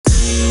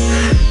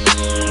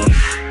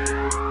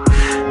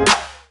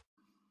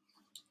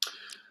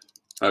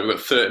We've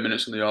got 30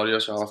 minutes on the audio,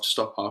 so I'll have to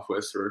stop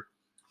halfway through.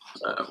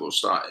 We'll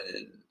start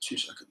in 2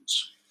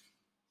 seconds.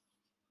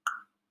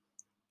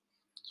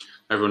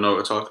 Everyone know what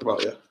we're talking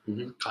about, yeah?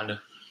 Kind of.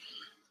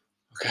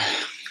 Okay.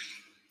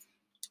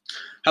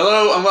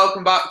 Hello and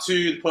welcome back to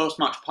the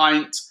Post-Match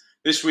Pint.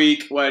 This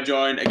week we're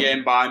joined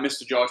again by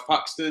Mr. George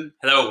Paxton.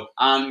 Hello.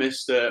 And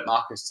Mr.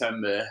 Marcus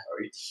Tembe.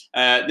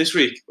 This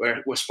week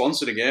we're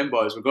sponsored again,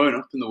 boys. We're going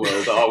up in the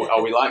world,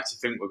 or we like to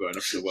think we're going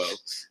up in the world.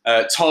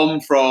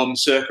 Tom from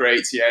Circa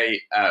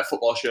 88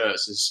 Football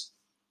Shirts has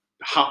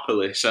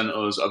happily sent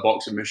us a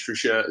box of mystery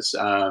shirts.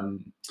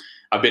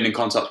 I've been in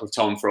contact with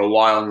Tom for a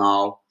while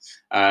now,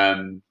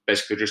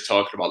 basically just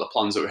talking about the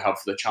plans that we have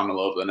for the channel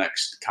over the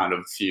next kind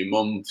of few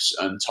months,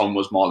 and Tom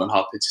was more than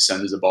happy to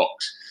send us a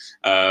box.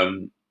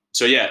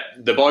 So yeah,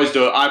 the boys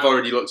do. I've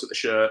already looked at the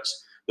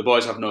shirts. The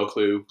boys have no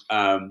clue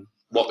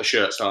what the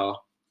shirts are.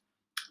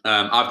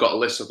 I've got a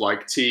list of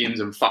like teams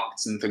and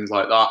facts and things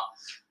like that,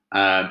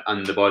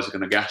 and the boys are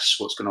going to guess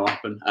what's going to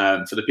happen.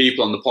 For the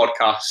people on the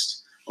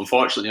podcast,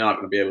 unfortunately, you're not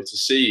going to be able to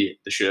see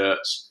the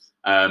shirts.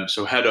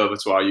 So head over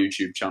to our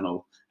YouTube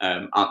channel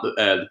at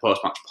the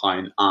Post-Match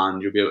Pint,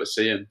 and you'll be able to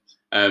see them.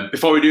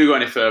 Before we do go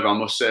any further, I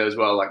must say as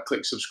well, like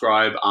click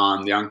subscribe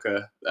and the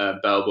anchor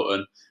bell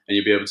button, and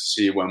you'll be able to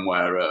see when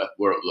we're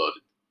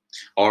uploading.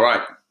 All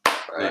right,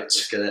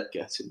 Let's get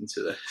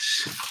into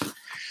this.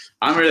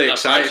 I'm really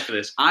excited for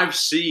this. I've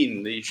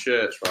seen these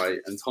shirts, right,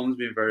 and Tom's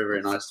been very,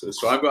 very nice to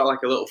us. So I've got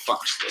like a little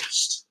facts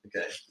list.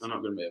 Okay. I'm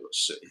not going to be able to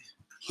see.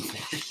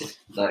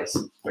 Nice.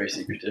 Very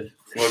secretive.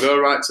 We'll go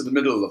right to the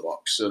middle of the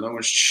box, so no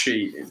one's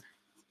cheating.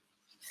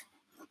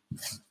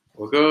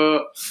 We'll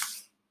go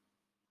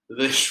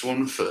this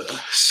one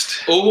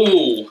first.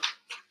 Oh.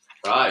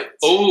 Right.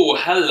 Oh,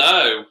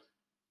 hello.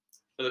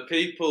 For the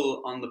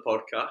people on the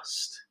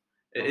podcast,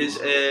 it is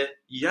a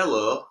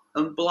yellow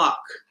and black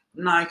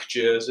Nike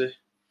jersey.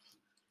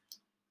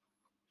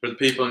 For the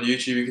people on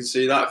YouTube, you can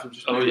see that if I'm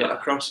just moving that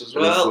across as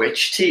well.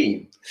 Which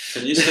team?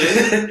 Can you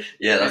see?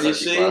 Yeah, that's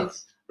actually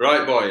class.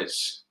 Right,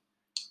 boys.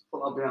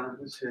 Put that behind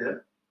us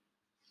here.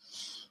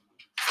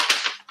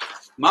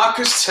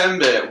 Marcus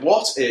Tembe,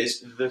 what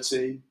is the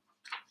team?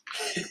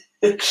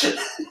 This is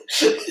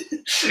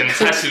going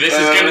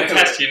to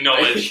test your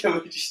knowledge.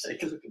 Can we just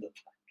take a look at the back?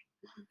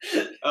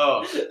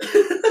 Oh,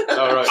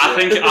 right. I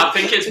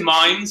think it's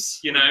Mainz.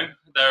 You know,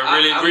 they're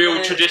a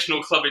real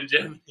traditional club in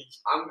Germany.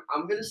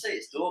 I'm gonna say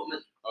it's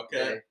Dortmund.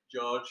 Okay,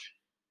 George.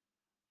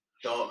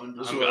 Dortmund.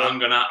 I'm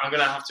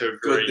gonna have to agree.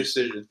 Good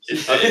decision.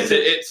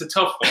 It's a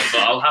tough one,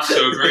 but I'll have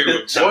to agree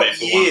with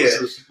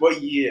Tembe.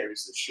 What year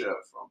is the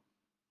shirt from?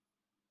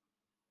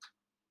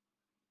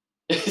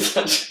 Is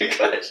that a good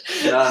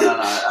question? No.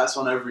 That's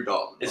on every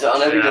Dortmund. Is it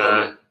on every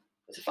Dortmund?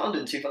 Was it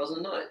founded in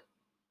 2009?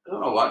 I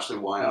don't know actually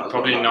why.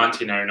 Probably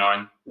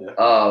 1909. Yeah.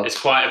 Oh. It's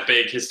quite a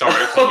big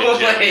historic club in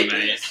Germany,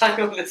 mate. Hang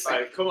on a second.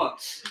 Right, come on.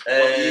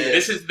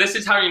 This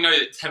is how you know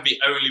that Tembe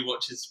only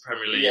watches the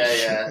Premier League.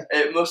 Yeah.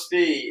 It must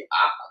be.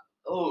 I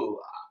don't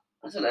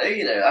know.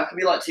 You know, that could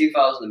be like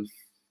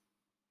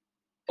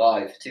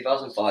 2005.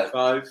 2005.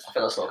 I think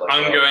that's not bad.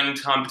 I'm going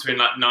time between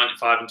like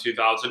 95 and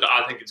 2000.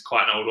 I think it's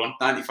quite an old one.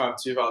 95,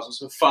 2000,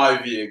 so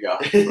 5-year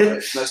gap.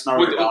 Right. Let's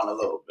narrow it down a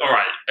little bit. All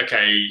right.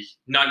 Okay.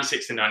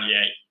 96 to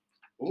 98.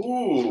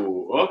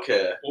 Ooh,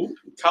 okay. Ooh.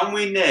 Can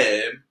we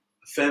name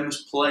a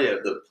famous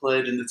player that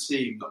played in the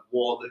team that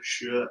wore this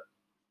shirt?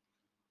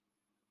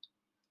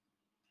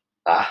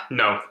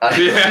 No. Right.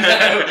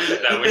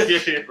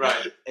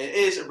 It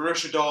is a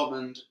Borussia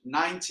Dortmund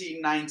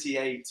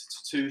 1998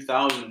 to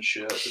 2000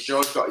 shirt. So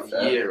George got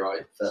a year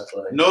right.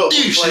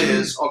 Notable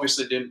players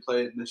obviously didn't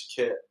play in this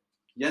kit.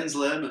 Jens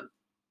Lehmann,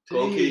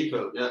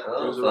 goalkeeper. Yeah,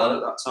 he was around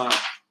at that time.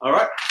 All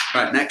right.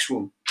 Right, next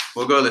one.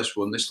 We'll go this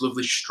one. This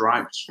lovely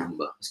striped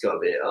number. It's got to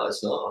be it. Oh,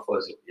 it's not. I thought it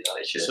was a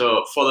United shirt.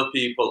 So for the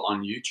people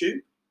on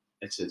YouTube,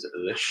 it is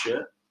this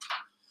shirt.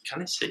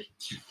 Can I see?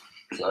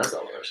 It's nice,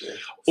 that one, actually.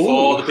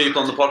 For the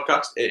people on the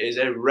podcast, it is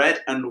a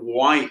red and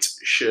white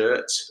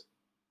shirt.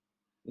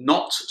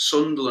 Not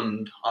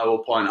Sunderland, I will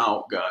point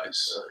out,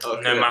 guys.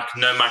 Okay. No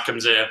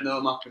Mackham's here.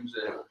 No Mackham's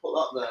here. We'll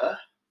put that there.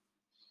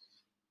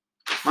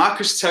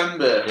 Marcus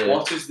Tembe,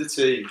 What is the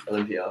team?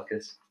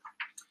 Olympiacos.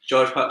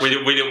 George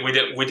Paxton. We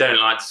don't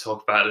like to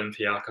talk about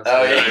Olympiacos.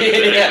 Oh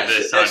yeah.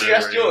 Let's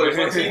ask George.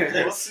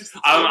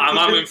 I'm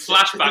having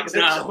flashbacks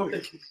now.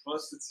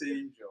 What's the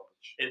team,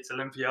 George? It's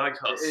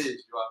Olympiacos. It is.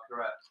 You are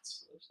correct.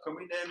 Can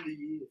we name the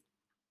year?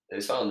 It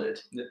was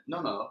founded.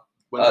 No.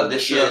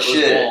 This year. I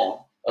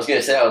was going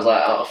to say,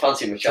 I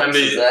fancy my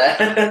chances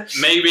there.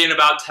 Maybe in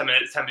about 10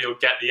 minutes, Tembe will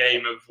get the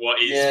aim of what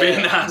he's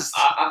been asked.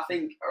 I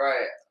think,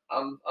 right,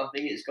 I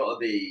think it's got to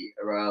be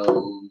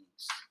around,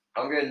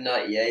 I'm going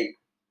 98.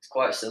 It's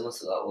quite similar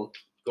to that one.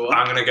 Go on.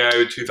 I'm going to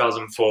go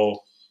 2004.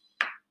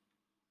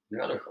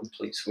 You had a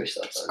complete switch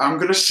that time. I'm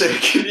going to say,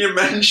 can you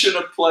mention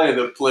a player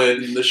that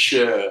played in the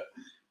shirt?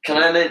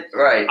 Can I name,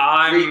 right,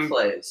 3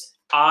 players.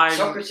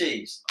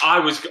 Socrates. I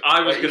was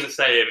Wait. going to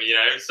say him.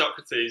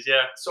 Socrates.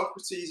 Yeah.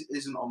 Socrates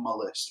isn't on my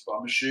list, but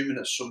I'm assuming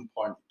at some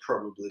point he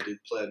probably did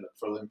play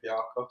for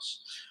Olympiacos.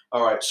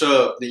 All right,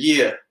 so the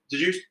year. Did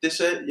you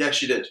say it?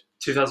 Yes, you did.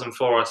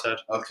 2004, I said.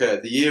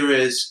 Okay, the year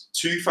is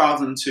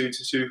 2002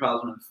 to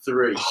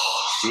 2003.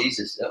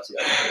 Jesus, that's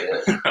yeah.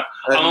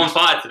 I'm on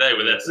fire today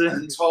with this.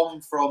 And Tom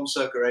from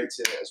Circa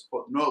 88 has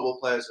put notable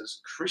players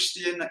as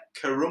Christian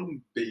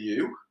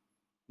Karumbiu,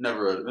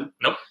 never heard of him.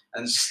 Nope.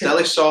 And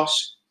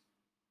Stelisos.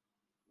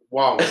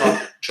 Wow,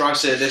 try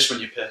say this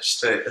when you're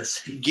pissed.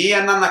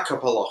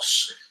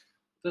 Giannakopoulos.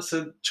 That's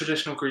a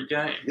traditional Greek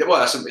game. Yeah,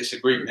 well, it's a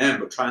Greek name,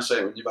 but try and say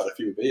it when you've had a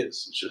few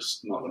beers. It's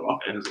just not going to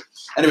happen, is it?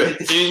 Anyway.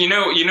 You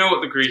know what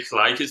the Greeks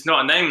like. It's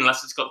not a name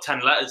unless it's got 10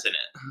 letters in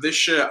it. This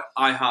shirt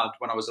I had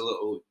when I was a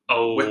little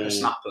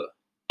whippersnapper.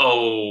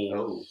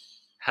 Oh.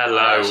 Hello.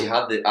 I actually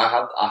had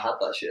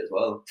that shit as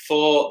well.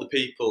 For the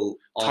people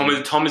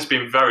Tom has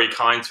been very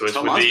kind to us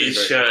with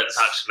these shirts,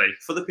 actually.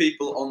 For the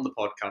people on the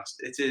podcast,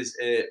 it is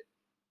a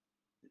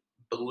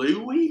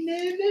bluey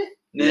navy?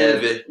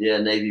 Navy. Yeah,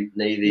 navy.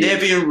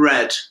 Navy and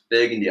red.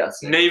 Burgundy, I'd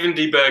say.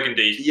 Navy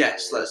Burgundy.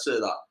 Yes, let's say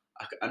that.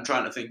 I'm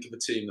trying to think of a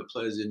team that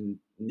plays in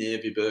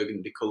navy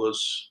burgundy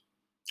colours.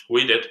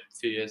 We did a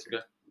few years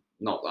ago.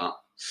 Not that.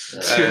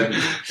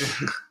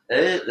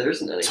 There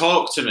isn't any.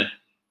 Talk to me.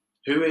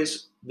 Who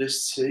is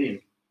this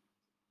team?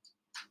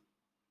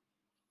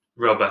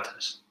 Real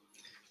Betis.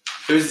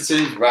 Who's the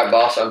team? Right,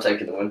 Barca, I'm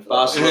taking the win for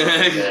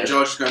Barcelona. Yeah.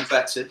 George is going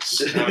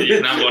Betis. No, you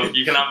can have one.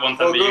 You can have one.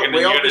 Well, You're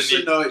we gonna obviously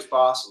need, know it's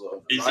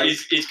Barcelona. Right?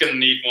 he's going to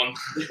need one.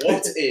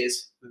 What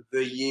is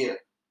the year?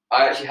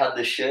 I actually had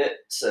this shirt,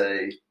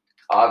 so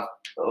I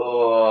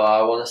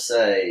want to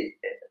say.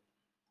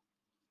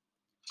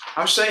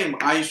 I was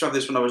saying I used to have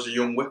this when I was a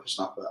young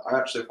whippersnapper. I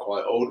actually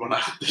quite old when I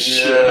had this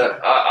Yeah,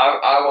 shirt.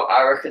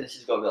 I reckon this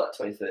has got to be like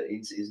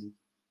 2013 season.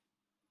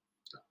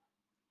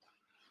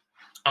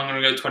 I'm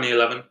going to go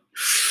 2011.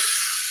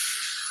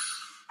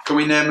 Can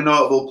we name a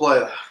notable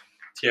player?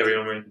 Thierry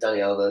Henry. Dani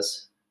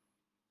Alves.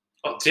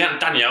 Oh,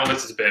 Dani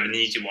Alves is a bit of an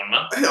easy one,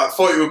 man. I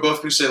thought you were both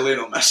going to say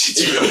Lionel Messi,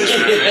 to be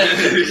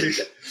honest.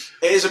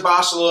 It is a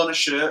Barcelona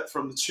shirt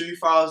from the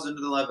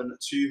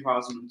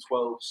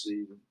 2011-2012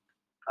 season.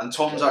 And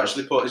Tom's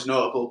actually put his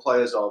notable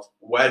players of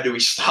where do we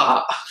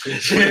start?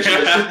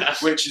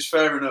 which is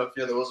fair enough.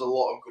 Yeah, there was a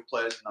lot of good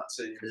players in that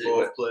team.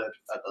 Both played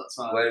at that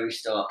time. Where do we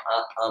start?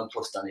 And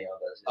plus Dani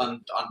Alves. Yeah.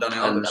 And Dani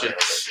Alves, yeah.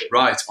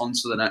 Right, on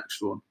to the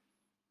next one.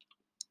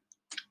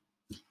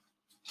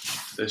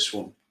 This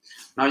one.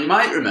 Now, you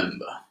might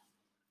remember,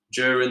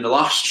 during the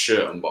last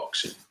shirt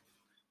unboxing,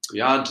 we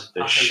had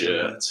this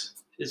shirt.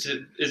 Is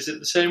it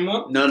the same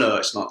one? No,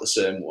 it's not the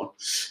same one.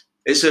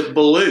 It's a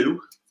blue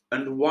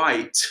and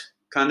white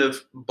kind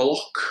of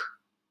block.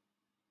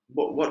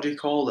 What do you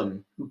call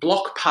them?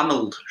 Block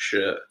panelled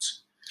shirt.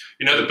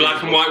 You know the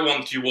black and white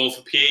ones you wore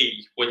for PE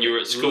when you were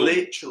at school?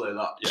 Literally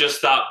that. Yeah.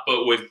 Just that,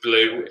 but with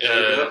blue.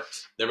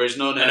 There is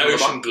no name. An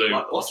ocean blue.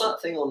 What's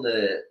that thing on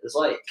the... There's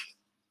like...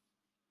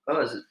 Oh,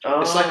 is it?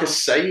 It's like a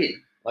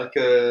saying. Like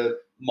a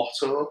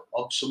motto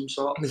of some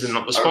sort. Is it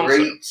not the sponsor?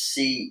 Arrête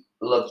si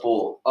le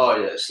beau. Oh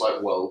yeah, it's like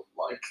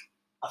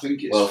I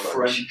think it's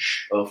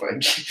French. Well,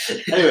 French.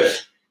 Anyway,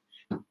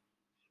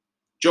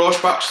 George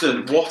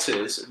Paxton, what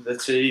is the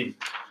team?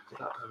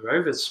 Blackburn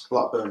Rovers.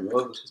 Blackburn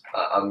Rovers.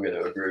 I'm going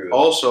to agree with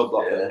Also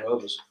Blackburn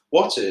Rovers.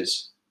 What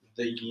is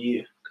the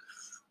year?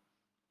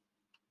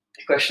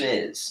 The question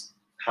is,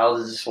 how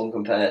does this one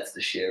compare to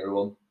the Shearer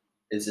one?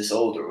 Is this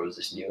older or is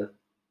this newer?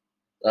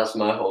 That's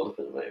my hold up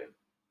at the moment.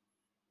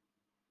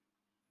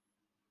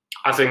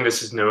 I think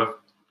this is newer.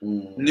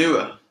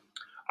 Newer.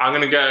 I'm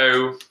going to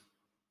go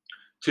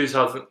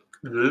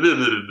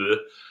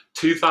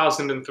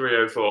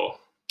 2003-04.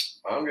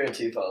 I'm going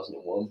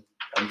 2001.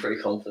 I'm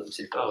pretty confident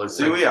 2001.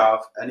 Do we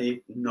have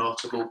any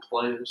notable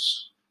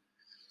players?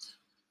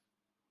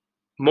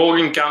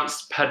 Morgan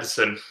Gantz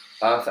Pedersen.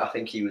 I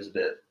think he was a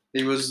bit...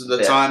 He was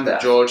the time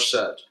that George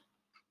said.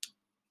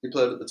 He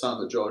played at the time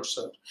that George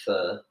said.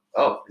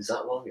 Oh, is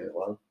that long ago?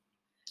 Wow.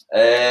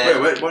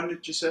 Wait, when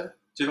did you say?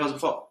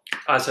 2004?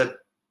 I said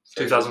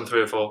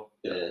 2003-04.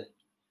 Yeah.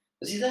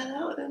 Was he there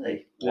now, didn't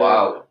he? Yeah.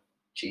 Wow.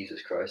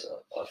 Jesus Christ,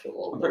 I feel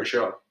old. I'm pretty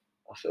sure.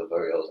 I feel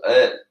very old.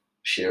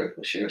 Shearer?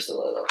 Was Shearer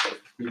still there that time?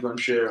 You've gone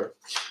Shearer.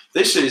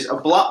 This is a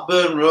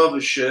Blackburn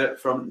Rovers shirt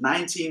from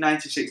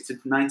 1996 to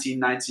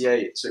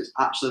 1998. So it's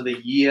actually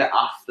the year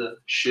after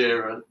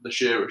Shearer, the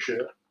Shearer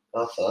shirt.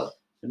 Oh, fair.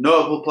 The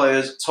notable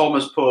players, Tom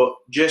has put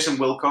Jason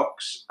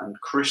Wilcox and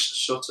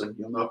Chris Sutton.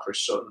 You'll know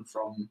Chris Sutton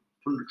from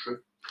Punditry.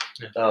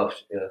 Yeah. Oh,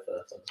 yeah,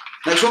 fair.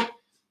 Next one.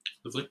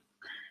 Lovely.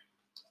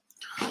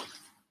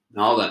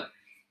 Now then.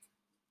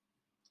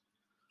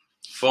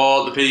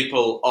 For the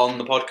people on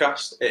the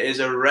podcast, it is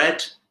a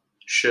red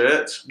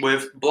shirt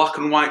with black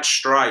and white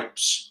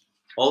stripes.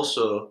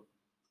 Also,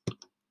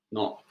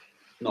 not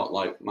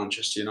like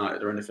Manchester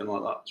United or anything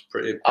like that. It's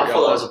pretty I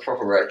thought that was a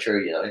proper retro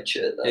United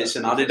shirt. It's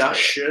an Adidas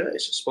shirt.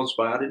 It's sponsored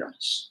by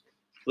Adidas.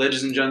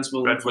 Ladies and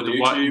gentlemen, Red with the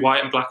white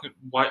and black and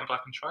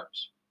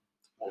stripes.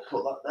 We'll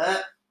put that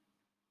there.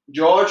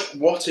 George,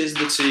 what is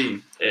the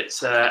team? It's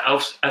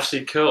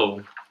FC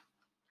Köln.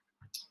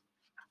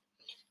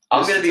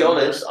 I'm going to be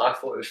honest, I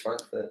thought it was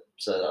Frankfurt.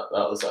 So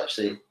that was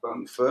actually...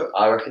 Frankfurt.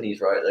 I reckon he's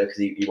right there because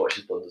he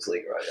watches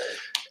Bundesliga right now.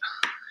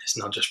 It's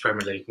not just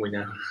Premier League, we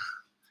know.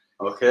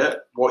 Okay.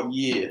 What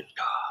year?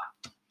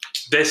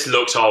 This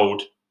looks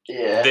old.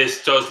 Yeah.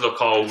 This does look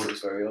old.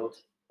 It's very old.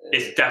 Yeah.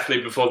 It's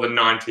definitely before the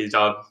 90s.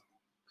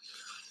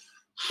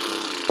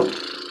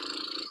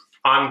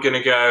 I'm going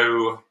to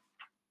go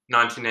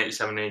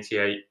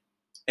 1987-88.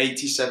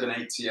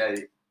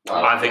 87-88.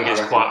 I think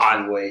it's reckon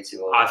quite... way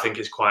too old. I think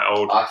it's quite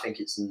old. I think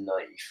it's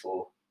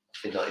 94. I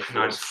think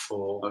 94.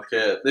 94.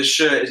 Okay. This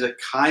shirt is a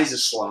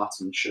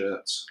Kaiserslautern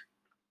shirt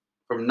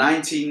from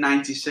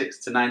 1996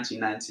 to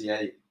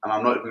 1998, and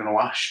I'm not even going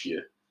to ask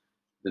you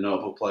the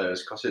notable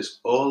players because it's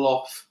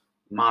Olaf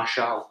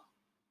Marschall.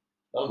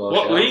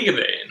 What league are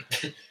they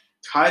in?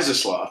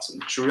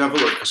 Kaiserslautern. Should we have a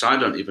look? Because I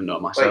don't even know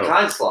Wait, myself.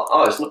 Kaiserslautern.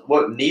 Oh, it's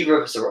what? Neither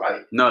of us are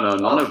right. No,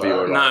 none of you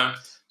are right. No.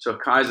 So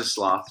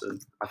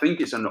Kaiserslautern. I think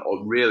it's a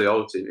really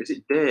old team. Is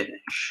it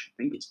Danish? I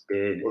think it's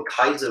Danish. Well,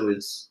 Kaiser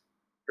was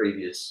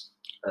previous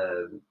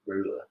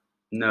ruler.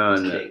 No.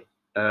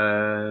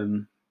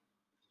 King.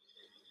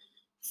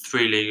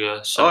 3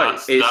 Liga. So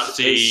it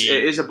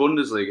is a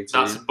Bundesliga team.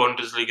 That's a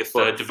Bundesliga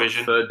third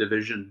division. Third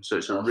division. So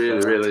it's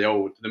really, really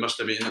old. They must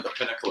have been at the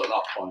pinnacle at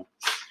that point.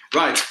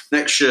 Right,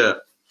 next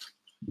shirt.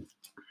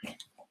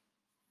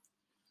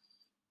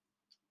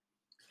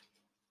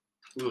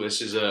 Ooh,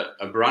 this is a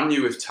brand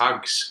new with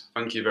tags.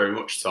 Thank you very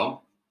much, Tom.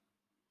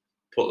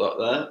 Put that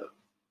there.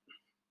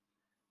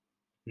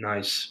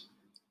 Nice.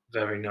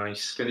 Very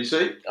nice. Can you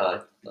see?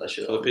 Aye, that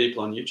shirt. For the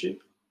people on YouTube.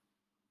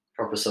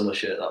 Proper summer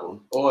shirt, that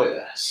one. Oh,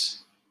 yes.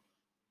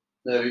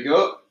 There we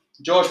go.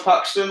 George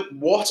Paxton,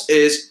 what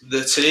is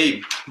the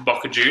team?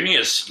 Boca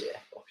Juniors. Yeah,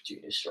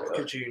 opportunity straight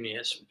Boca up.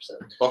 Juniors.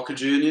 100%. Boca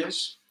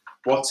Juniors.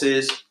 What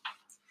is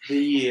the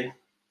year?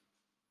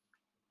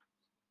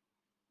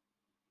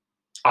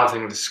 I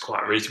think this is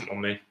quite a recent one,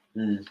 me.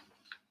 Mm.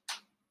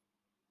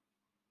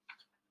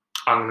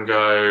 I'm going to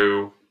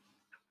go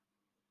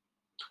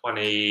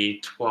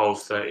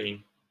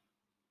 2012-13.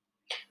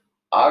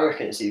 I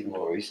reckon it's even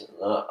more recent than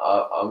that.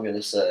 I'm going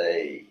to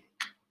say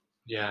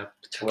Yeah.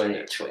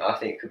 2020. I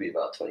think it could be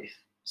about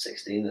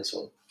 2016, this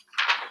one.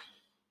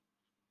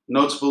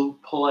 Notable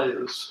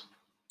players.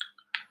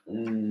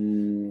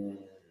 Oh,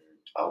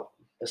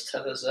 is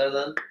Tevez there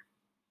then?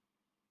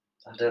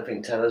 I don't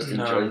think Tevez didn't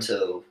No. join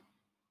till...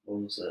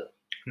 When was it?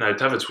 No,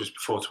 Tevez was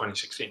before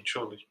 2016,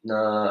 surely. No,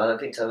 I don't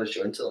think Tevez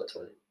joined till like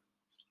 20.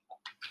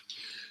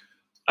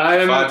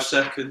 5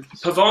 seconds.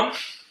 Pavon,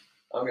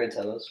 I'm going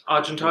Tevez.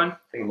 Argentine, I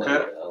think he might Okay.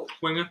 get it out.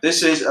 winger.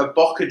 This is a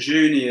Boca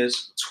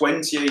Juniors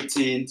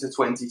 2018 to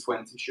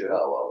 2020 shirt.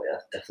 Oh, well, yeah,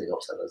 definitely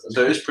not Tevez.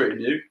 So it's pretty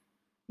new.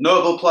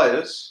 Notable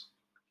players.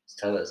 It's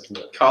Tevez, isn't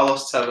it?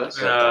 Carlos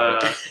Tevez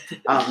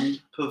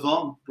and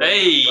Pavon.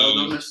 Hey! Well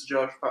done, Mr.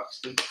 George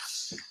Paxton.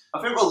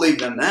 I think we'll leave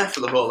them there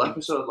for the whole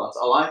episode, lads.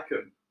 I like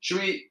them.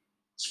 Should we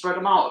spread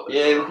them out?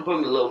 Yeah, we can put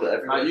them a little bit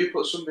everywhere. Right, you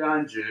put some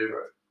behind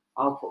you.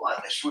 I'll put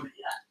like this one here.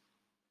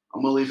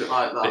 And we'll leave it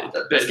like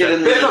that. Let's give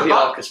him Bit of a the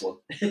Arcus one.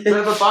 Bit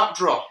of a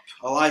backdrop.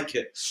 I like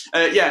it.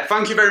 Yeah,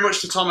 thank you very much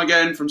to Tom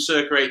again from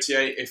Circa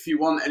 88. If you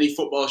want any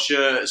football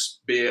shirts,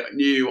 be it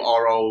new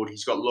or old,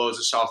 he's got loads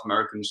of South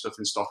American stuff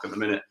in stock at the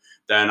minute,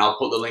 then I'll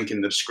put the link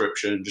in the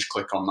description. Just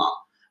click on that.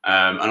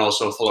 And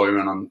also follow him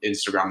on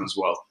Instagram as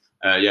well.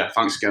 Yeah,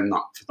 thanks again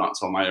for that,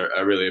 Tom. I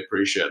really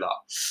appreciate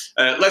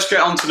that. Let's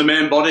get on to the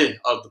main body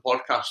of the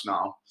podcast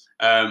now.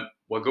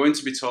 We're going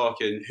to be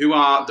talking who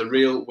are the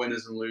real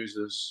winners and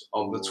losers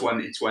of the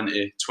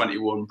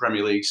 2020-21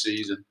 Premier League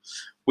season.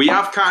 We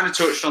have kind of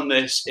touched on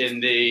this in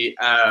the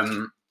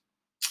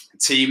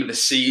team of the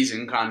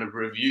season kind of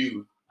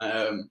review.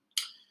 But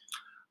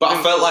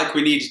I felt like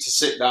we needed to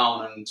sit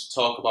down and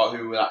talk about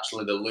who were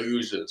actually the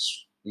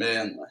losers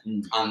mainly.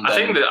 And I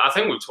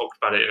think we've talked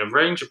about it in a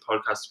range of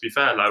podcasts. To be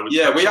fair, like we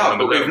have,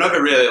 but we've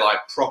never really like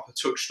proper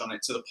touched on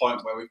it to the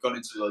point where we've gone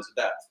into loads of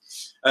depth.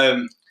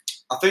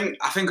 I think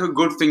a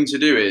good thing to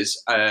do is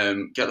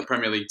get the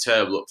Premier League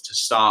table up to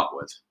start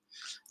with,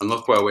 and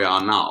look where we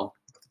are now.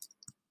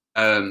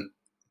 Have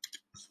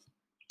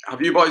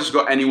you boys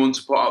got anyone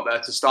to put out there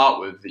to start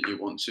with that you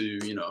want to,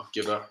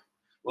 give a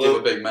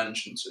big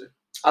mention to?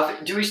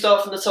 Do we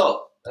start from the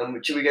top?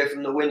 Should we go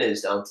from the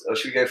winners down, or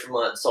should we go from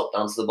like the top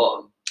down to the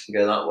bottom and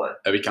go that way?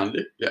 We can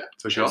do, yeah,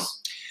 for sure.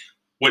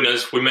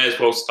 Winners, we may as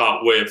well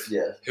start with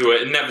Yeah. who are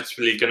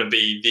inevitably going to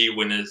be the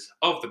winners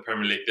of the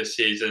Premier League this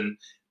season,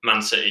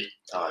 Man City.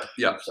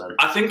 Yeah.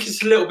 I think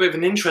it's a little bit of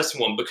an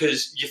interesting one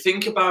because you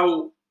think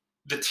about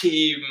the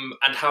team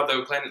and how they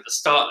were playing at the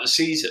start of the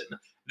season.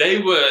 They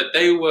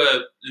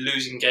were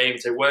losing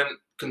games. They weren't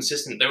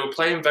consistent. They were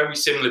playing very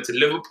similar to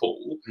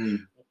Liverpool,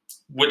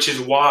 which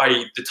is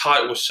why the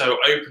title was so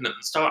open at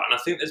the start. And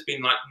I think there's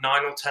been like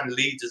 9 or 10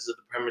 leaders of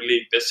the Premier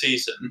League this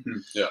season. Mm-hmm.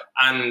 Yeah.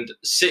 And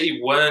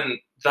City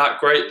weren't that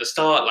great at the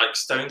start. Like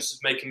Stones was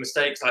making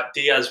mistakes. Like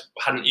Diaz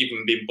hadn't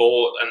even been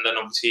bought. And then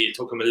obviously it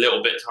took him a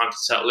little bit of time to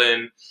settle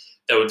in.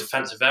 There were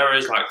defensive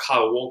errors, like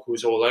Kyle Walker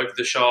was all over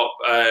the shop.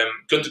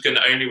 Gundogan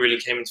only really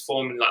came into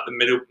form in like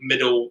the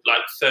middle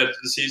like third of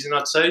the season,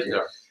 I'd say.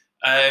 Yeah.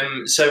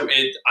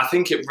 I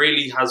think it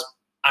really has,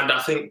 and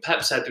I think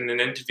Pep said in an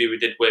interview we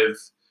did with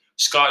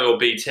Sky or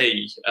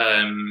BT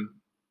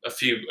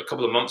a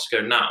couple of months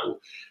ago now,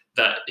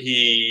 that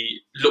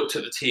he looked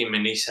at the team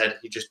and he said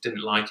he just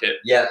didn't like it.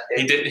 Yeah,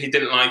 he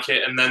didn't like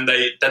it, and then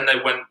they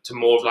went to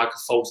more of like a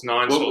false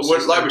nine. Well,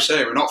 sort of like we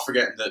say, we're not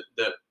forgetting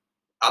that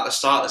at the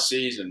start of the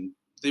season,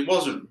 they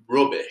wasn't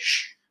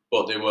rubbish,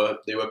 but they were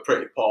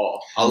pretty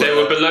poor. They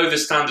were below the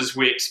standards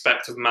we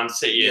expect of Man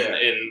City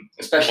in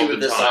especially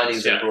with the times,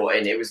 signings they brought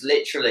in. It was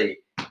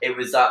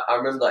that. I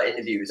remember that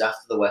interview was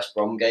after the West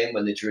Brom game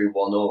when they drew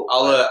 1-0.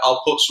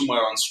 I'll put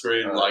somewhere on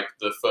screen like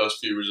the first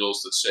few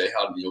results that City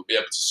had, and you'll be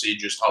able to see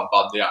just how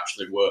bad they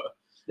actually were,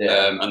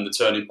 and the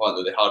turning point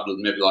that they had.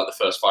 Maybe like the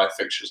first 5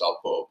 fixtures I'll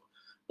put up.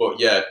 But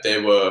yeah,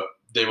 they were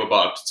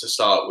bad to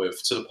start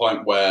with, to the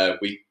point where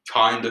we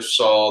kind of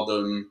saw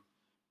them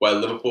where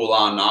Liverpool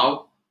are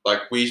now.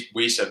 Like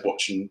we said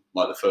watching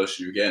like the first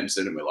few games,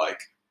 didn't we? Like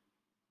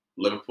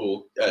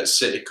Liverpool,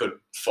 City could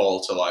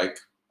fall to like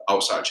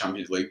outside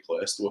Champions League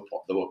place.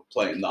 They were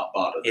playing that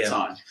bad at the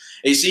time.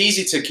 It's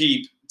easy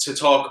to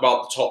talk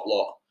about the top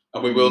lot,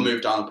 and we will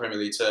move down the Premier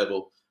League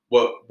table.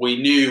 But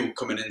we knew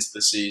coming into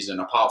the season,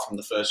 apart from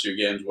the first few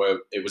games where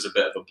it was a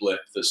bit of a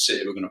blip, that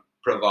City were going to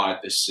provide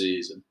this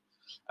season.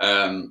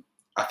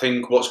 I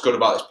think what's good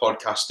about this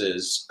podcast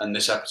is, and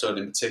this episode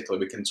in particular,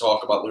 we can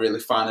talk about the really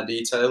finer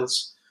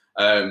details.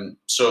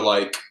 So,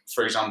 like,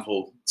 for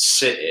example,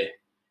 City,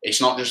 it's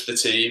not just the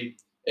team.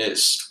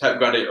 It's Pep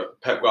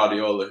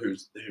Guardiola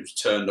who's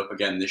turned up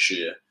again this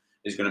year,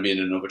 is going to be in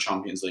another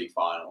Champions League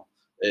final.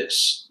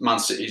 It's Man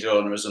City's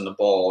owners and the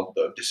board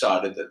that have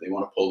decided that they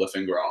want to pull their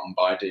finger out and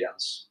buy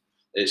Diaz.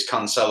 It's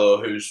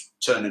Cancelo who's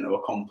turned into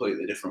a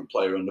completely different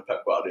player under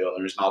Pep Guardiola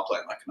and is now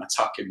playing like an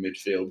attacking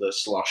midfielder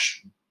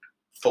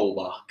 /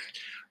 fullback.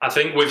 I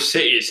think with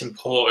City it's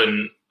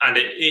important, and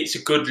it's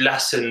a good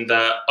lesson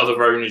that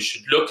other owners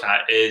should look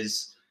at,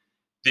 is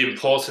the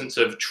importance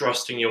of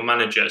trusting your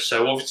manager.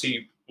 So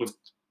obviously with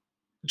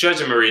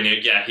Jose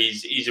Mourinho,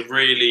 he's a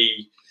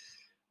really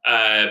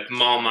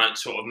Marmite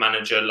sort of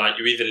manager. Like,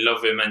 you either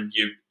love him and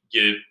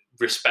you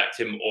respect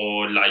him,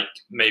 or like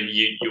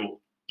maybe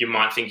you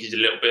might think he's a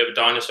little bit of a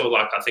dinosaur.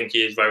 Like, I think he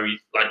is very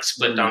like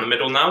split down the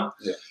middle now.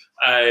 Yeah.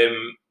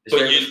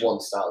 But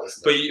one style,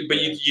 isn't it? But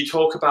you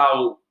talk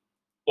about,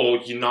 or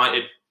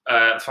United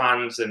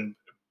fans and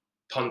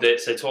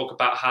pundits, they talk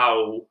about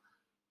how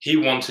he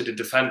wanted a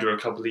defender a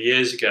couple of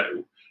years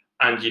ago,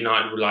 and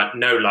United were like,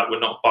 no, like, we're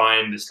not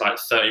buying this like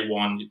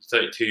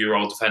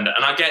 32-year-old defender.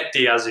 And I get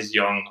Diaz is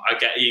young. I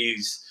get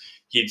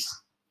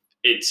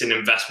it's an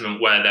investment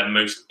where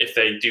if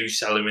they do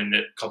sell him in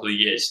a couple of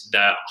years,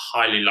 they're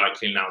highly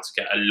likely now to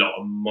get a lot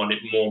of money,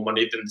 more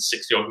money than the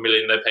 60-odd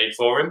million they paid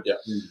for him. Yeah.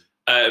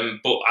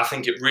 But I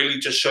think it really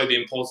just showed the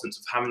importance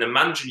of having a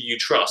manager you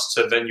trust.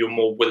 So then you're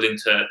more willing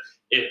to,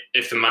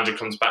 if the manager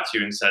comes back to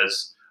you and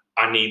says,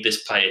 I need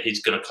this player,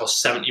 he's going to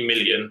cost 70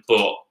 million,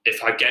 but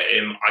if I get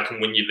him, I can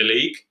win you the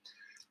league.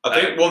 I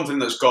think one thing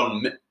that's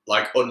gone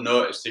like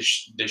unnoticed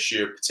this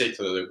year,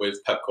 particularly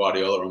with Pep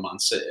Guardiola and Man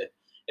City,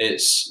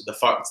 it's the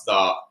fact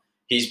that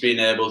he's been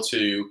able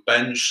to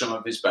bench some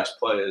of his best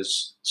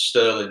players: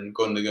 Sterling,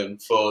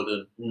 Gundogan,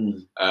 Foden.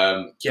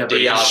 But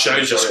it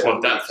shows the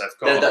squad depth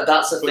they've got.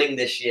 That's the thing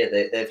this year.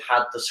 They've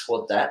had the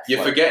squad depth.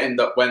 You're forgetting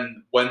that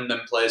when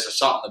them players are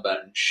sat on the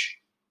bench,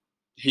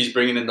 he's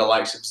bringing in the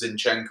likes of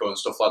Zinchenko and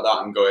stuff like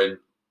that and going,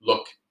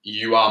 look,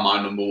 you are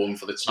my number one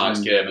for tonight's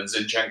game. And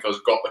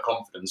Zinchenko's got the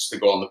confidence to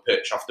go on the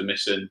pitch after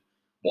missing,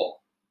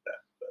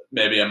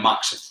 maybe a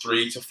max of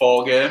 3 to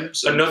 4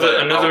 games.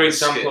 Another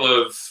example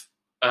of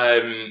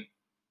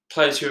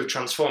players who have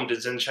transformed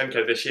is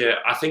Zinchenko this year.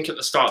 I think at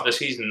the start of the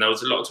season, there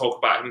was a lot of talk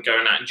about him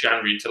going out in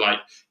January to like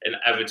an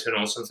Everton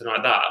or something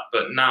like that.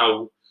 But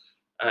now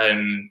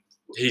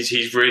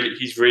he's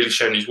really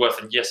shown his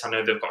worth. And yes, I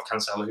know they've got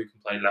Cancelo who can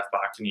play left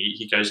back and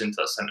he goes into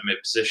that centre mid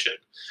position.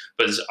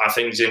 But I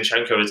think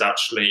Zinchenko has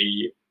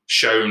actually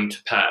shown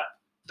to Pep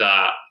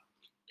that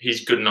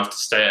he's good enough to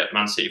stay at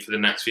Man City for the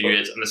next few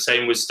years. And the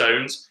same with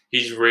Stones.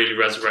 He's really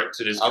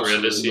resurrected his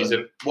career this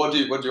season. What do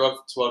you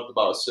have to add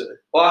about City?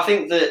 Well, I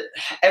think that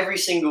every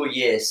single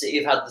year,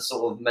 City have had the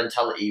sort of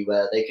mentality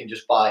where they can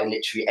just buy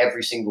literally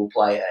every single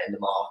player in the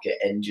market,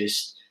 and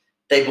just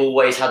they've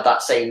always had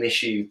that same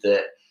issue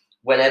that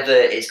whenever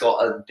it's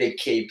got a big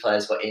key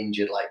player's got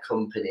injured, like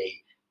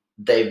Company,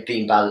 they've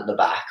been bad at the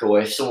back. Or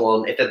if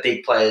a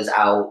big player's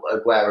out,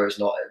 Aguero's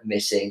not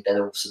missing, then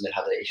all of a sudden they've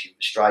had an issue with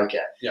the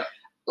striker. Yeah.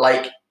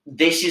 Like,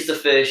 this is the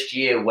first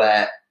year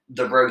where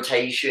the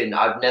rotation,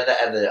 I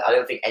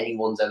don't think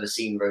anyone's ever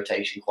seen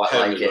rotation quite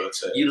like it.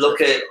 You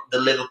look at the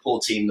Liverpool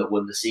team that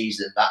won the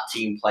season, that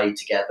team played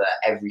together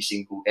every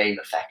single game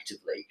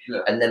effectively.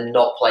 Yeah. And them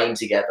not playing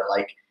together,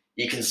 like,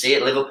 you can see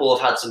it. Liverpool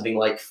have had something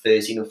like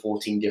 13 or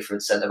 14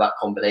 different centre-back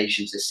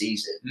combinations this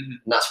season. Mm-hmm.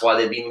 And that's why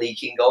they've been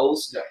leaking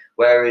goals. Yeah.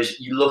 Whereas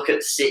you look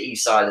at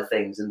City's side of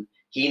things, and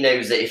he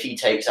knows that if he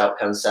takes out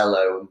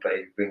Cancelo and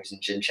brings in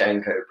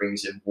Zinchenko,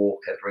 brings in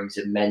Walker, brings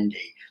in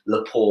Mendy,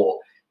 Laporte,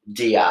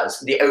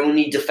 Diaz, the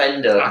only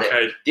defender,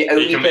 the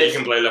only he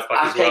can play left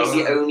back as well.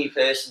 the only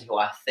person who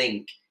I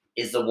think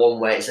is the one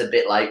where it's a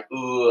bit like,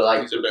 ooh,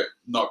 like he's a bit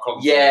not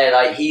confident. Yeah,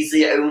 like he's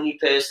the only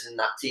person in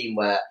that team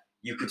where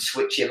you could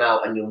switch him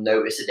out and you'll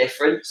notice a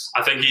difference.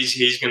 I think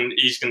he's going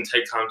to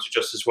take time to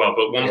adjust as well.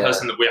 But one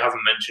person that we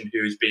haven't mentioned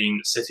who has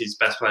been City's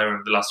best player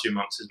over the last few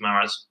months is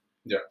Mahrez.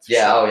 Yeah.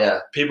 Yeah. Sure. Oh yeah.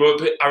 People,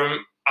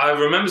 I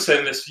remember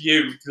saying this to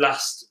you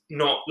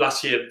not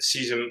last year,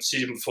 season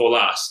before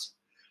last,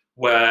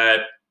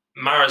 where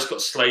Mahrez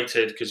got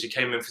slated because he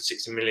came in for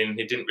 60 million.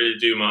 He didn't really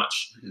do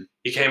much. Mm-hmm.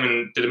 He came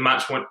and did a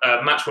match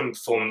win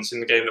performance in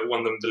the game that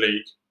won them the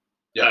league.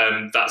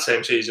 Yeah. That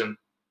same season.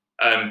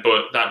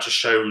 But that just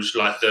shows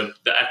like the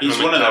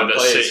economic power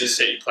that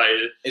City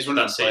player. He's one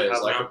of those players,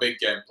 like a big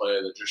game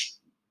player that just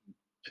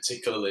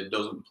particularly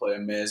doesn't play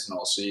amazing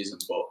all season,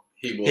 but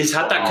he's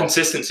had that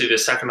consistency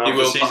this second half of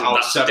the season.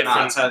 That's 7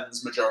 out of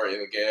 10's majority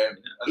of the game,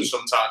 and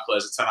sometimes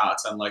plays a 10 out of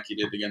 10 like he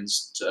did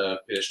against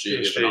PSG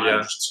the other night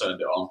and just turned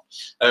it on.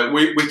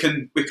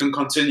 We can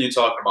continue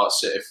talking about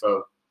City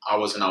for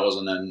hours and hours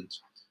on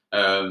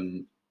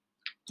end.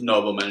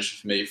 Notable mention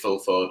for me, Phil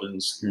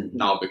Foden's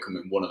now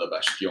becoming one of the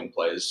best young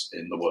players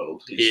in the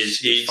world. He's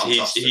the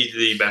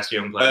best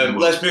young player in the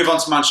world. Let's move on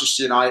to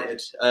Manchester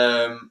United.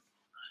 I'm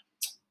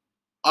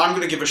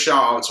going to give a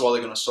shout out to Ole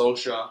Gunnar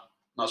Solskjaer.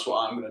 That's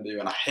what I'm going to do,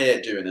 and I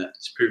hate doing it.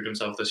 He's proved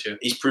himself this year.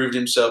 He's proved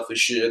himself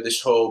this year.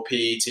 This whole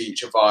PE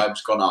teacher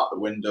vibe's gone out the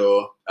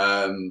window.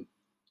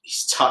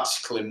 He's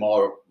tactically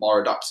more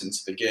adapting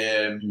to the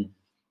game.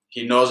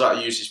 He knows how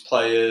to use his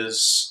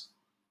players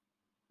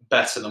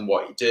better than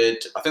what he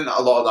did. I think that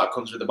a lot of that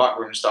comes with the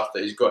backroom staff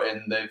that he's got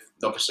in. They've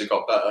obviously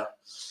got better.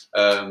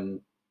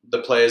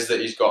 The players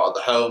that he's got at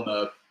the helm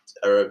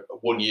are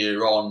 1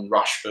 year on.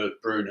 Rashford,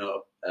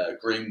 Bruno,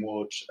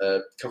 Greenwood,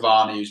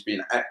 Cavani, who's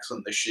been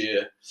excellent this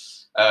year.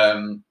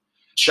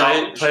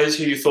 Players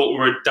who you thought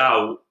were a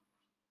doubt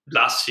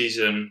last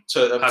season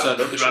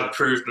have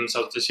proved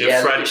themselves this year.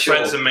 Yeah, Fred's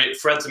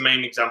the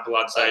main example,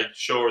 I'd say.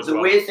 Sure as well.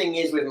 The weird thing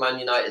is with Man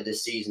United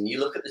this season, you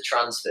look at the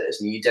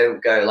transfers and you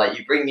don't go, like,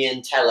 you bring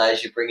in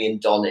Telles, you bring in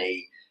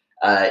Donny,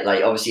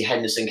 like, obviously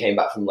Henderson came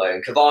back from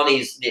loan.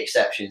 Cavani's the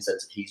exception in the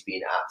sense that he's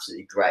been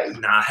absolutely great.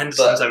 Nah,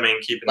 Henderson's our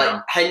main keeper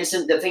now.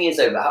 Henderson, the thing is,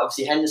 though,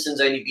 obviously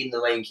Henderson's only been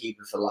the main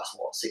keeper for the last,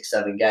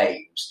 6-7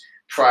 games.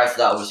 Prior to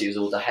that, obviously, it was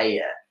all De Gea.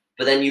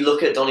 But then you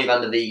look at Donny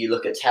van der Beek, you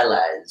look at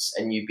Telles,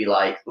 and you'd be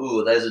like,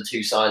 ooh, those are two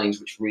signings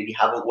which really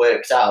haven't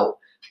worked out.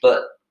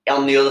 But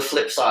on the other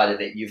flip side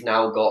of it, you've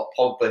now got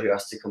Pogba who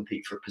has to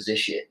compete for a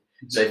position.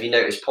 Mm-hmm. So if you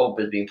notice,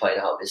 Pogba's been playing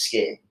out of his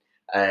skin,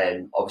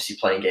 and obviously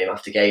playing game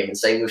after game. And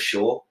same with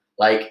Shaw.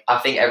 Like, I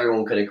think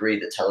everyone can agree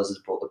that Telles has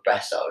brought the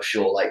best out of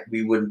Shaw. Like,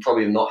 we would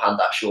probably have not had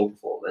that Shaw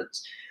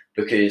performance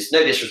because,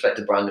 no disrespect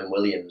to Brandon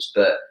Williams,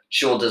 but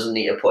Shaw doesn't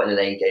need to put in an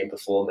A-game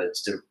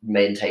performance to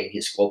maintain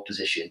his squad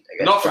position.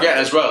 Not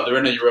forgetting as well, they're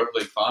in a Europa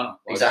League final.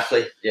 Like,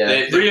 exactly,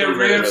 yeah.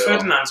 Rio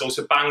Ferdinand's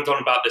also banged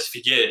on about this for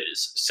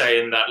years,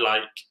 saying that,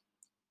 like,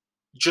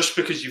 just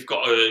because you've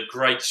got a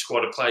great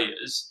squad of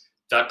players,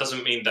 that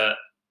doesn't mean that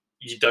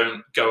you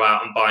don't go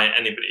out and buy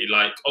anybody.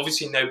 Like,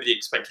 obviously nobody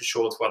expected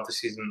Shaw to have the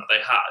season that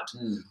they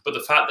had, but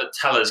the fact that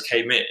Telles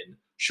came in,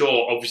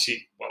 Shaw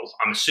obviously, well,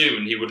 I'm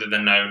assuming he would have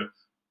then known,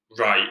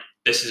 right,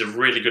 this is a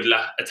really good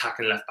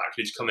attacking left back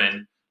who's come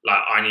in.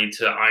 Like, I need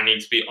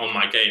to be on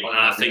my game, and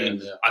I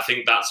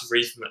think that's the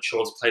reason that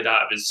Shaw's played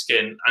out of his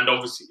skin. And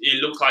obviously,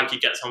 it looks like he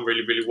gets on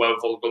really, really well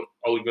with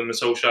Ole Gunnar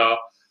Solskjaer.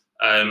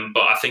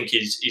 But I think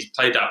he's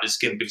played out of his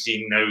skin because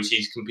he knows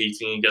he's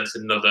competing against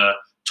another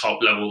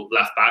top level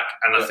left back.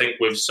 And I think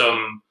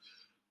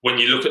when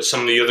you look at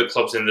some of the other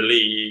clubs in the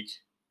league,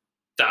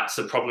 that's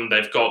the problem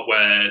they've got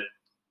where.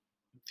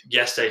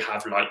 Yes, they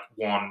have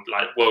one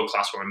world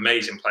class or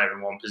amazing player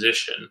in one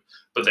position,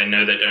 but they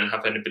know they don't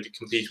have anybody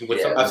competing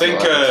with them. I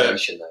think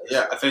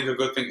a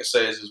good thing to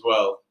say is as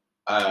well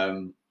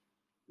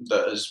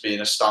that has been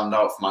a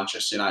standout for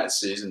Manchester United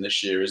season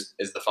this year is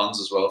the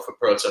fans as well for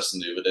protesting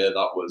the other day.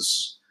 That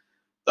was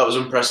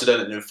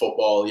unprecedented in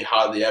football. You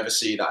hardly ever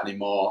see that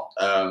anymore.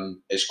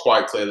 It's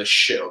quite clear they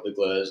shit up the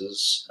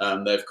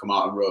Glazers. They've come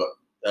out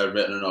and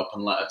written an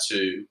open letter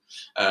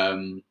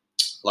to.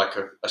 Like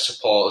a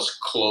supporters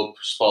club,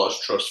 supporters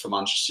trust for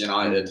Manchester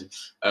United.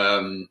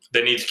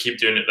 They need to keep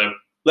doing it though.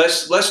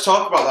 Let's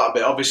talk about that a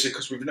bit, obviously,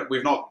 because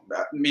we've not.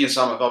 Me and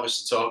Sam have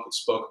obviously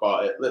spoke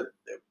about it.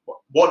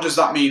 What does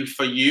that mean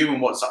for you,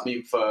 and what does that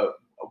mean for?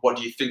 What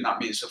do you think that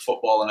means for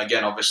football? And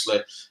again,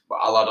 obviously,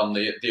 I'll add on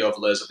the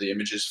overlays of the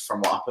images from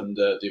what happened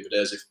the other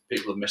days if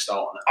people have missed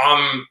out on it.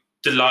 I'm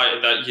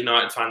delighted that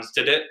United fans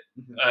did it.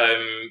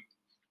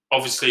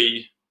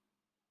 Obviously,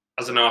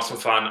 as an Arsenal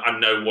fan, I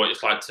know what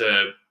it's like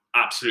to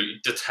absolutely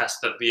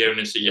detest that the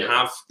owners that you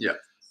have. Yeah.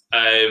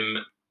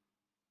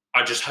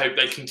 I just hope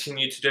they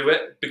continue to do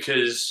it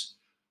because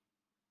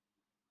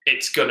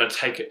it's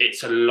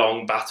a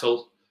long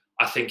battle.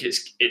 I think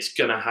it's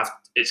gonna have.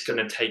 it's going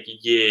to take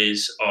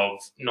years of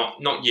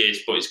not years,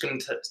 but it's going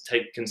to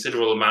take a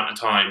considerable amount of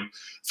time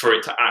for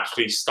it to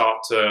actually start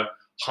to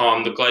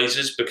harm the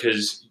Glazers,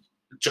 because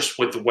just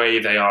with the way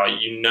they are,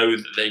 you know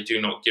that they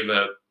do not give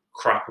a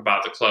crap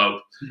about the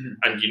club,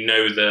 and you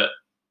know that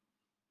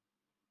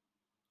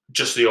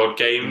just the odd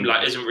game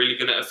isn't really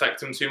going to affect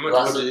them too much.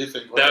 What do you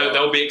think?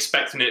 They'll be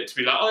expecting it to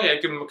be like, oh yeah,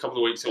 give them a couple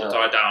of weeks, it'll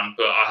die down.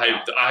 But I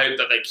hope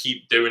that they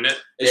keep doing it.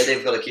 Yeah,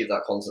 they've got to keep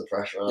that constant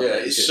pressure on. Yeah,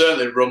 it's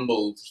certainly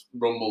rumbled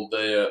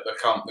the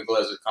camp, the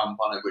Glazer camp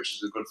on it, which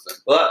is a good thing.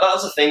 Well,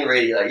 that's the thing,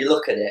 really. Like, you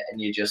look at it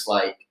and you just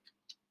like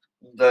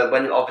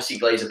when obviously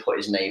Glazer put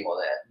his name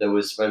on it. There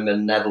was when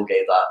Neville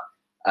gave that.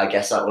 I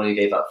guess that when he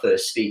gave that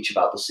first speech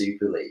about the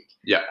Super League.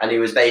 Yeah. And he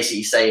was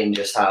basically saying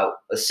just how,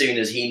 as soon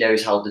as he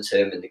knows how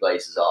determined the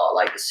Glazers are,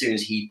 like, as soon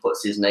as he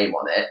puts his name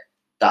on it,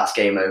 that's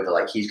game over.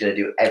 Like, he's going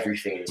to do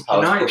everything in his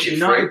power to push it through.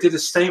 United did a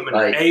statement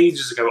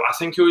ages ago. I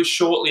think it was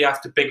shortly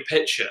after Big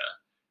Picture.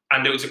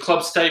 And it was a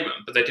club statement,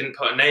 but they didn't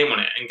put a name on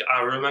it. And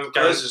I remember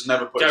Glazers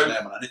never put his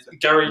name on anything.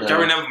 Gary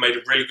Neville made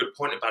a really good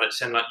point about it,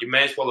 saying, like, you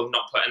may as well have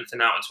not put anything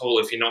out at all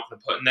if you're not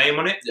going to put a name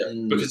on it. Yeah.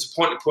 Because the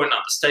point of putting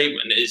out the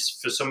statement is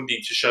for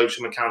somebody to show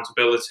some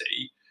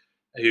accountability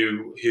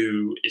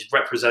who is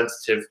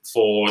representative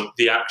for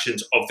the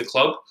actions of the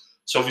club.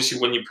 So obviously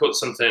when you put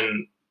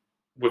something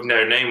with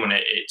no name on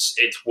it,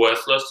 it's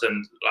worthless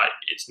and like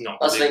it's not.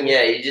 That's the thing,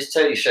 yeah. It just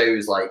totally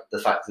shows like the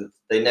fact that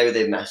they know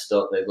they've messed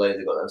up, they've got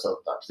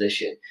themselves in that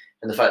position,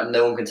 and the fact that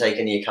no one can take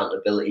any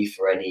accountability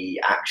for any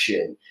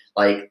action.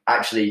 Like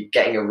actually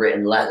getting a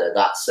written letter,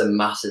 that's a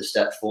massive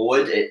step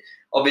forward. It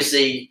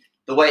obviously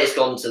the way it's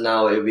gone to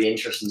now, it would be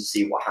interesting to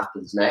see what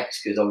happens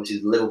next, because obviously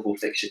the Liverpool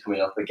fixture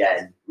coming up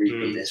again,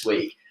 repeat this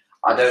week.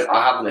 I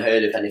haven't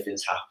heard if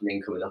anything's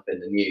happening coming up in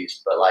the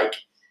news, but like.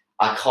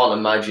 I can't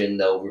imagine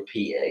they'll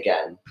repeat it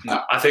again.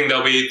 I think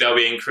there'll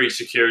be increased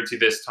security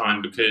this time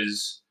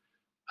because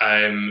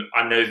I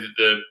know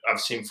that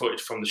I've seen footage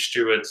from the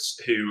stewards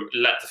who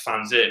let the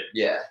fans in.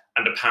 Yeah.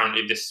 And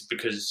apparently this is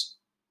because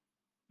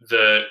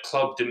the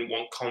club didn't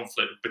want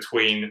conflict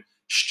between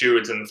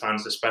stewards and the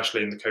fans,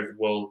 especially in the COVID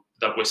world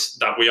that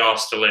we are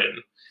still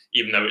in.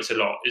 Even though it's a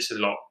lot.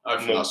 I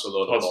think that's a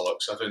load of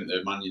bollocks. I think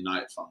they're Man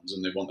United fans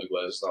and they want the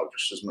Glazers out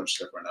just as much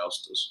as everyone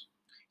else does.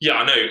 Yeah,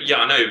 I know.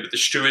 But the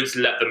stewards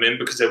let them in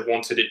because they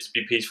wanted it to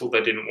be peaceful.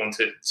 They didn't want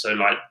it so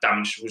like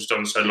damage was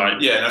done. So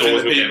like and I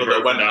think the people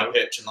that went on the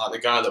pitch and like the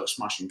guy that was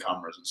smashing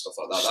cameras and stuff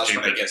like that. That's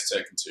when it gets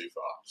taken too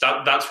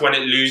far. That's when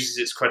it loses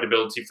its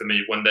credibility for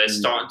me. When they're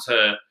starting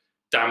to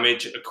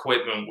damage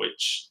equipment,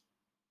 which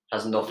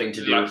has nothing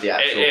to do with the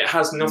actual. It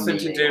has nothing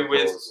to do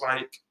with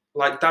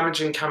like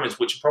damaging cameras,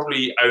 which are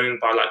probably owned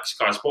by like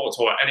Sky Sports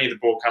or any of the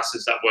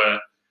broadcasters that were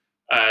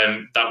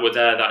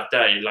there that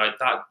day. Like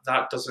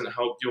that doesn't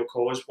help your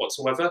cause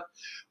whatsoever.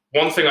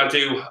 One thing I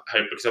do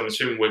hope, because I'm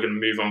assuming we're going to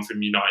move on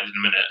from United in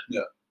a minute.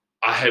 Yeah.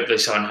 I hope they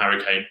sign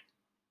Harry Kane.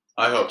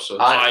 I hope so.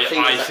 I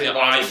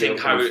think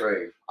Harry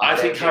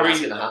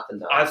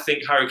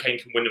Kane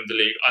can win them the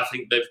league. I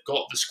think they've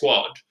got the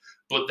squad,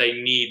 but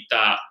they need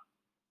that.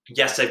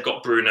 Yes, they've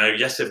got Bruno.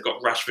 Yes, they've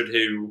got Rashford,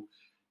 who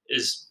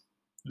is.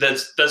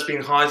 There's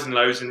been highs and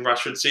lows in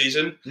Rashford's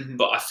season,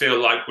 but I feel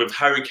like with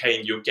Harry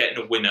Kane, you're getting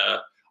a winner.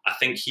 I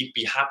think he'd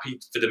be happy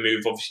for the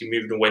move, obviously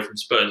moving away from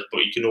Spurs,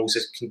 but you can also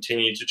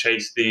continue to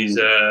chase these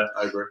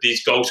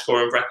goal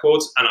scoring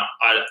records, and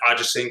I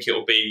just think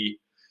it'll be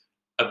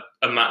a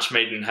match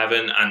made in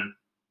heaven. And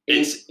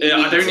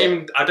I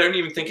don't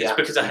even think it's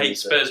because I hate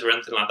Spurs or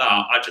anything like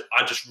that.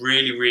 I just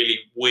really, really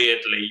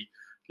weirdly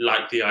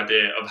like the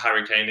idea of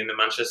Harry Kane in the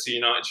Manchester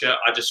United shirt.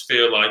 I just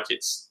feel like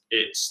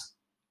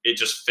it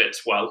just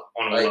fits well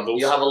on all levels.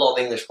 You have a lot of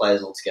English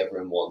players all together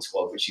in one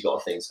squad, which you got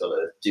to think's got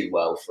to do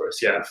well for us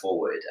going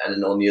forward. And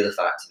then on the other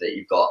factor that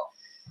you've got,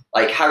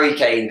 like Harry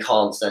Kane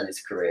can't stand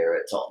his career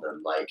at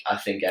Tottenham. Like I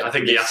think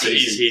he has to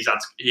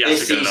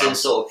this season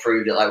sort of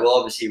proved it. Like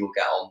obviously we'll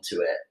get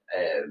onto it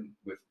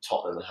with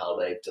Tottenham and how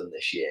they've done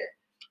this year.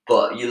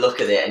 But you look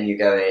at it and you're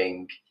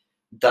going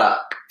that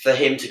for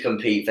him to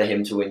compete, for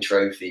him to win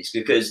trophies,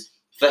 because.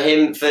 For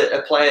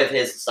a player of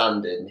his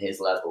standard and his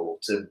level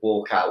to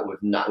walk out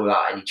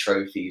without any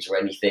trophies or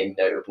anything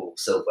notable,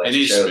 silverware. It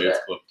needs to move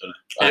club, doesn't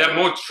it?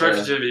 More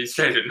trophies if he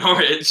stayed at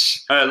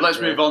Norwich.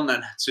 Let's move on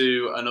then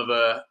to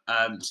another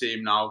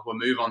team now. We'll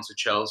move on to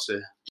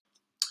Chelsea.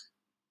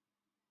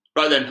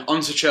 Right then, on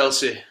to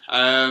Chelsea.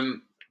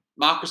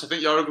 Marcus, I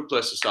think you're a good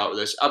place to start with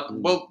this.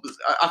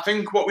 I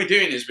think what we're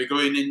doing is we're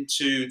going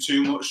into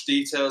too much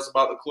details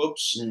about the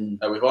clubs.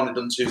 We've only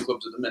done 2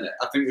 clubs at the minute.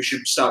 I think we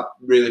should start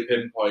really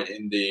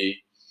pinpointing the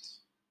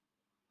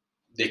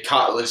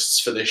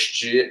catalysts for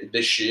this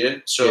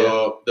year.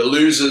 So the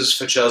losers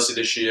for Chelsea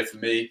this year, for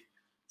me,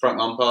 Frank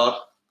Lampard.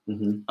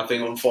 I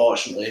think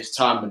unfortunately his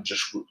time had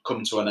just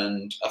come to an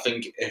end. I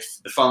think if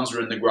the fans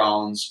were in the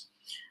grounds,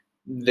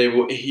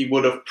 he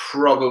would have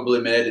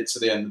probably made it to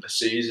the end of the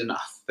season, I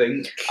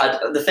think.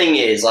 The thing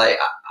is, like,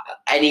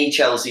 any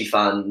Chelsea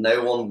fan,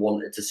 no one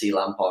wanted to see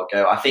Lampard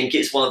go. I think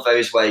it's one of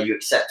those where you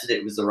accepted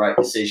it was the right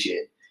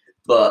decision,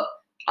 but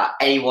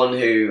anyone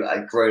who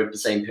had grown up the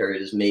same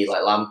period as me,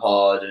 like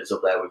Lampard, and it's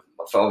up there with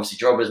obviously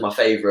Drogba's my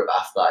favourite, but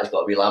after that it's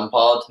got to be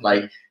Lampard.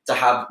 Like to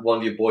have one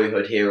of your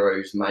boyhood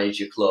heroes manage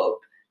your club,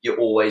 you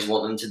always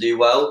want them to do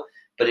well.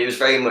 But it was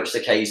very much the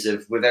case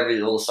of with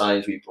all the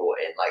signings we brought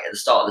in, like at the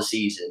start of the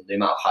season, the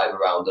amount of hype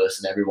around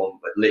us and everyone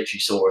literally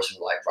saw us and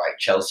were like, right,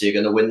 Chelsea are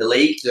going to win the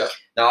league. Yeah.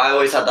 Now, I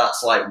always had that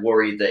slight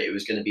worry that it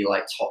was going to be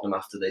like Tottenham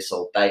after they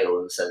sold Bale,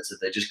 in the sense that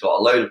they just got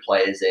a load of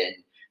players in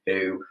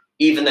who,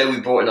 even though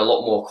we brought in a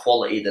lot more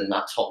quality than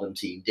that Tottenham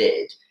team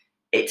did,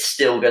 it's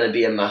still going to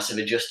be a massive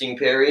adjusting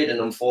period. And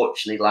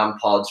unfortunately,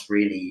 Lampard's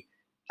really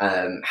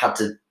had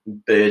to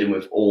burden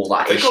with all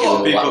that. I think issue a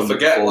lot of and all people that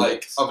forget, underperformance.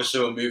 like, obviously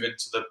we'll move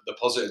into the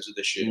positives of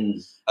this year.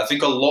 I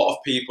think a lot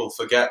of people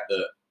forget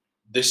that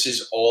this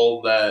is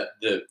all the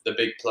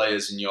big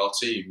players in your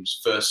team's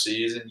first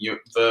season.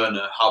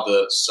 Werner,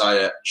 Havertz,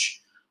 Ziyech,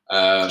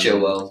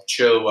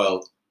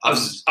 Chilwell.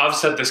 I've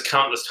said this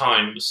countless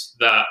times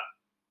that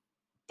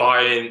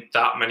buying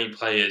that many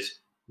players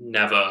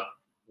never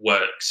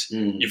works.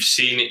 You've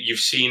seen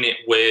it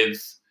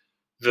with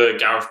the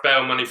Gareth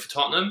Bale money for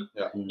Tottenham.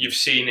 Yeah. You've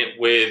seen it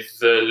with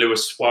the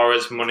Luis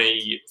Suarez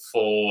money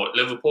for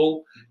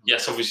Liverpool.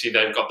 Yes, obviously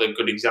they've got the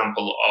good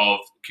example of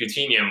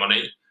Coutinho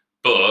money,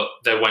 but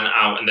they went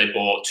out and they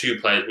bought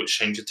 2 players which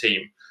changed the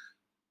team.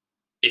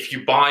 If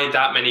you buy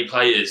that many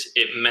players,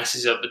 it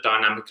messes up the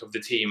dynamic of the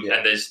team,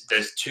 and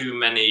there's too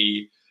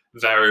many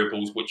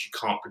variables which you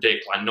can't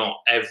predict. Like, not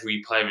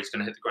every player is going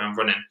to hit the ground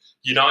running.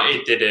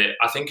 United did it.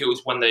 I think it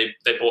was when they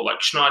bought like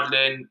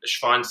Schneiderlin,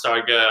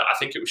 Schweinsteiger. I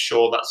think it was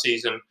Shaw that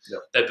season.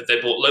 They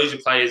bought loads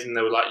of players and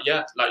they were like,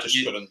 United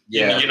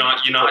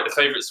the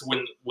favourites to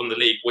win the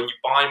league. When you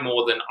buy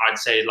more than, I'd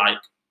say, like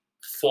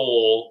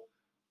 4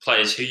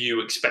 players who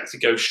you expect to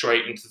go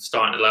straight into the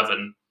starting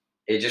 11,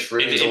 it just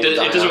ruins all the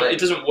dynamic. It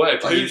doesn't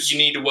work. Like, you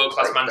need a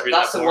world-class manager.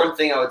 That's the one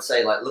thing I would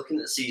say. Like, looking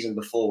at the season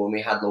before when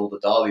we had all the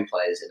Derby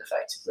players in,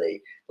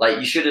 effectively, like,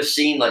 you should have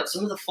seen like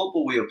some of the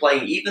football we were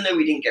playing, even though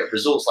we didn't get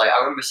results. Like,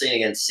 I remember seeing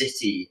against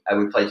City, and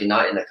we played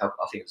United in I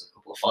think it was a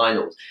couple of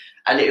finals,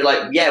 and it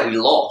like, we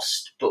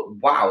lost, but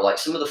wow, like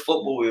some of the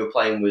football we were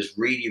playing was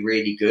really,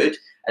 really good.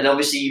 And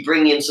obviously, you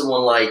bring in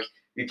someone like,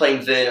 we're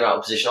playing Werner out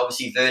of position.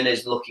 Obviously,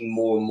 Werner's looking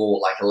more and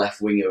more like a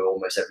left winger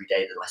almost every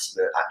day, than less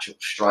of an actual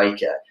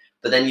striker.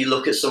 But then you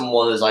look at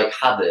someone as like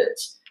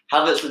Havertz.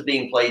 Havertz was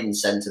being played in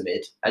centre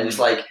mid, and it's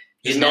like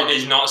he's not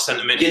a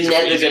centre mid. He's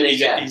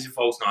a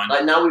false 9.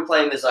 Like, now we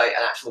play him as like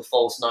an actual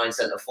false 9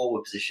 centre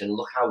forward position.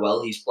 Look how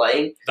well he's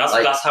playing.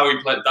 That's how he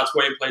played. That's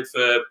where he played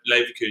for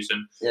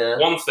Leverkusen. Yeah.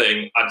 One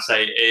thing I'd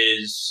say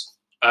is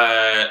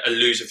a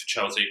loser for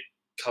Chelsea,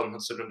 Callum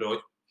Hudson-Odoi.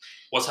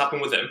 What's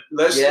happened with him?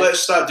 Let's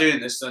start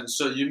doing this then.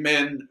 So your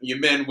main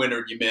winner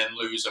and your main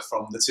loser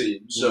from the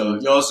team.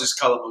 So yours is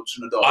Callum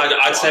Hudson-Odoi.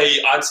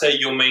 I'd say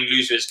your main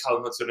loser is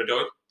Callum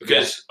Hudson-Odoi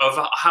because of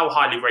how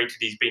highly rated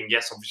he's been.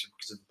 Yes, obviously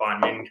because of the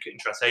Bayern Munich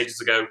interest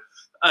ages ago,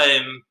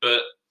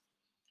 but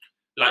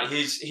like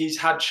he's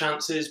had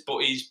chances, but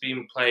he's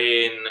been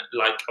playing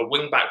like a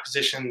wing back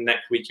position.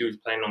 Next week he was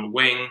playing on the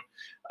wing.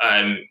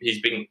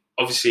 He's been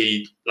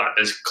obviously, like,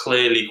 there's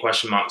clearly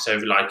question marks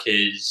over like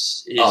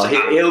his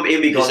he'll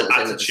be gone at the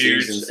end of the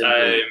attitude. season.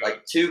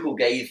 Like, Tuchel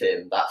gave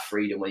him that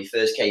freedom when he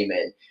first came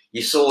in.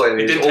 You saw him.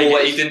 He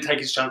didn't take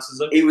his chances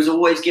though. He was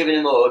always giving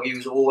him a hug. You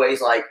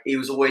always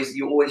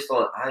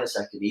thought, hang a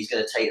second, he's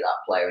going to take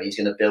that player and he's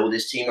going to build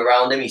his team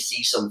around him. He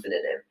sees something in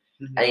him.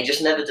 And he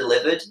just never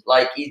delivered.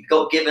 Like, he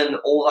got given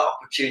all that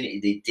opportunity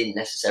that he didn't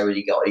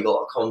necessarily get. He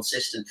got a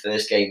consistent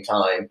first game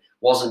time.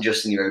 Wasn't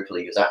just in Europa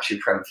League, it was actually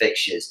Prem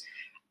fixtures.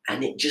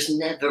 And it just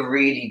never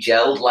really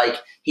gelled. Like,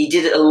 he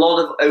did a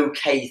lot of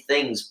okay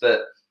things,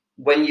 but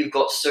when you've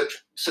got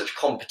such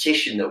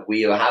competition that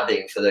we are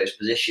having for those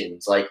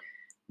positions, like,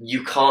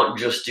 you can't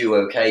just do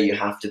okay. You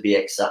have to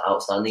be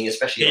outstanding,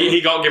 especially.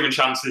 He got given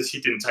chances.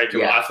 He didn't take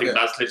them. I think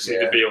that's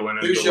literally the be-all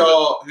and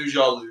end-all. Who's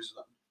your loser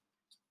then?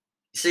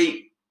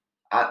 See,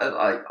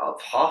 I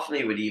half of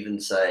me would even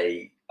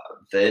say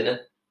Werner.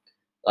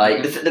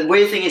 Like, the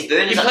weird thing is,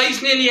 Werner's he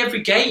plays nearly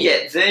every game.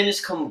 Yeah, Werner's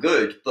come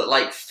good, but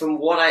like, from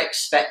what I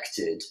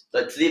expected,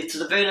 like to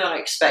the Werner I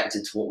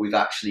expected to what we've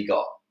actually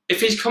got. If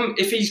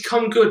he's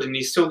come good and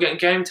he's still getting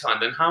game time,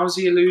 then how is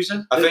he a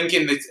loser? I think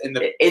in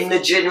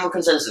the general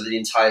consensus of the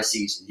entire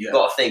season, you've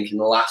got to think in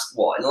the last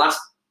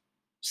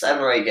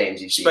 7 or 8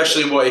 games,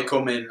 especially what he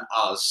come in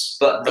as.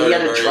 But he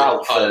had a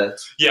drought for.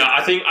 Yeah,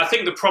 I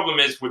think the problem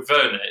is with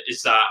Werner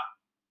is that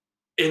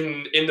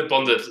in the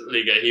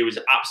Bundesliga he was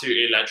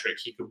absolutely electric.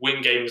 He could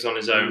win games on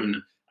his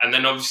own, and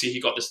then obviously he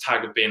got this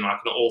tag of being like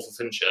an awful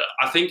finisher.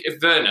 I think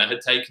if Werner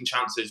had taken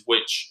chances,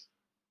 which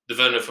the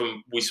Werner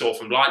we saw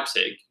from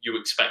Leipzig, you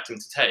expect him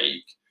to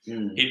take,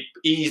 he'd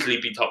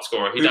easily be top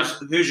scorer.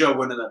 Who's your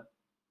winner then?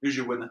 Who's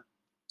your winner?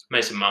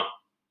 Mason Mount.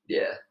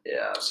 Yeah.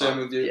 Same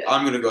with you. Yeah.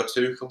 I'm going to go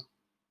Tuchel.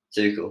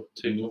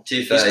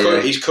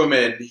 Tuchel. He's come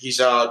in. He's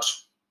had.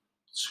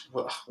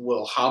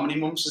 Well, how many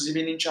months has he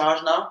been in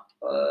charge now?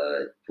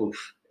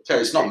 Okay,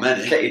 it's not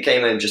many. He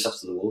came in just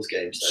after the Wolves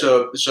game.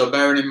 So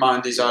bearing in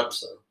mind he's had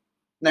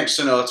next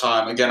to no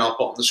time. Again, I'll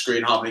put on the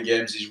screen how many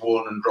games he's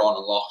won and drawn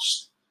and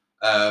lost.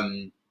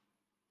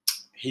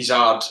 He's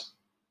had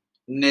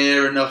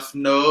near enough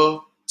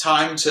no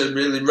time to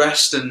really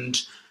rest and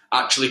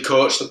actually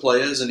coach the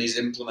players, and he's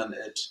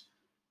implemented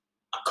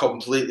a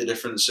completely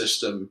different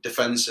system.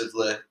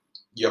 Defensively,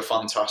 you're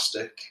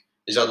fantastic.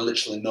 He's had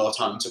literally no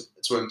time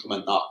to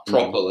implement that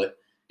properly.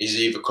 He's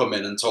either come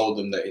in and told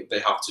them that they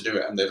have to do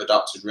it and they've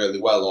adapted really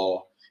well,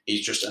 or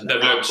he's just an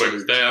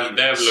absolute They have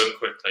learned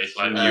quickly.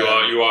 Like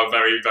you are a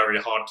very, very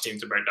hard team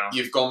to break down.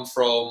 You've gone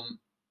from,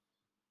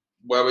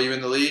 where were you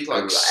in the league?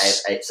 Like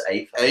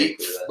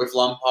eighth with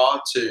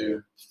Lampard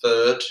to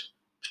third.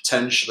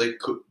 Potentially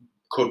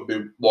could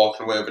be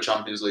walking away with a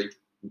Champions League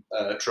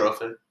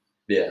trophy.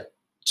 Yeah.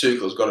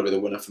 Tuchel's got to be the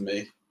winner for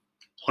me.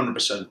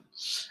 100%.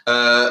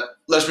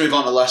 Let's move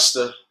on to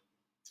Leicester.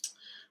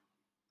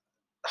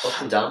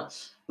 Up and down.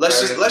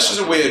 Leicester's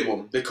a weird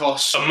one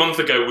because a month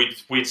ago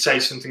we'd say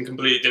something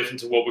completely different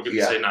to what we're going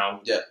to say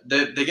now. Yeah,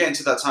 they're getting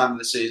to that time of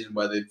the season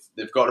where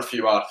they've got a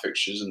few hard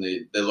fixtures and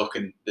they're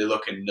looking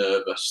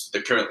nervous.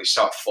 They're currently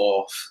sat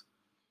fourth.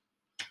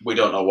 We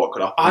don't know what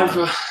could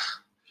happen.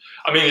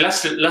 I mean,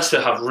 Leicester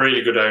have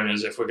really good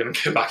owners. If we're going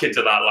to go back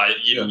into that, like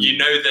you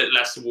know that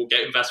Leicester will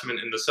get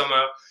investment in the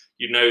summer.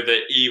 You know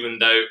that even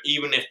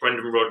if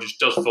Brendan Rodgers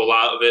does fall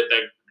out of it,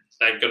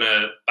 they're going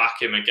to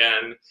back him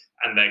again,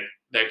 and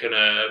they're going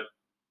to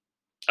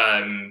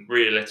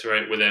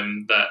reiterate with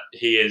him that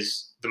he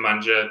is the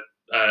manager.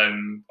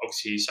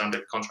 Obviously, he signed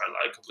a contract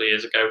like a couple of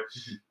years ago.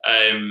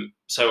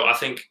 So I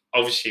think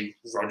obviously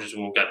Rodgers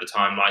will get the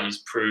time. Like he's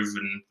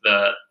proven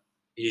that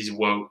he is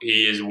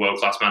a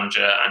world-class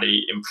manager and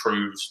he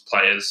improves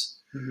players.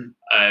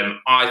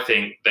 I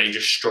think they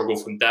just struggle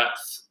from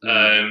depth.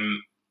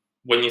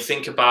 When you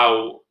think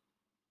about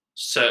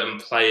certain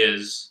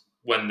players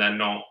when they're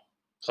not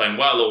playing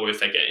well or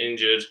if they get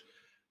injured,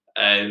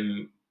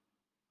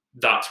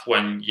 that's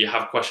when you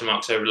have question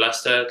marks over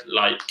Leicester.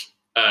 Like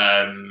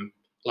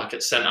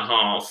at centre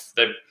half,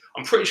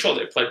 I'm pretty sure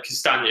they played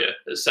Castagna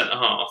at centre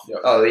half. Yeah.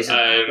 Oh, he's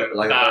very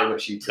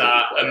much utility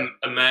player.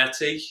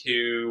 Amerty,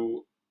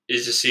 who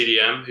is a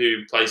CDM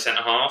who plays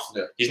centre half.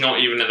 Yeah. He's not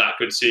even a that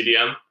good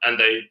CDM, and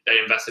they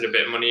invested a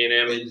bit of money in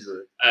him.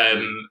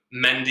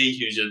 Mendy,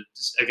 who's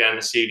again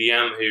a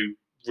CDM who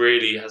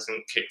really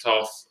hasn't kicked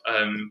off.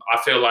 I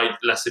feel like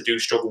Leicester do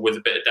struggle with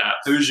a bit of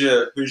depth. Who's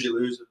your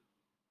loser?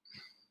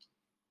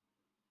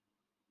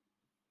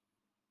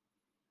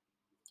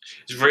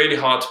 It's really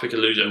hard to pick a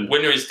loser.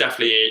 Winner is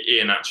definitely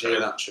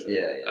Iheanacho.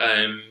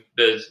 Yeah.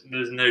 There's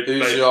no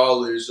debate. Who's your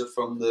loser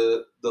from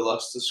the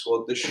Leicester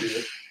squad this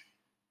year?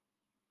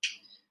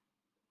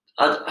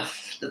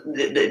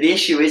 The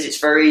issue is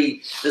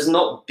there's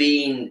not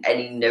been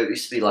any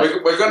noticeably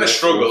like we're going to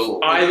struggle.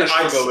 I'd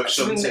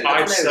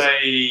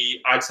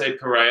say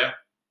Pereira.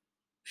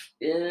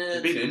 Yeah,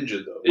 he's been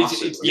injured though.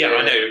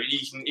 I know.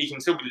 He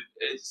can still be.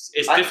 It's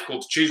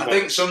difficult to choose. I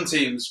think some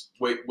teams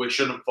we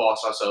shouldn't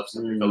force ourselves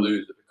to pick a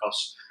loser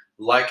because,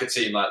 like a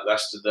team like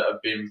Leicester that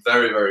have been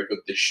very, very good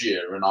this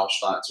year and are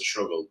starting to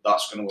struggle,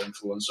 that's going to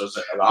influence us.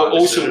 But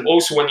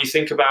also when you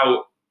think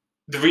about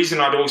the reason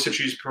I'd also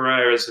choose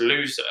Pereira as a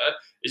loser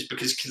is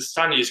because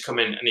Castagna's come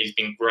in and he's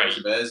been great.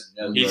 He's amazing.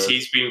 Yeah,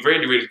 he's been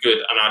really, really good,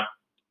 and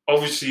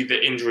obviously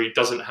the injury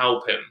doesn't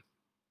help him.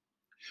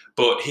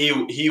 But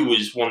he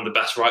was one of the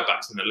best right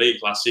backs in the league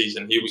last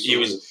season. He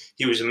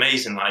was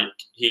amazing. Like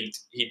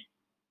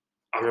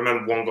I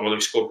remember one goal he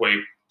scored where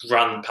he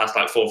ran past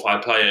like 4 or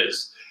 5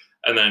 players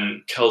and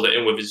then curled it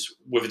in with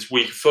his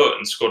weaker foot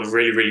and scored a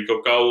really, really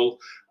good goal.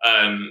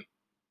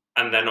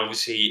 And then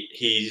obviously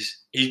he's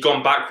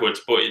gone backwards,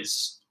 but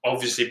it's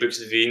obviously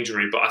because of the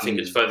injury. But I think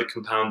it's further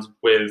compounded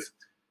with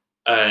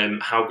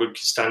how good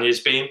Castagna's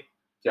been.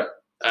 Yeah.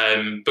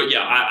 But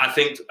yeah, I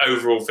think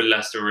overall for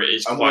Leicester it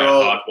is quite a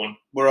hard one.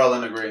 We're all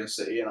in agreement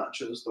that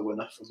Iheanacho is the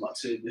winner from that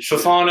team.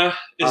 Fofana,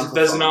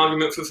 there's an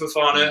argument for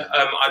Fofana.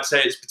 I'd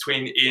say it's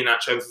between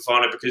Iheanacho and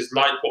Fofana because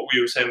like what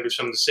we were saying with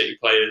some of the City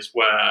players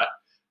where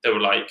they were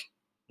like,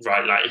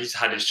 right, like he's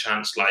had his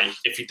chance. Like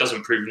if he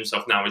doesn't prove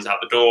himself now, he's out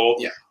the door.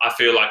 Yeah. I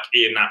feel like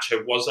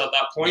Iheanacho was at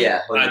that point.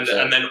 Yeah,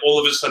 and then all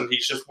of a sudden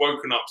he's just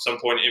woken up some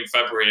point in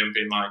February and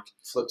been like,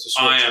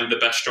 I am the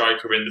best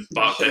striker in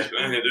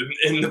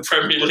the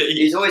Premier League.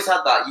 He's always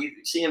had that. You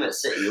see him at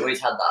City. He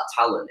always had that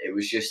talent. It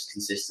was just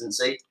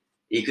consistency.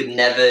 He could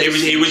never.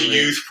 He was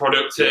youth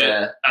product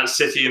at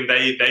City, and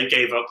they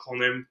gave up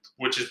on him,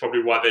 which is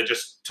probably why they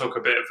just took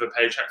a bit of a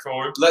paycheck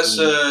for him. Let's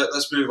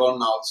move on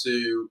now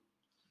to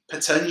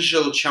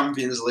potential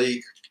Champions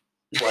League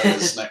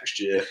players next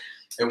year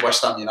in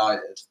West Ham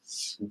United.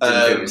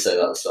 Didn't think we say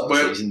that at the start of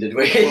the season, did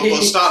we?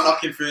 We'll start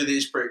knocking through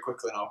these pretty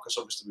quickly now because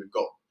obviously we've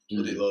got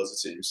bloody loads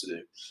of teams to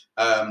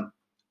do.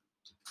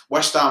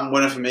 West Ham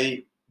winner for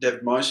me,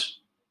 David Moyes.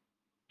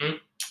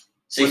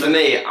 See, for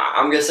me,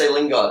 I'm going to say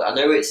Lingard. I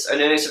know it's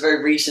a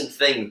very recent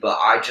thing, but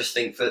I just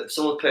think for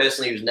someone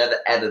personally who's never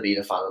ever been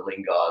a fan of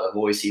Lingard, I've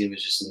always seen him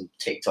as just some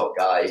TikTok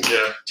guy,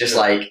 just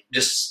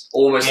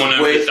almost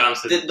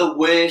the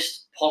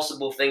worst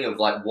possible thing of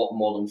like what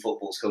modern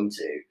football's come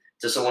to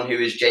to someone who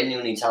is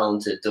genuinely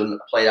talented,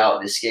 played out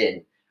of his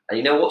skin. And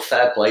you know what?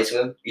 Fair play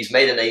to him. He's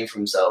made a name for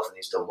himself and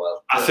he's done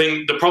well. I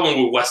think the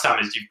problem with West Ham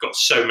is you've got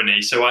so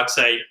many. So I'd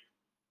say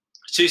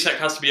Soucek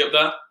has to be up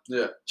there.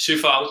 Yeah.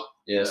 Soufal.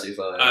 Yeah,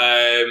 super.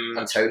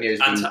 Antonio's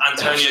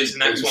the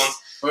next one.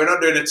 We're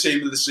not doing a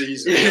team of the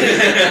season.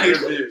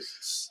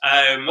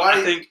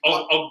 I think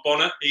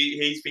Ogbonna,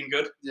 he's been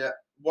good. Yeah.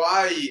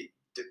 Why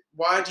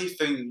do you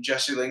think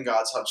Jesse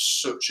Lingard's had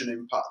such an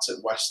impact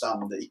at West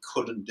Ham that he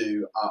couldn't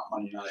do at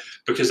Man United?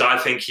 Because I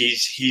think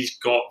he's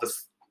got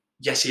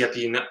yes, he had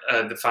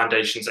the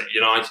foundations at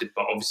United,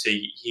 but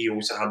obviously he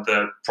also had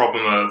the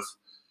problem of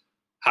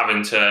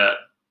having to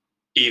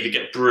either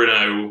get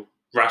Bruno,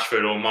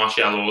 Rashford or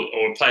Martial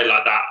or a player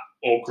like that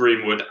or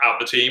Greenwood out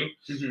the team.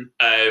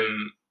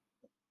 Mm-hmm.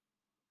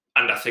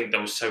 And I think there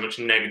was so much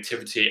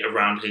negativity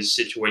around his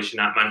situation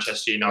at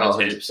Manchester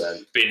United,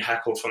 being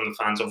heckled from the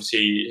fans,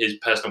 obviously his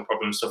personal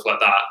problems, stuff like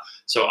that.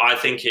 So I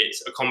think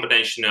it's a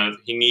combination of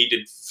he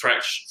needed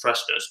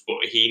freshness, but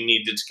he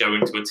needed to go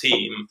into a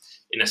team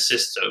in a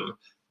system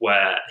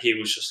where he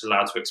was just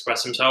allowed to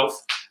express himself.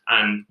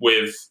 And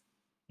with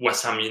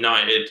West Ham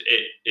United,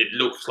 it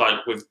looked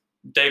like with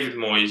David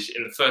Moyes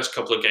in the first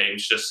couple of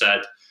games just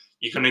said,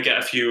 you're going to get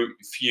a few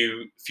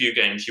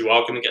games, you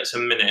are going to get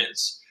some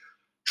minutes.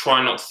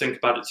 Try not to think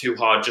about it too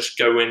hard. Just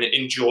go in,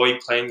 enjoy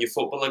playing your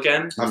football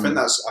again. I think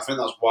that's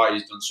why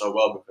he's done so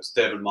well, because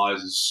David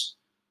Moyes has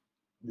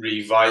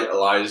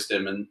revitalised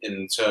him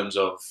in terms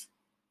of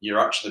you're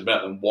actually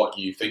better than what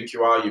you think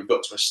you are. You've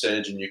got to a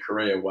stage in your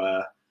career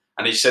where,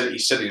 and he said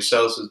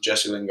himself as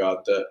Jesse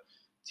Lingard that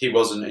he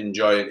wasn't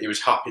enjoying. He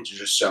was happy to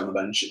just sit on the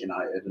bench at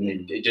United,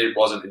 and he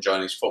wasn't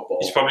enjoying his football.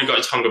 He's probably got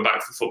his hunger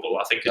back for football.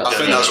 I think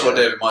that's what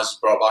David Moyes has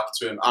brought back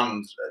to him,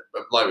 and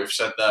like we've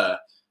said there,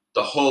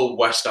 the whole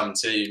West Ham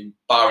team,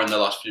 barring the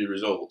last few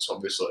results,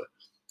 obviously.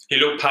 He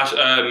looked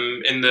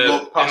in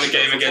the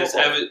game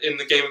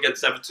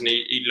against Everton.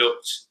 He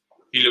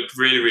looked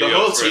really, really. The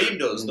whole team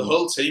does. The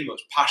whole team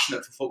looks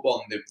passionate for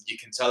football, and you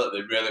can tell that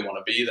they really want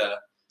to be there.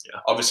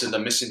 Yeah. Obviously, they're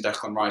missing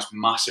Declan Rice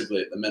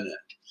massively at the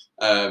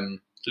minute.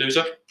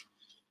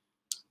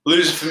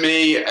 Loser for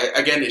me,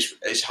 again,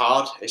 it's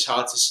hard. It's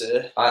hard to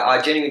say.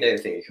 I genuinely don't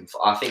think he can.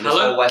 I think this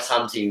whole West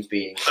Ham team's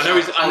been. I know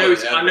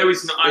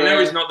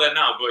he's not there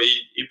now, but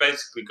he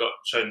basically got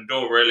shown the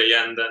door really,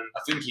 and then I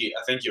think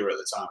you're at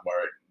the time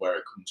where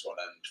it comes to an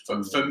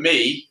end.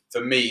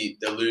 For me,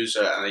 the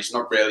loser, and he's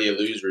not really a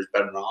loser, is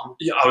Benrahma.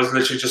 Yeah, I was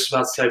literally just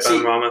about to say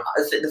Benrahma.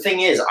 The thing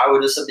is, I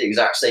would have said the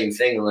exact same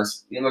thing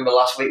unless you remember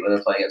last week when they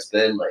were playing against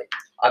Burnley.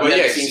 I've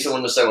never seen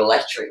someone so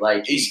electric.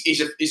 Like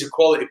he's a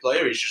quality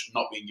player. He's just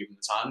not being given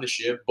the time this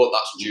year, but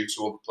that's due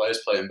to other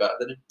players playing better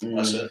than him.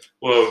 That's it.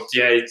 Well,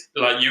 yeah,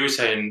 like you were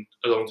saying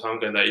a long time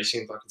ago, that he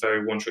seemed like a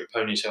very one-trick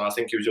pony. So I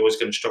think he was always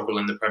going to struggle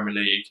in the Premier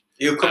League.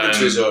 He'll come into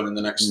his own in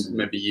the next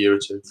maybe year or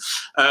two.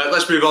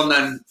 Let's move on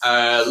then.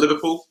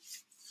 Liverpool.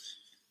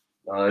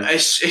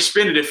 It's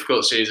been a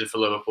difficult season for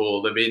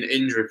Liverpool. They've been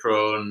injury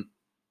prone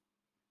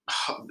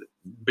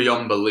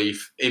beyond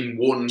belief in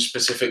one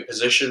specific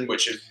position,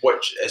 which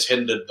has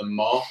hindered them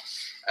more.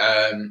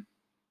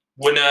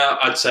 Winner,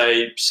 I'd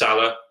say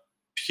Salah,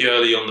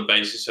 purely on the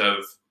basis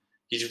of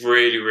he's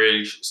really,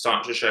 really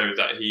starting to show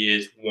that he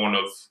is one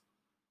of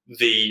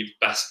the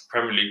best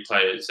Premier League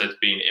players there's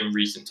been in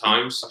recent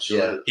times.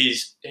 Yeah.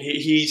 He's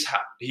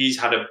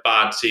had a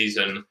bad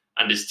season,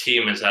 and his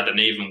team has had an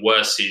even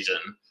worse season,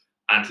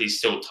 and he's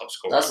still top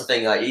scorer. That's the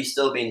thing. Like he's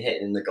still been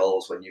hitting the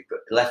goals when you've got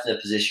left in a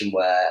position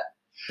where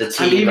the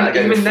team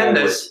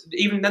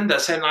even then they're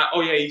saying like,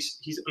 oh yeah,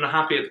 he's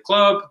unhappy at the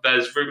club.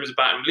 There's rumours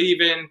about him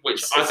leaving,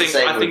 which I think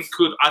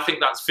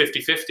that's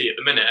 50-50 at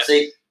the minute.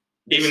 See,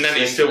 even then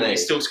he's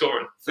still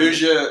scoring. Who's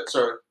your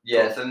sorry?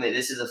 Yeah, for me,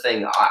 this is the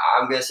thing.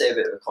 I'm going to say a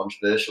bit of a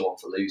controversial one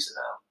for loser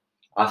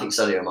now. I think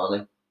Sadio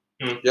Mane.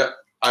 Yeah.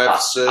 I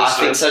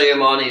think Sadio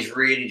Mane's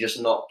really just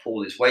not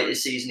pulled his weight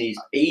this season.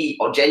 He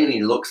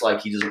genuinely looks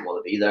like he doesn't want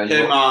to be there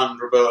anymore. Him and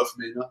Roberto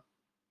Firmino.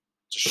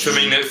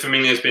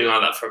 Firmino's been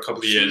like that for a couple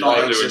of years.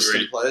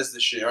 Non-existent players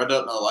this year. I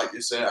don't know, like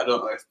you say, I don't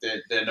know if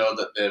they know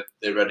that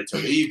they're ready to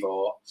leave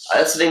or.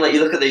 That's the thing. Like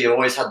you look at you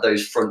always had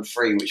those front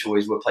three, which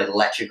always were played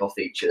electric off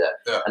each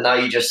other, and now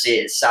you just see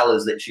it.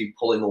 Salah's literally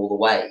pulling all the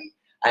way,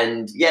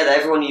 and yeah,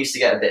 everyone used to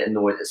get a bit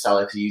annoyed at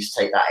Salah because he used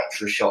to take that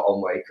extra shot on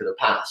where he could have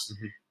passed.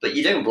 Mm-hmm. But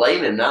you don't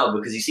blame him now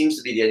because he seems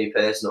to be the only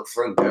person up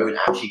front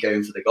actually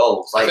going for the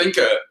goals. Like, I think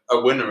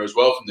a winner as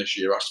well from this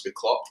year has to be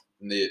Klopp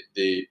and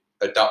the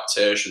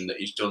adaptation that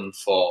he's done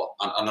for,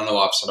 and I know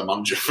I've said a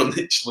manager from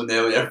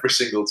nearly every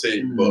single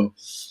team, but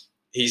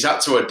he's had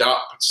to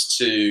adapt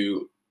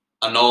to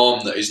a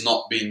norm that he's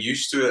not been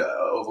used to at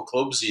other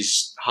clubs.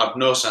 He's had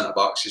no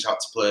centre-backs. He's had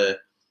to play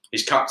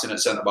his captain at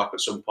centre-back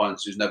at some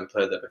points who's never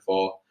played there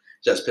before.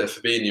 He's had to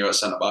play Fabinho at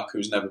centre-back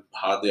who's never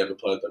hardly ever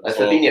played there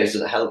before. Fabinho's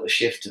done a hell of a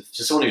shift.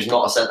 To someone who's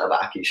not a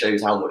centre-back, it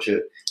shows how much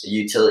a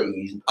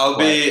utility he's I'll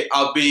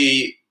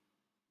be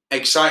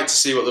excited to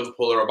see what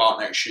Liverpool are about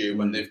next year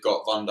when they've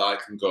got Van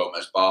Dijk and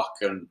Gomez back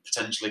and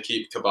potentially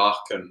keep Kabak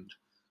and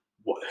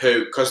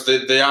who, because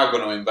they are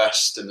going to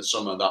invest in the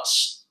summer.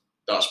 That's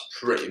That's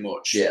pretty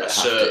much Yeah, a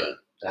certain.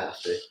 They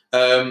have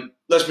to.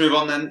 Let's move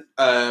on then.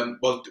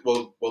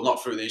 We'll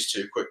knock through these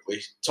two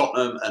quickly.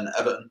 Tottenham and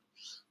Everton.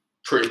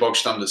 Pretty bog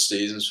standard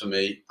seasons for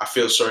me. I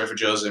feel sorry for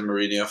Jose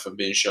Mourinho for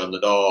being shown the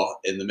door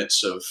in the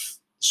midst of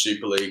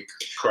Super League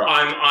crap.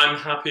 I'm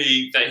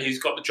happy that he's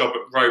got the job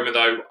at Roma,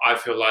 though. I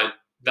feel like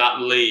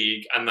that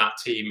league and that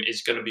team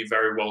is going to be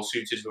very well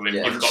suited for him.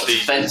 Yeah, You've got these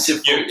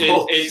defensive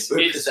football it's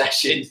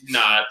possession.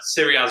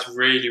 Serie A is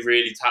really,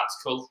 really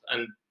tactical,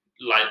 and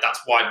like that's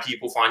why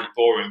people find it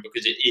boring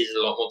because it is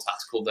a lot more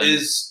tactical than.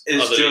 Is other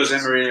Jose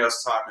leagues.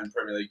 Mourinho's time in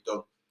Premier League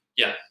done?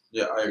 Yeah.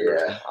 Yeah, I agree.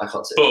 Yeah, I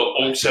can't say. But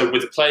also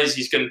with the players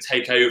he's going to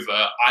take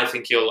over, I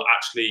think he'll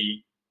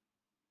actually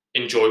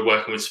enjoy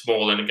working with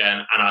Smalling again,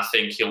 and I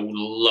think he'll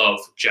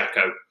love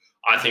Dzeko.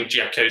 I think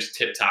Dzeko's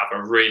tipped to have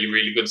a really,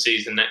 really good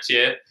season next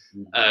year.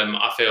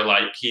 I feel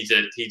like he's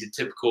a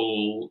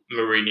typical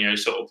Mourinho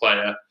sort of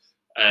player.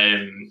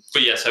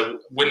 But yeah, so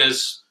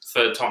winners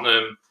for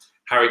Tottenham,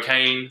 Harry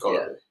Kane.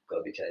 Gotta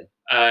be Kane.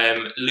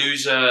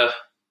 Loser,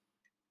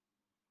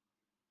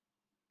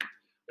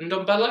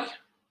 Ndombele.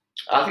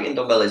 I think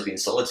Ndombele's been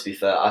solid, to be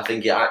fair. I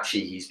think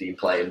he's been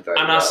playing very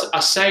And well. I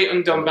say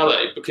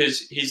Ndombele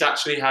because he's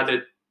actually had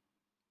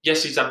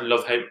he's had a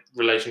love-hate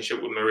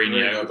relationship with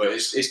Mourinho. But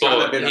it's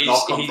kind of been a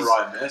knock-on for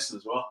Ryan Mason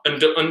as well.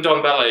 And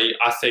Ndombele,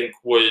 I think,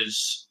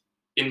 was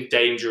in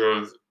danger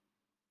of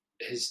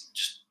his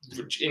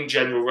just in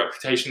general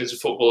reputation as a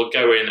footballer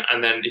going,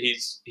 and then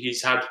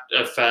he's had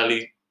a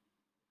fairly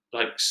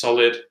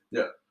solid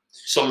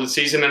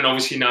season, and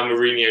obviously now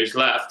Mourinho's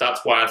left.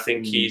 That's why I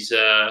think he's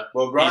Ryan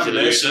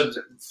loser.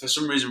 Mason, for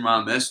some reason,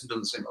 Ryan Mason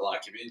doesn't seem to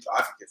like him.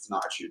 I think it's an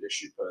attitude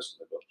issue,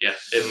 personally. But Yeah,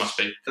 it must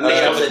be. For me,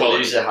 I think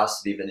quality. loser has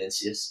to be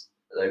Vinicius.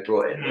 They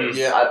brought him.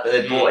 Yeah.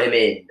 They brought him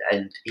in,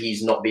 and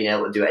he's not been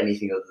able to do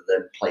anything other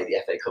than play the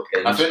FA Cup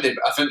games. I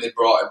think they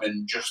brought him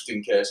in just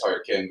in case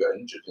Harry Kane got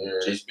injured. Yeah.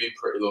 He's been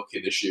pretty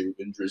lucky this year with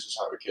injuries as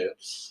Harry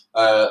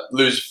Kane.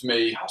 Loser for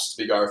me has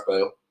to be Gareth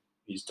Bale.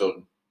 He's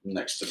done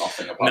next to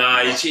nothing.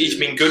 He's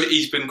been good.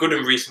 He's been good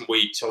in recent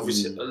weeks.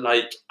 Obviously,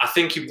 I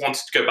think he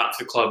wanted to go back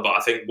to the club, but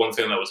I think one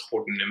thing that was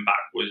holding him back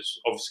was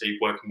obviously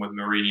working with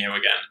Mourinho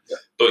again. Yeah.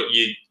 But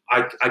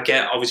I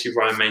get obviously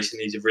Ryan Mason.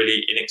 He's a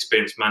really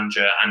inexperienced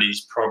manager, and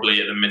he's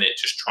probably at the minute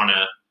just trying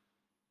to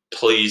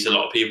please a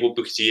lot of people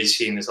because he is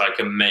seen as like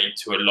a mate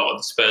to a lot of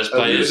the Spurs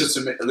players.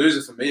 A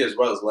loser for me as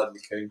well as Ledley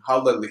King.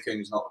 How Ledley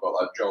King's not got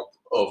that job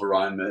over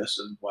Ryan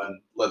Mason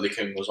when Ledley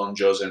King was on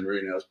Jose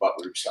Mourinho's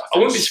backroom staff. I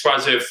wouldn't be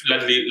surprised if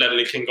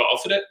Ledley King got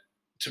offered it,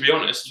 to be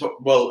honest.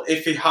 Well,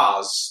 if he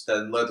has,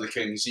 then Ledley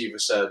King's either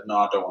said, no,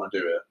 I don't want to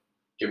do it,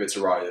 give it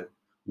to Ryan,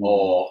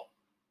 or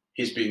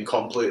he's been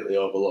completely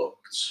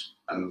overlooked.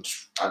 And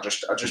I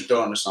just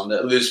don't understand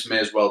it. A loser for me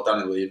as well,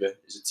 Danny Levy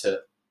is a tit.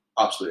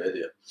 Absolute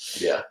idiot.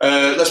 Yeah.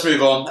 Let's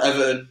move on.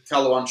 Everton,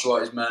 Carlo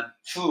Ancelotti's men.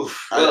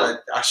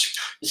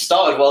 It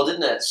started well,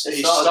 didn't it?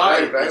 It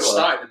started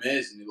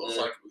amazing. He looked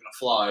like we were going to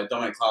fly.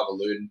 Dominic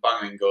Calvert-Lewin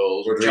banging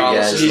goals.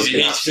 Rodriguez.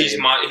 He's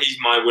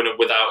my winner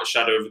without a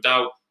shadow of a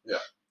doubt. Yeah.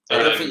 I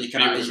don't think you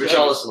can.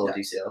 Richarlison or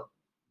DCL?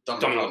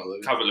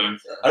 Dominic Calvert-Lewin.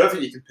 I don't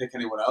think you can pick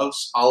anyone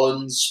else.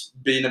 Alan's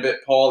been a bit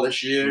poor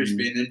this year. He's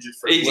been injured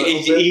for a little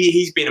bit.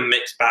 He's been a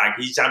mixed bag.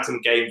 He's had some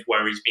games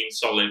where he's been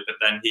solid, but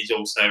then he's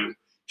also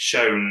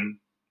shown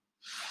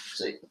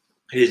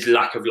his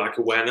lack of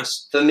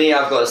awareness. For me,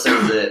 I've got to say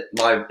that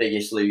my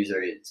biggest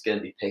loser is going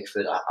to be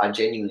Pickford. I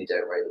genuinely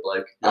don't rate the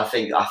bloke. Yeah. I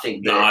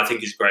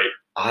think he's great.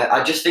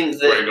 I just think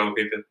that Great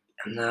goalkeeper.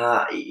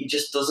 he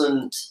just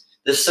doesn't.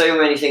 There's so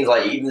many things,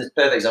 like even the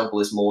perfect example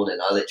this morning,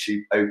 I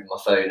literally opened my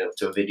phone up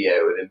to a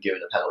video of him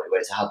giving a penalty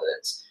away to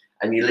Havertz,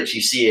 and you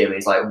literally see him, and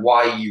he's like,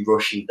 why are you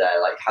rushing there?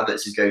 Like,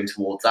 Havertz is going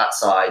towards that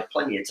side,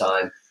 plenty of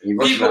time, and you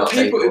rush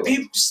people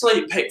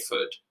slate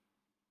Pickford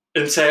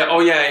and say,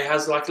 oh yeah, he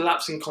has like a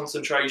lapse in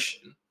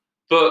concentration,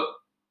 but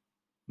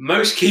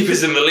most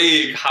keepers in the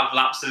league have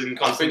lapses in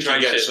concentration. I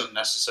think he gets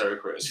unnecessary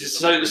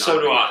criticism.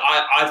 So do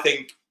I. I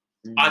think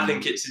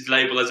it's his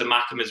label as a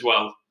Mackham as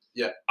well.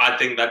 Yeah, I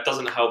think that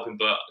doesn't help him.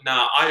 But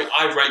no,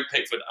 I rate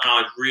Pickford, and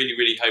I really,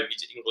 really hope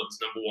he's England's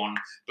number one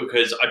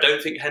because I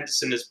don't think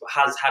Henderson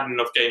has had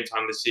enough game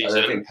time this season.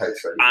 I don't think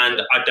Pope's ready.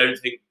 And I don't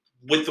think,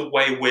 with the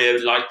way we're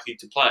likely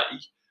to play,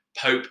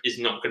 Pope is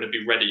not going to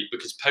be ready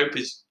because Pope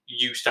is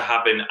used to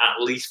having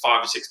at least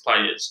 5 or 6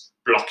 players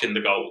blocking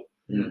the goal.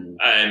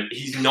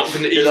 He's not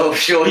going to.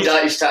 Offshore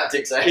Dutch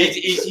tactics.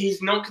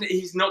 He's not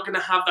going to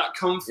have that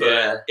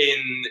comfort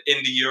in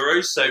the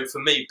Euros. So for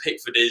me,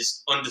 Pickford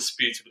is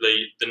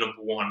undisputably the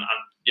number one, and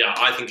yeah,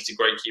 I think he's a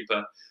great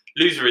keeper.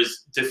 Loser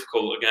is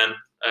difficult again.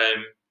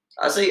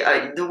 I see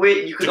the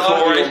way you could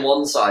argue on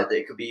one side that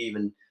it could be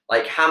even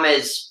like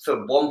James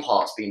for one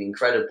part's been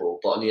incredible,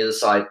 but on the other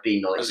side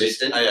being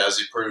non-existent. Has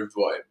he proved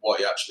what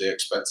he actually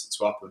expected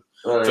to happen?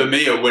 For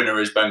me, a winner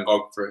is Ben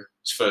Godfrey.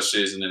 His first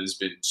season and has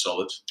been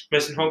solid.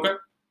 Mason Holmgren?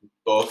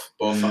 Both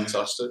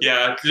fantastic.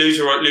 Yeah,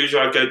 loser.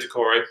 I'd go to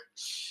Corey.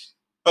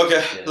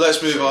 Okay,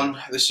 let's move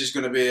on. This is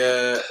going to be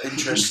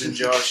interesting,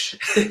 Josh.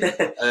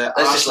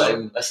 Let's let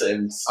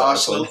him.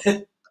 Arsenal.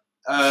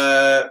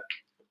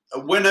 A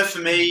winner for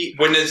me.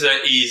 Winners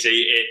are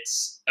easy.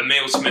 It's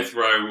Emile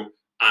Smith-Rowe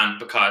and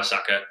Bukayo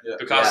Saka. Yeah.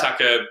 Bukayo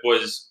Saka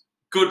was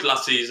good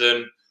last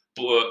season,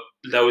 but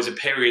there was a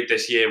period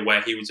this year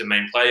where he was a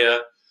main player.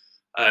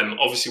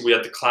 Obviously, we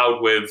had the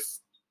cloud with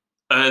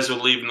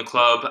Ozil leaving the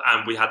club,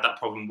 and we had that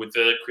problem with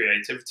the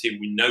creativity.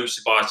 We know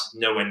Ceballos is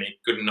nowhere near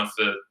good enough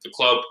for the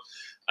club.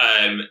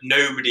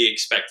 Nobody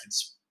expected,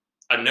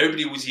 and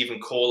nobody was even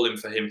calling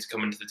for him to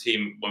come into the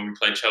team when we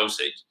played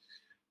Chelsea.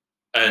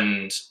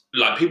 And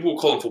like people were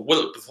calling for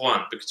Willock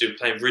beforehand because he was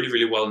playing really,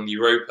 really well in the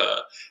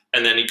Europa,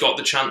 and then he got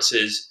the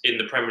chances in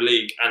the Premier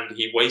League and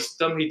he wasted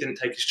them. He didn't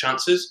take his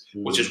chances,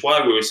 which is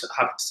why we were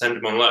happy to send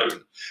him on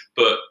loan.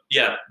 But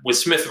yeah, with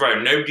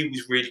Smith-Rowe, nobody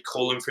was really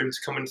calling for him to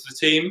come into the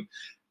team,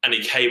 and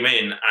he came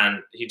in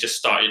and he just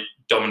started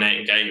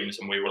dominating games,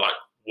 and we were like,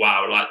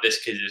 wow, like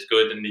this kid is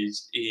good, and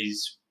he's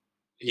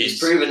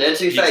proven it.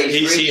 To be fair,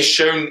 he's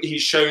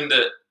shown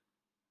that.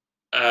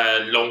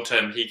 Long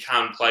term, he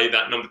can play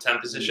that number 10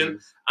 position,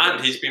 and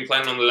he's been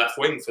playing on the left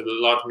wing for the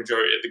large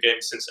majority of the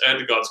game since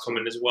Ødegaard's come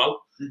in as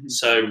well.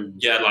 So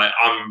yeah, like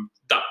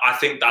I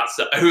think that's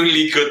the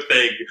only good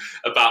thing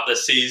about the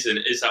season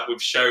is that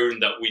we've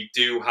shown that we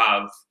do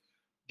have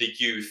the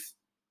youth.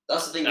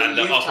 That's the thing. And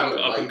The the youth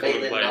talent, like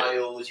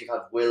Maitland-Niles, you've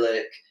had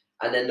Willock,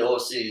 and then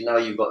also now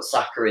you've got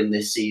Saka in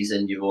this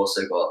season. You've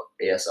also got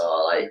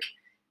ESR. Like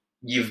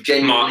you've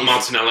genuinely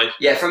Martinelli.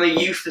 Yeah, from a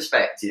youth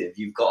perspective,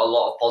 you've got a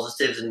lot of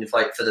positives, and if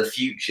like for the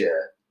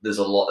future, there's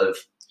a lot of,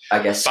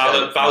 I guess,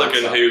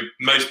 Balogun, who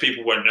most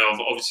people won't know of,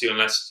 obviously,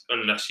 unless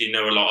you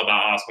know a lot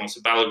about Arsenal.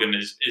 So Balogun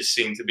is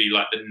seen to be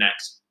like the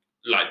next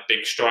like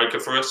big striker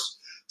for us,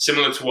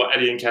 similar to what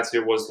Eddie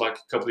Nketiah was like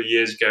a couple of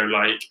years ago.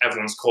 Like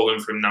everyone's calling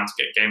for him now to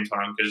get game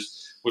time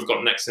because we've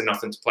got next to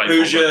nothing to play.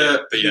 Who's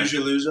your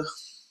loser?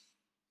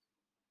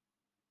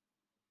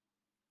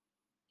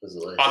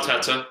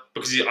 Arteta,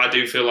 because I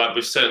do feel like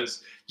with certain,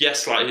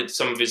 yes, like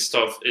some of his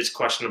stuff is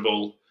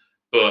questionable,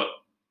 but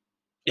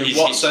in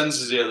what sense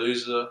is he a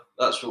loser?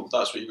 That's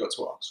what you got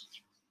to ask.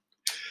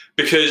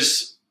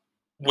 Because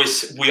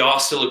we are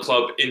still a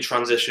club in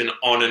transition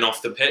on and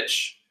off the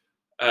pitch.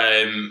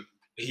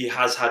 He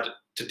has had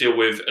to deal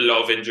with a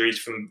lot of injuries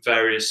from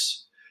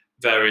various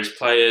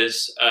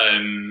players.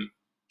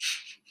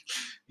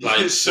 Like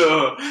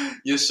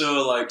you're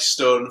so like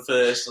stone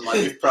faced and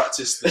like you've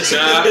practiced this.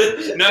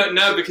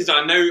 No, because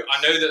I know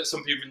that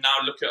some people now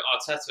look at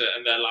Arteta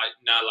and they're like,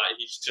 no, like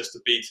he's just a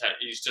B-Tech,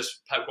 he's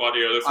just Pep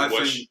Guardiola for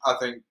Bush. I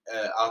think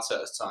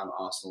Arteta's time at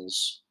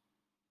Arsenal's.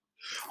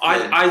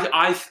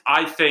 I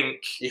think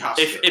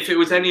if it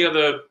was any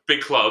other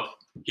big club,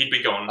 he'd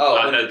be gone.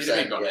 He'd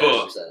be gone.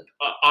 But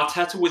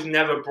Arteta was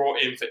never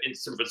brought in for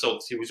instant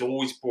results. He was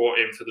always brought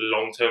in for the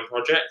long-term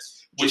project,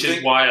 which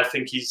is why I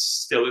think he's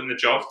still in the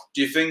job.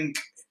 Do you think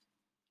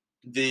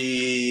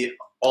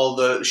all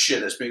the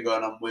shit that's been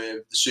going on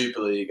with the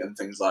Super League and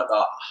things like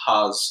that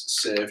has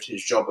saved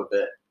his job a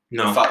bit?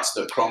 No. The fact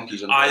that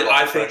Kroenke's under a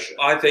lot of pressure.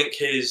 I think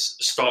his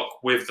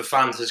stock with the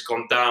fans has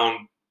gone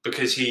down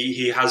because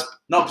he has...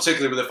 Not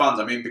particularly with the fans,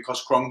 I mean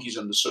because Kroenke's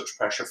under such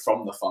pressure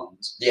from the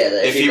fans. Yeah,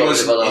 if he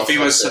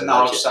was to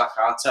now sack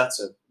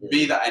Arteta,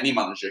 be that any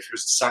manager, if he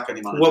was to sack any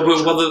manager...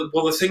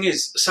 Well, the thing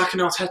is, sacking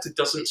Arteta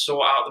doesn't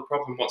sort out the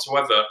problem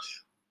whatsoever.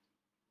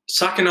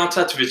 Sacking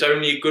Arteta is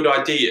only a good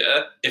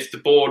idea if the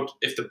board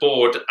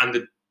and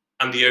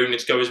the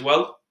owners go as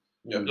well.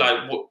 Yeah.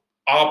 Like,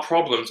 our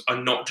problems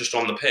are not just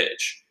on the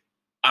pitch.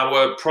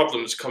 Our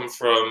problems come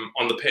from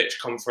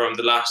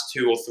the last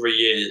 2 or 3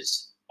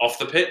 years off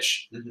the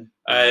pitch.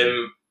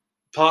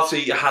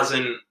 Partey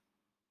hasn't.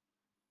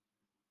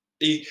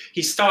 He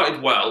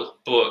started well,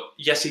 but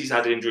yes, he's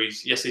had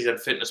injuries. Yes, he's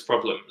had fitness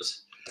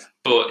problems,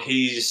 but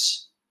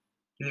he's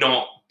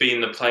not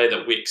been the player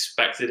that we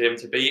expected him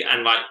to be.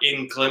 And like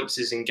in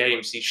glimpses in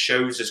games, he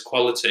shows his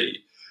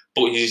quality,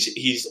 but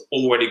he's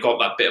already got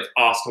that bit of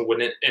Arsenal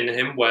in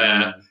him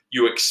where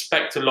you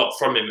expect a lot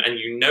from him, and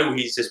you know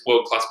he's this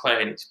world class player,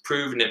 and he's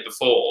proven it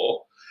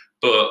before.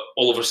 But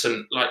all of a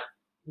sudden, like.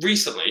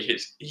 Recently,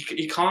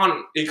 he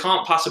can't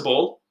pass a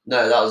ball.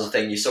 No, that was the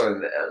thing. You saw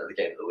him at the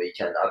game of the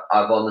weekend.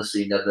 I've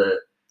honestly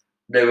never.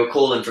 They were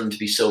calling for him to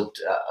be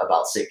subbed at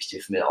about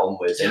 60th minute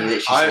onwards, and he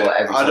literally scored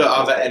every time. I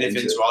don't have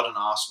anything to add on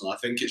Arsenal. I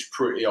think it's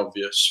pretty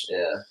obvious.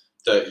 Yeah.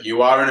 That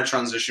you are in a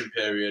transition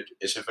period.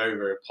 It's a very,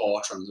 very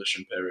poor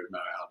transition period, may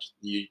I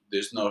add.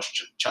 There's no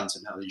chance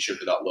in hell you should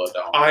be that low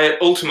down. I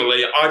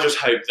just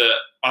hope that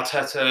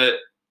Arteta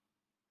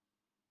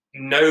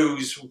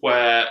knows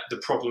where the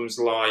problems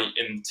lie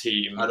in the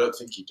team. I don't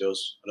think he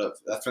does. I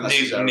think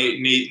that's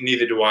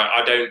neither do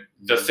I. I don't.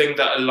 The thing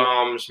that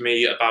alarms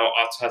me about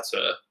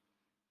Arteta,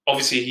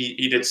 obviously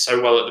he did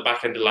so well at the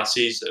back end of last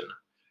season.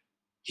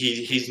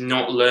 He's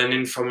not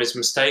learning from his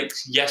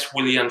mistakes. Yes,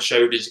 Willian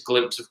showed his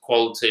glimpse of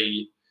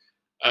quality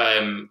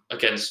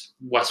against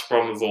West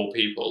Brom of all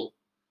people,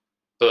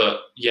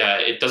 but yeah,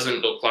 it doesn't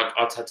look like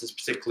Arteta's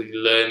particularly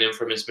learning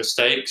from his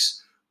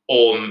mistakes,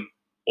 or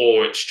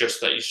it's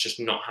just that he's just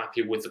not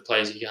happy with the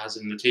players he has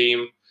in the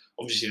team.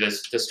 Obviously,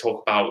 there's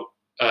talk about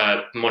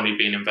money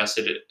being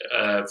invested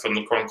from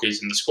the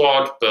Kroenkes in the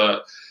squad,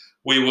 but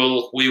we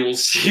will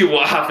see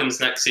what happens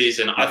next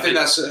season. I think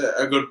that's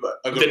a good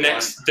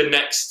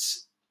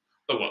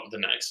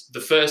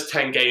the first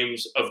 10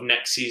 games of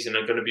next season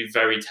are going to be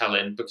very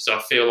telling, because I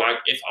feel like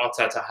if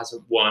Arteta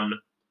hasn't won,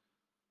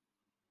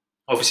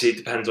 obviously it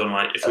depends on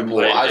like if we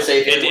play. I'd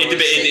say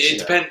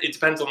it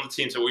depends on the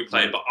teams that we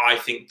play, but I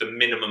think the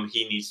minimum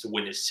he needs to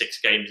win is 6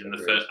 games in the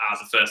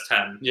first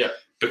 10. Yeah,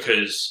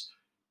 because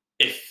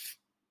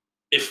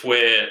if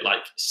we're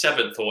like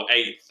 7th or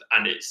 8th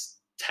and it's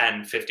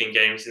 10, 15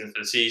 games into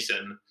the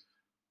season,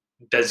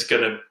 there's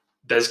gonna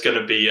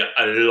be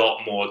a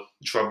lot more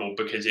trouble,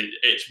 because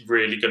it's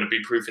really going to be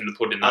proof in the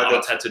pudding that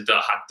Arteta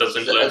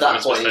doesn't learn at that from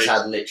his point. mistakes.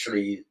 He's had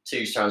literally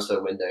 2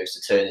 transfer windows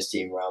to turn his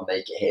team around,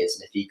 make it his,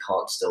 and if he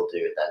can't still do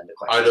it, then the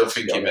question. I don't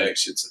think he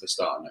makes it to the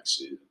start of next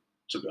season,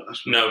 to be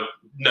honest. No,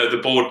 the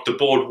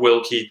board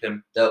will keep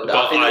him.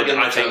 I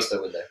think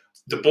transfer window.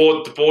 The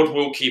board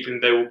will keep him.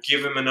 They will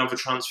give him another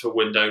transfer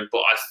window,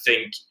 but I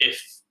think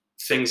if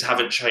things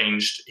haven't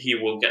changed, he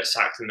will get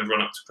sacked in the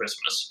run up to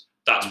Christmas.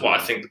 That's what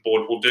I think the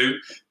board will do,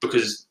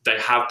 because they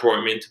have brought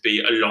him in to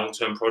be a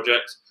long-term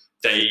project.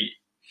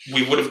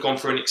 We would have gone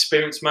for an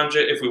experienced manager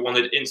if we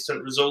wanted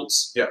instant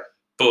results. Yeah.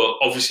 But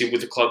obviously, with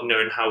the club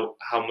knowing how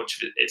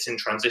much of it's in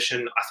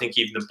transition, I think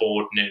even the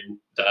board knew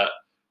that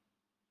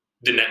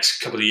the next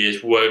couple of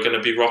years were going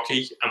to be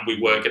rocky, and we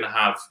were going to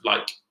have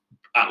like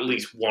at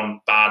least one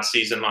bad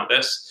season like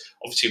this.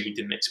 Obviously, we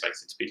didn't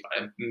expect it to be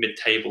like a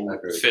mid-table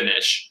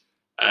finish.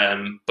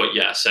 But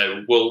yeah,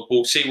 so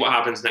we'll see what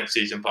happens next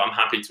season. But I'm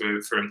happy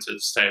for him to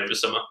stay over the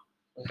summer.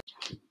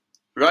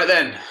 Right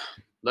then,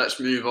 let's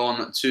move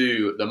on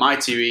to the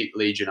mighty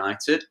Leeds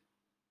United.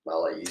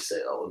 I'll let you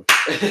say that one.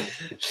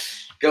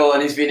 Go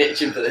on, he's been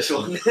itching for this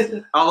one.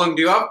 How long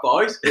do you have,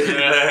 boys?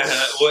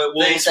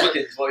 30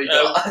 seconds. What you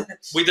got?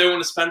 We don't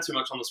want to spend too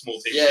much on the small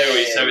team, do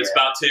we? So it's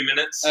about 2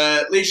 minutes.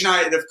 Leeds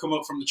United have come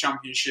up from the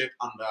Championship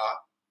and are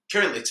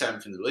currently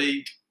 10th in the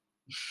league.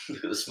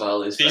 Look at the smile.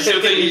 Do you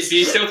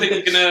still think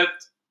you're gonna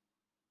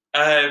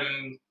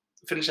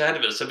finish ahead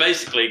of us? So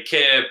basically,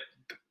 Keir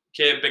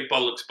Big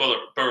Bollocks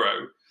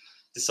Burrow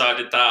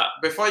decided that.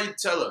 Before you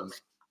tell them,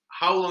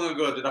 how long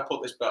ago did I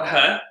put this bet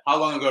on? How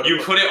long ago?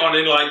 You put it on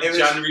in like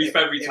January,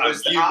 February time.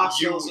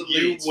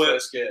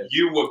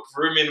 You were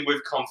brimming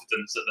with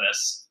confidence at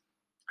this.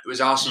 It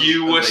was Arsenal.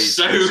 You were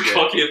so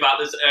cocky about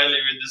this earlier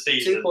in the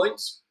season. 2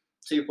 points.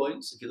 2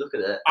 points. If you look at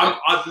it.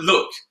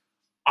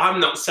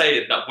 I'm not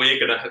saying that we're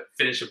going to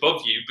finish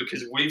above you,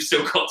 because we've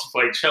still got to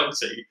play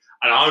Chelsea,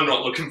 and I'm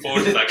not looking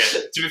forward to that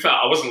game. To be fair,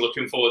 I wasn't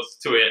looking forward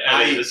to it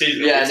earlier in the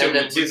season.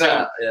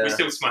 We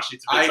still smashed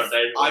it to bits that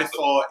day. I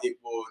thought it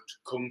would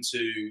come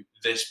to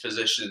this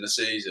position in the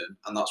season,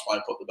 and that's why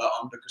I put the bet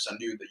on, because I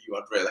knew that you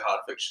had really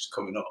hard fixtures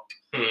coming up,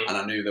 and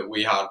I knew that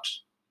we had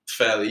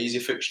fairly easy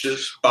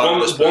fixtures.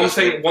 One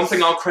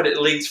thing I'll credit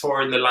Leeds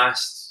for in the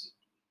last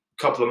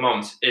couple of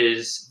months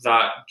is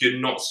that you're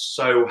not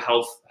so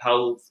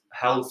hell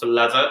for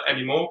leather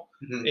anymore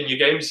in your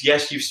games.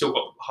 Yes, you've still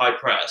got high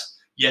press.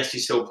 Yes, you're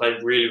still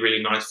playing really,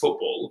 really nice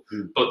football,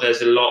 but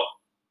there's a lot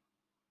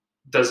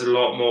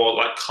more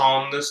like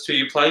calmness to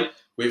your play.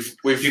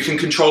 You can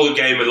control the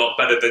game a lot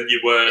better than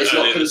you were. It's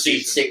not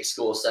concede 6,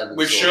 score 7.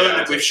 We've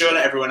shown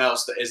everyone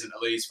else that isn't a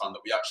Leeds fan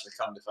that we actually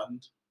can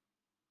defend.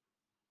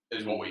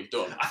 Is what we've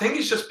done. I think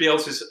it's just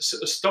Bielsa's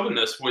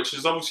stubbornness, which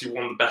is obviously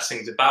one of the best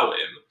things about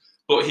him.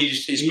 But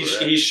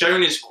he's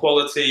shown his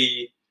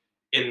quality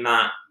in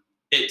that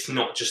it's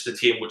not just a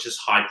team which is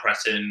high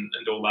pressing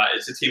and all that.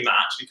 It's a team that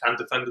actually can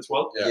defend as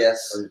well. Yeah.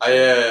 Yes.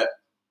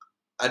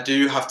 I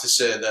do have to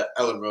say that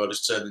Ellen Road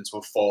has turned into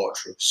a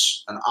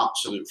fortress, an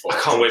absolute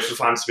fortress. I can't wait for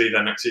fans to be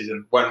there next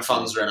season. When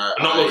fans are in,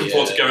 I'm not looking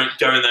forward to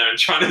going there and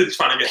trying to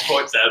get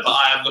points there, but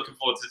I am looking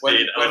forward to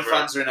seeing when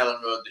fans are in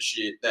Ellen Road this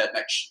year.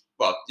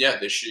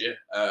 This year.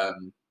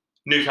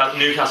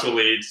 Newcastle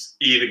Leeds,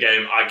 either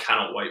game I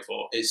cannot wait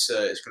for. It's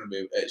gonna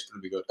be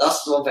good.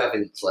 That's the one thing I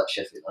think to let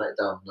Sheffield United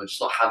down. Like, just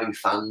not having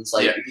fans.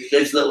 Like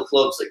those little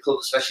clubs,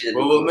 especially.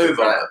 We'll move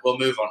on. We'll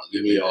move on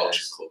to the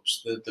Yorkshire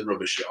clubs, the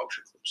rubbish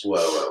Yorkshire clubs.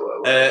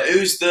 Well.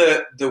 Who's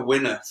the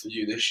winner for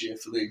you this year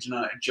for Leeds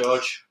United,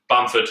 George?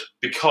 Bamford,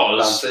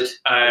 because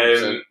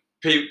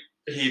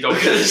he'd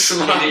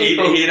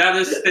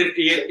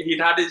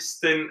had his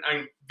stint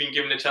and been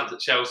given a chance at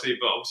Chelsea,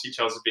 but obviously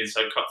Chelsea being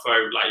so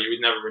cutthroat, like he was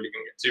never really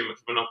going to get too much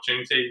of an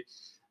opportunity.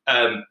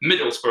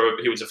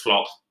 Middlesbrough, he was a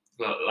flop.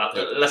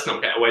 Let's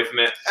not get away from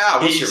it. I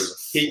wish he was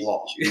a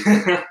flop.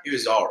 He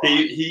was alright.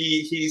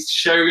 He's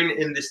shown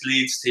in this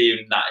Leeds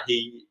team that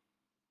he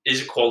is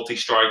a quality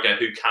striker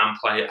who can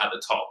play at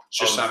the top.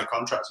 Just signed a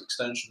contract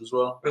extension as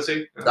well. Was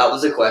he? That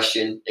was the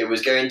question. It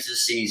was going to the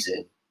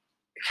season.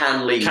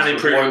 Can Leeds, can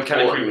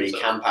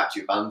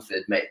Patrick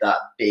Bamford make that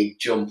big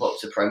jump up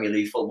to Premier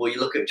League football? You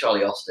look at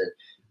Charlie Austin,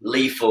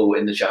 lethal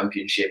in the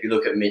Championship. You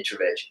look at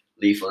Mitrovic,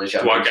 lethal in the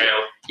Championship. Dwight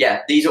Gale.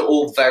 Yeah, these are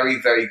all very,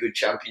 very good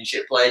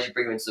Championship players. You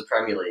bring them into the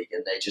Premier League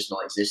and they're just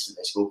not existent.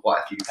 They score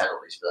quite a few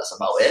penalties, but that's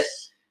about it.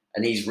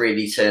 And he's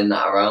really turned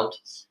that around.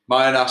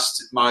 My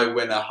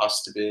winner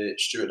has to be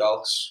Stuart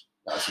Dallas.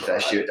 That's a fair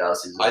Stuart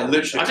Dallas. I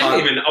literally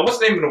I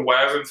wasn't even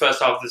aware of him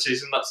first half of the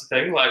season. That's the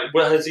thing. Like,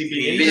 where has he been?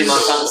 He's been in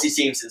my fantasy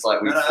team since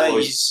like week 4.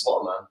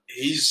 What a man!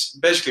 He's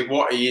basically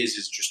what he is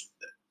just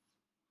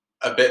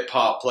a bit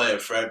part player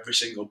for every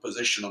single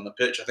position on the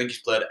pitch. I think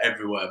he's played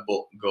everywhere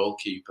but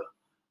goalkeeper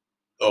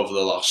over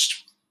the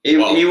last. He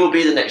will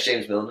be the next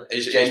James Milner.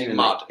 He's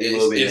mad.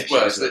 It's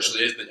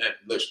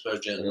literally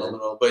James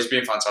Milner, but he's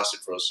been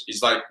fantastic for us.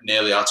 He's like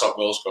nearly our top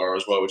goal scorer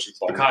as well, which is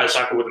fun. Bukayo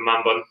Saka with a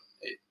man bun.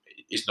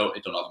 He don't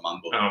have a man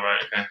bun. Oh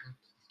right, okay.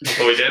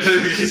 Oh, we did.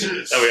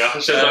 There we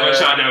are. Shows how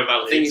much I know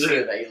about Leeds.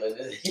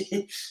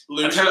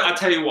 I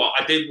tell you what,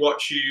 I did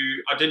watch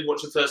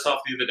the first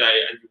half the other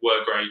day, and you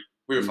were great.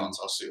 We were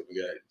fantastic at the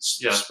game.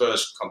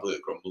 Spurs completely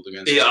crumbled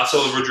against us. Yeah, I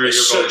saw the Rodrigo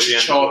goal. Such a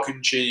chalk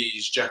and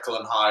cheese, Jekyll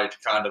and Hyde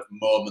kind of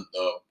moment,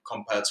 though,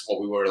 compared to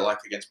what we were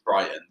like against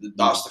Brighton.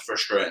 That's the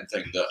frustrating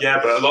thing. Yeah,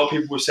 but a lot of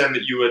people were saying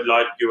that you were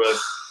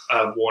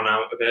worn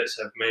out a bit,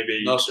 so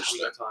maybe no such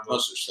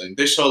thing.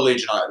 This whole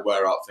Leeds United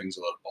wear out thing's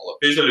a lot of bollocks.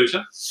 Who's the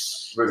loser?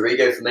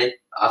 Rodrigo for me.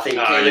 I think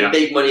he had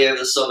big money over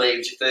the summer. He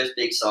was your first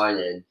big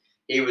signing.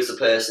 He was the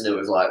person who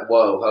was like,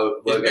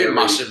 "Whoa, he's been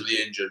massively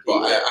injured,"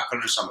 but I can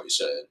understand what you're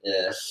saying.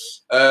 Yeah.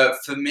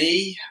 For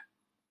me,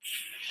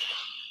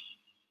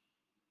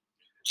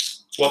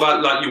 what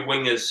about like your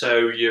wingers?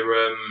 So your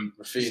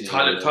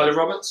Tyler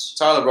Roberts.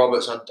 Tyler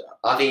Roberts.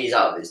 I think he's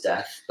out of his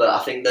depth, but I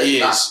think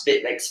that's a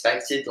bit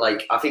expected.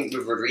 Like I think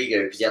with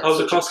Rodrigo because he had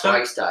such a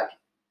price tag.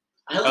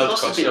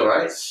 Costa's been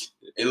alright.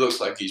 It looks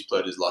like he's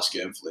played his last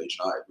game for Leeds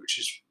United, which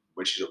is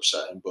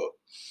upsetting. But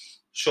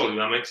surely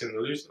that makes him the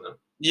loser then.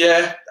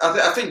 Yeah,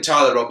 I think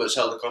Tyler Roberts,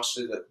 Helder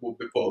Costa, that would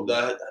be put up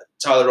there.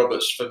 Tyler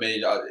Roberts, for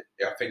me, I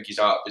think he's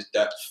out of his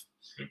depth.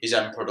 His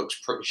end product's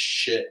pretty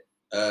shit.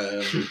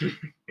 He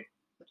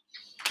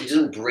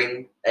doesn't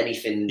bring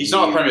anything. He's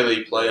not a Premier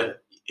League player.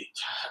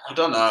 I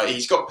don't know.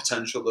 He's got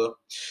potential, though.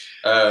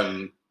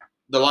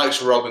 The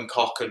likes of Robin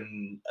Koch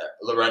and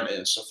Llorente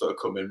and stuff that are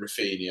coming,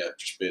 Rafinha, have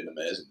just been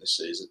amazing this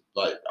season.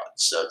 Like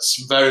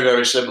it's very,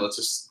 very similar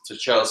to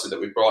Chelsea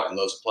that we brought in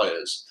loads of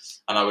players.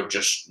 And I would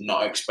just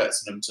not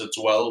expecting them to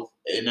dwell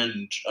in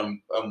and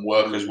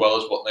work as well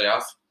as what they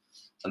have,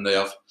 and they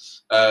have.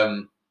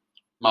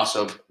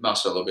 Marcelo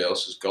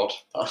Bielsa's God.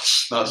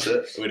 That's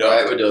it. We're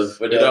done.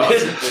 We don't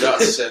have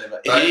to say anything.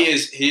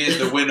 Right. He is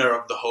the winner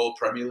of the whole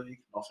Premier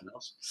League. Nothing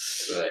else.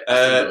 Right.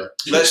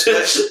 Let's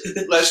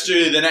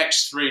do the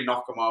next 3.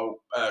 Knock them out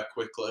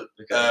quickly.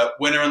 Okay.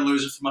 Winner and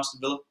loser for Aston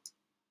Villa.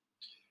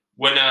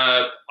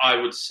 Winner, I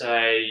would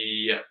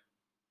say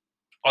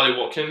Ollie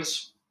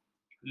Watkins.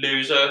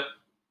 Loser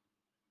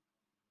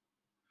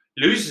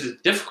is a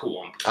difficult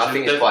one. I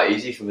think it's quite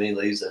easy for me,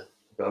 loser.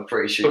 I'm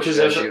pretty sure because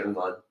shooting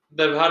mine.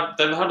 They've had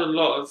a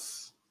lot of.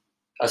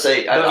 I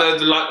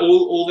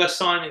all their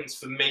signings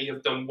for me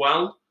have done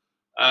well.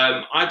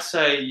 I'd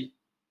say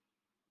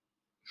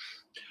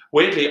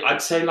weirdly,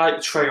 I'd say like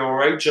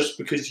Traore just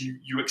because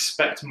you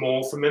expect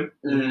more from him.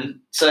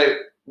 Mm. So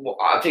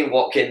I think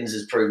Watkins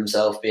has proved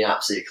himself being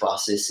absolutely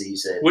class this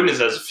season. Winners,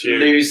 there's a few.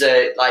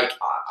 Loser, like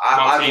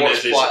I've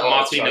watched quite a lot of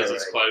Martinez Traore.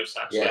 is close,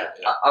 actually. Yeah.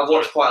 I've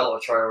watched quite a lot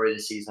of Traore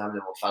this season having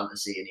him on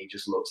fantasy, and he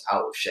just looks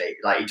out of shape.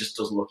 Like he just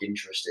doesn't look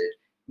interested.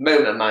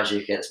 Moment of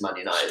magic against Man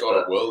United.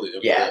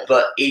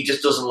 But he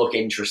just doesn't look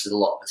interested a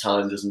lot of the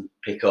time. Doesn't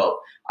pick up.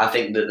 I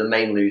think that the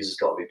main loser's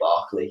got to be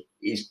Barkley.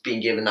 He's been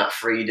given that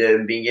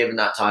freedom, been given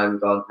that time,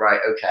 gone right.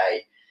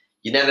 Okay.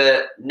 You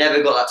never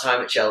got that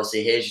time at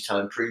Chelsea. Here's your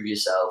time. Prove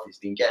yourself. He's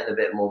been getting a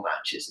bit more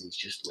matches, and he's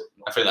just.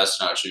 I think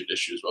that's an attitude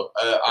issue as well.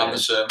 I'm the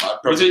same.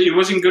 He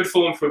was in good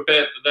form for a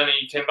bit, but then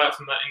he came back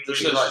from that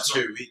injury. Like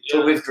 2 weeks.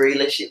 But with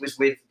Grealish, it was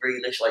with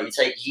Grealish. Like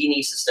he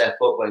needs to step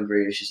up when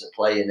Grealish isn't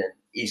playing, and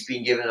he's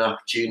been given an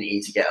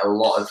opportunity to get a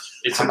lot of.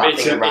 It's a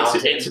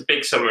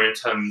big summer in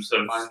terms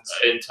of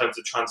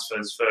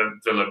transfers for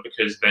Villa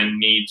because they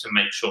need to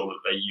make sure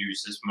that they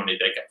use this money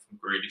they get from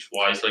Grealish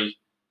wisely.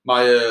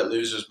 My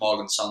loser is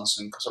Morgan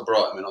Sanson because I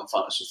brought him in on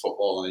fantasy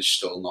football and he's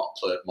still not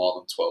played more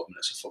than 12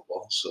 minutes of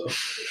football. So,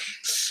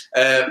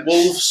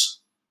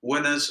 Wolves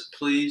winners,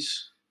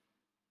 please.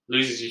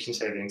 Losers, you can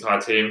say the entire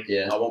team.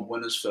 Yeah, I want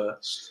winners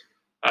first.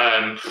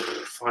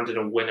 Finding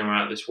a winner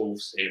out of this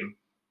Wolves team.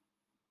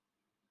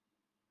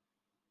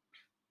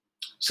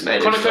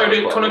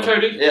 Connor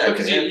Cody. Yeah,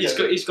 because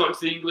he's got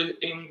into the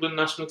England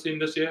national team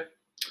this year.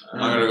 I'm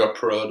gonna go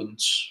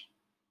Prudence.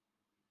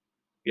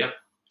 Yeah.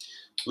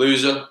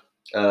 Loser.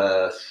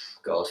 God.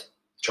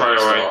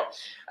 Traore.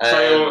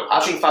 I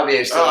think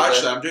Fabio.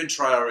 Actually, I'm doing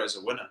Traore as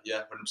a winner.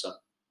 Yeah,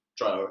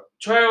 100%.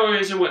 Traore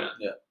is a winner.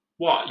 Yeah.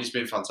 Why? He's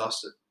been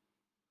fantastic.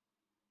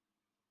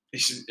 He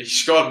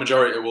scored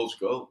majority of Wolves'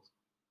 goals.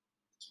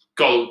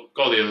 Goal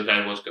the other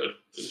day was good.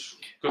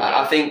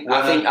 I think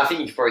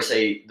you could probably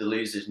say the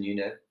loser's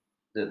Nuno,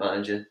 the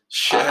manager.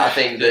 Yeah. I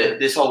think that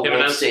this whole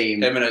Wolves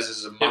team. Jimenez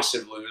is a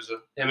massive loser.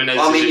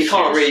 You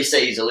can't really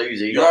say he's a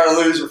loser. You are a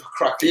loser for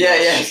cracking. Yeah.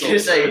 I was gonna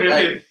say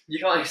like, you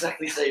can't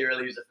exactly say you're a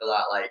loser for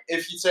that. Like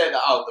if you take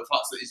that out, the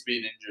fact that he's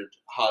been injured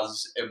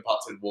has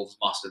impacted Wolves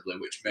massively,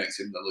 which makes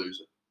him the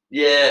loser.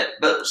 Yeah,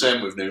 but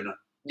same with Nuno.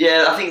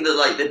 Yeah, I think that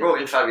like they brought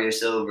in Fabio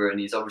Silva, and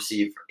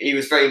he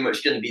was very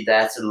much going to be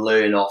there to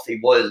learn off. He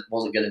wasn't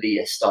going to be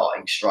a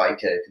starting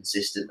striker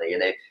consistently,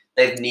 and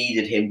they've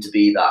needed him to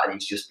be that, and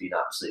he's just been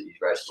absolutely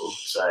dreadful.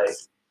 So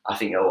I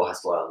think it all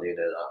has to lie on Nuno.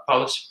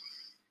 That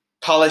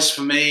Palace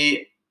for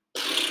me.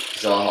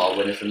 Zaha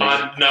winner for me.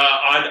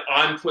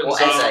 I'm putting Or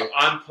Zaha. Eze.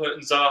 I'm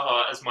putting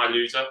Zaha as my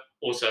loser.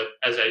 Also,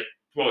 Eze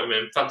brought him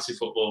in fantasy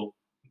football.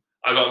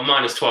 I got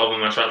 -12 on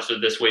my transfer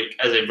this week.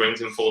 Eze brings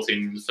in 14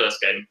 in the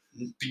first game.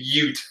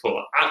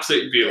 Beautiful,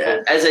 absolutely beautiful.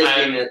 Yeah, Eze's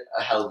been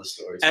a hell of a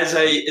story.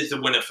 Eze is the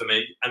winner for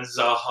me, and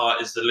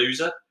Zaha is the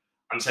loser.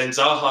 I'm saying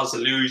Zaha's the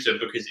loser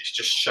because it's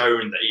just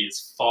shown that he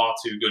is far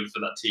too good for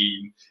that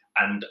team,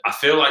 and I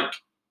feel like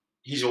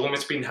he's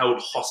almost been held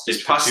hostage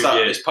It's for past 2 that.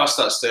 years. It's past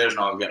that stage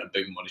now of getting a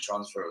big money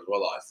transfer as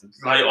well. I think.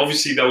 Like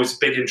obviously there was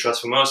big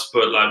interest from us,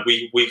 but like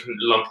we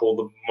couldn't lump all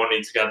the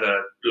money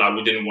together. Like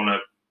we didn't want to,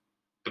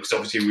 because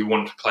obviously we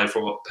wanted to pay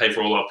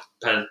for all our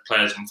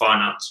players on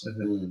finance.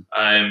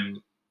 Mm-hmm.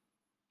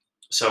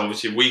 So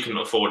obviously we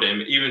couldn't afford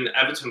him. Even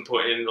Everton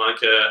put in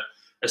like a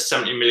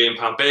 £70 million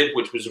bid,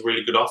 which was a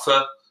really good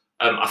offer.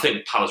 I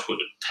think Palace would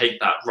take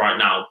that right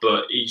now,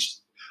 but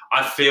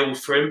I feel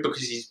for him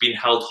because he's been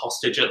held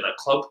hostage at that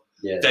club.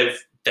 Yeah.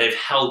 They've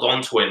held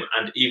on to him,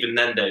 and even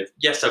then they've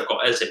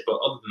got Eze, but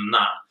other than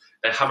that,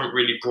 they haven't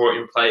really brought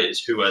in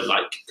players who are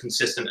like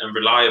consistent and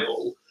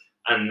reliable.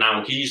 And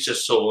now he's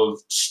just sort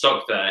of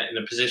stuck there in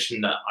a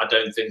position that I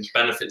don't think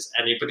benefits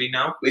anybody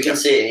now. We can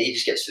see it. He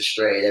just gets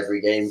frustrated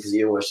every game because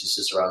he almost is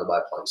just surrounded by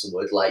planks of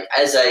wood. Like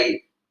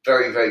Eze,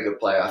 very, very good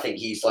player. I think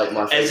he's like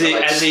my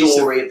favorite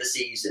story of the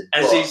season.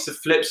 Eze's the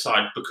flip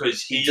side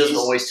because he doesn't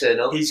always turn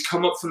up. He's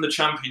come up from the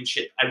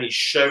Championship and he's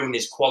shown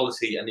his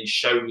quality, and he's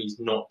shown he's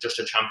not just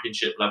a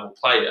Championship level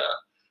player.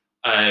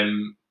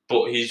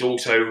 But he's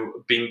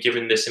also been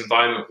given this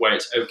environment where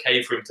it's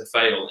okay for him to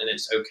fail and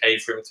it's okay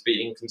for him to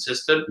be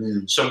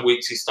inconsistent. Some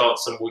weeks he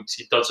starts, some weeks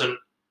he doesn't.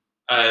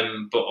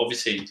 But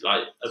obviously,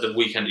 like at the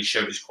weekend, he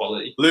showed his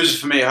quality. Loser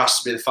for me has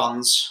to be the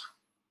fans.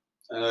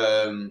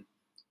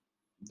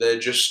 They're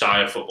just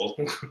dire football.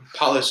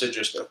 Palace are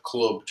just a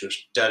club,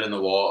 just dead in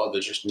the water.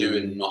 They're just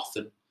doing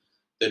nothing.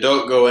 They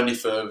don't go any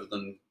further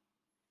than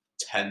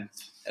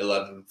 10th,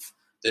 11th.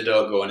 They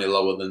don't go any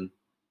lower than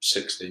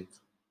 16th.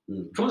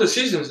 A couple of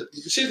seasons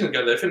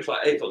ago, they finished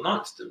like 8th or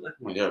 9th, didn't they?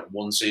 Well, yeah,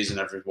 one season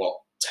every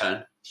 10.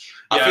 Yeah.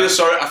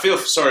 I feel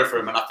sorry for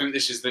him, and I think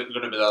this is going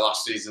to be their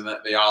last season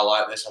that they are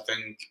like this. I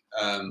think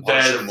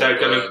they're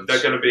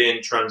going to be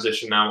in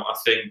transition now. I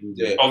think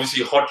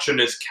obviously Hodgson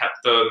has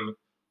kept them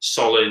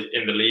solid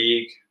in the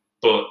league,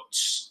 but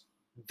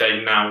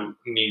they now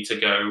need to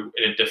go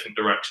in a different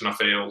direction. I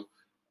feel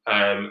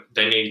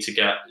they need to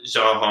get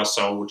Zaha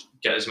sold,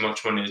 get as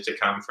much money as they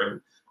can for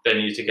him. They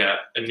need to get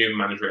a new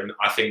manager in.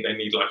 I think they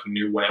need like a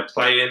new way of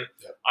playing.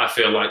 Yeah. I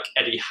feel like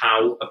Eddie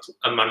Howe,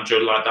 a manager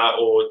like that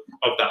or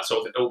of that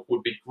sort of ilk,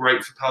 would be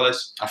great for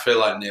Palace. I feel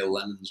like Neil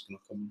Lennon's going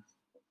to come,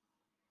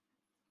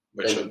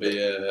 which would be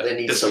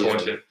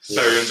disappointing.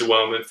 Very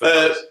underwhelming for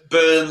Palace.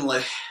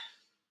 Burnley,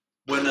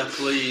 winner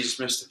please,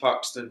 Mr.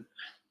 Paxton.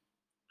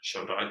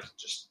 Sean Dyche,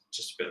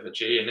 just a bit of a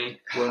G, isn't he?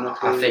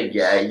 I think,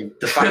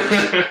 the fact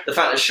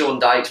that Sean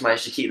Dyche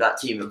managed to keep that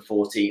team at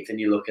 14th, and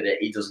you look at it,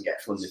 he doesn't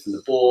get funded from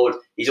the board.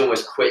 He's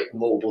almost quit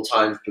multiple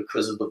times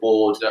because of the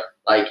board. Yeah.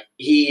 Like,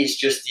 he is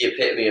just the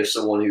epitome of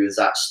someone who is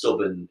that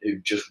stubborn, who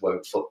just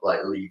won't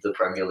leave the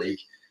Premier League.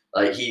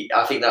 Like,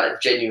 I think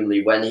that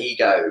genuinely, when he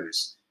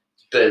goes,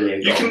 Burnley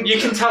are gone. You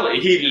can tell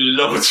he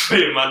loves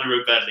being manager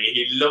of Burnley.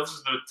 He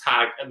loves the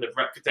tag and the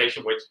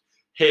reputation which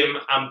him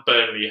and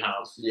Burnley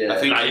have. Yeah, I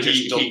think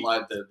he don't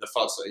like the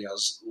fact that he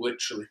has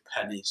literally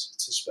pennies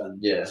to spend.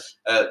 Yeah.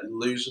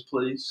 Loser,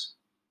 please.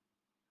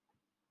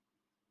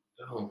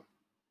 Oh.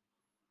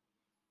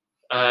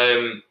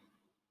 And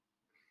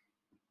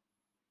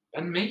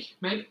me,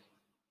 maybe.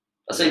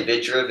 I say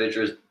Vidra.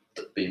 Vidra's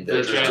been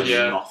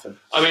nothing.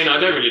 I mean, I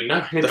don't really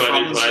know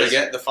anybody.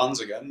 The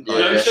fans again.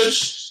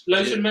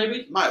 Lowson,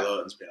 maybe. Mike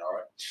Lowton's been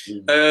alright.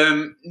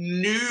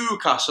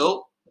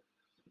 Newcastle.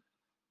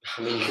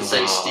 I mean, you can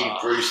say Steve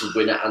Bruce is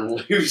winner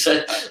and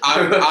loser.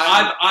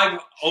 I've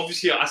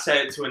obviously I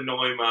say it to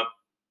annoy my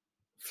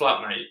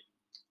flatmate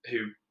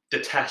who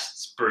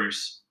detests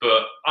Bruce,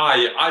 but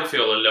I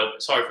feel a little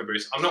bit sorry for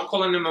Bruce. I'm not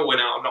calling him a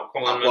winner. I'm not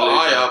calling him a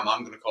loser.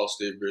 I'm going to call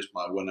Steve Bruce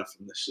my winner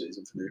from this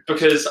season for Newcastle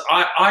because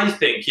I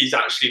think he's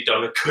actually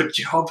done a good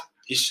job.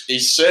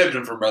 He's saved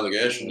them from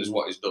relegation, is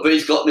what he's done. But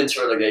he's got them into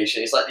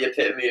relegation. It's like the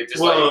epitome of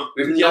just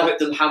we've knocked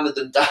them, hammered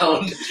them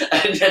down,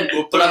 and then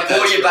but I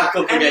brought you back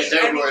up again.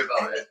 Don't worry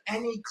about it.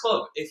 Any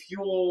club, if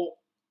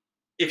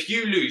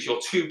you lose your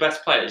two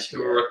best players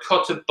who are a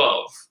cut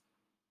above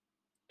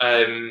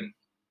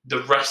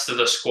the rest of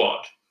the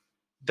squad,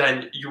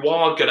 then you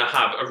are going to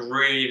have a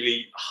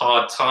really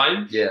hard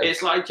time. Yeah.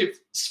 It's like if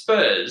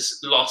Spurs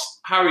lost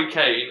Harry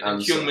Kane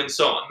and Heung-min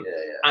Son,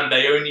 and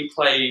they only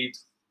played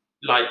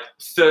like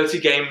 30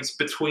 games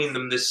between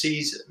them this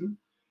season,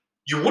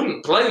 you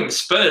wouldn't blame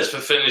Spurs for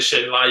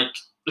finishing like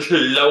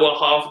lower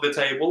half of the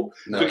table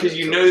because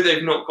you know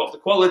they've not got the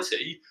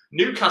quality.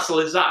 Newcastle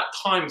is that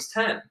times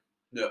 10.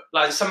 Yeah.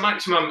 Like St.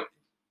 Maximum,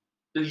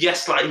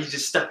 yes, like he's a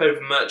step over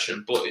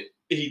Merchant, but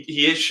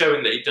he is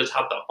showing that he does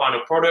have that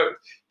final product,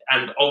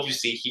 and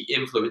obviously he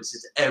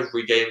influences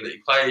every game that he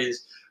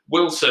plays.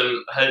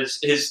 Wilson has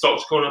his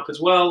stock's gone up as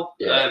well.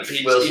 Yeah,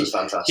 Wilson's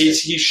fantastic.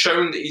 He's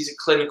shown that he's a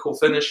clinical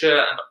finisher,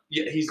 and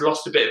he's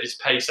lost a bit of his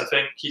pace. I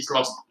think he's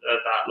lost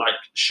that like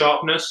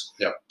sharpness.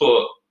 Yeah.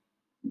 But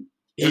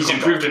he's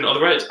improved in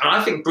other areas, and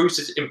I think Bruce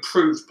has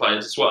improved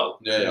players as well.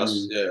 Yeah,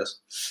 yes.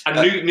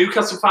 And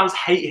Newcastle fans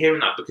hate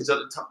hearing that because at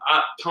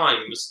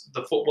times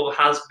the football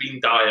has been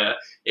dire.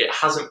 It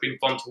hasn't been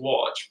fun to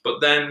watch. But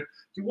then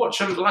you watch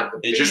them like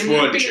it just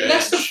won't change.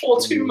 Leicester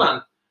 4-2,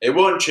 man. It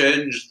won't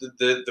change.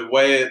 The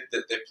way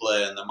that they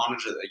play and the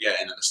manager that they're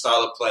getting and the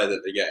style of play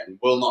that they're getting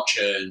will not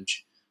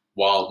change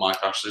while Mike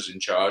Ashley's in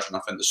charge. And I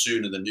think the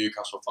sooner the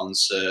Newcastle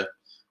fans say,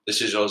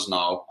 this is us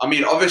now. I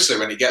mean, obviously,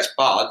 when it gets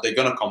bad, they're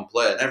going to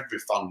complain. Every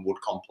fan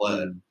would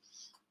complain.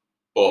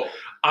 But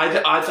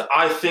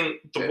I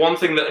think the one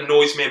thing that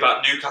annoys me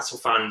about Newcastle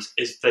fans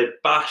is they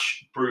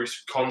bash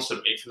Bruce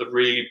constantly for the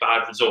really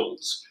bad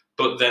results,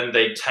 but then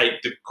they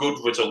take the good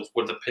results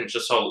with a pinch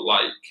of salt.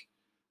 Like,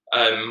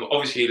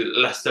 obviously,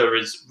 Leicester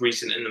is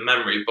recent in the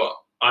memory, but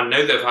I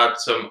know they've had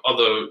some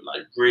other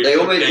like really.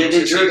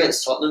 They drew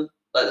against Tottenham.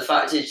 Like the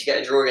fact is, you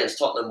get a draw against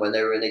Tottenham when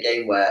they were in a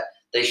game where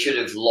they should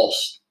have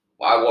lost.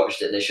 I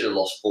watched it and they should have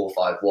lost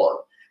 4-5-1.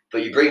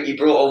 But you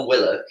brought on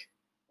Willock.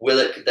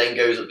 Willock then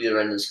goes up the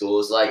other end and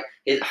scores. Like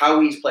how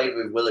he's played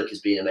with Willock has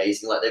been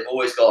amazing. Like they've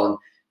always gone,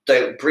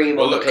 don't bring him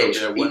on the pitch.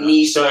 He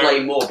needs to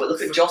play more. But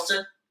look at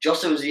Jota.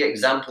 Jota was the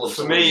example of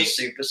someone who's a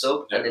super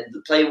sub, and then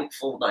playing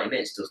for 90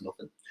 minutes does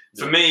nothing.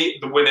 For me,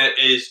 the winner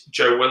is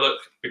Joe Willock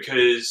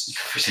because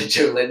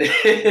Joe Linton.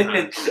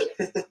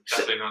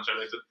 Definitely not Joe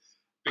Linton.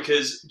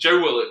 Because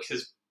Joe Willock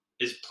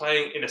is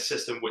playing in a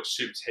system which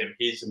suits him.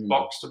 He's a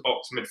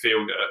box-to-box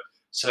midfielder.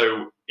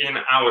 So in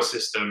our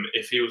system,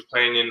 if he was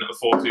playing in a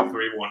 4-2-3-1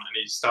 and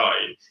he's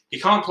starting, he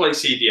can't play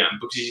CDM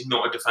because he's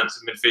not a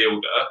defensive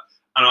midfielder.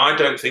 And I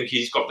don't think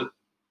he's got the...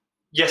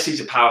 Yes, he's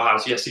a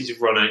powerhouse. Yes, he's a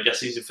runner. Yes,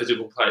 he's a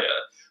physical player.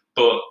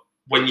 But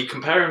when you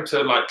compare him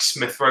to like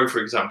Smith Rowe, for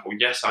example,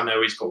 yes, I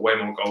know he's got way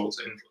more goals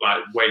in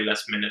like way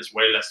less minutes,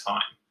 way less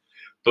time.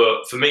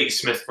 But for me,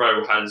 Smith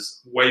Rowe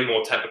has way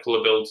more technical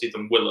ability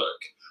than Willock.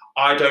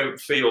 I don't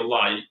feel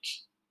like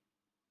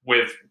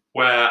with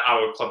where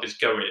our club is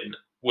going,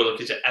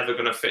 Willock is ever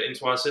going to fit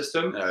into our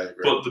system. No,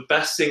 but the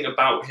best thing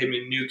about him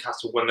in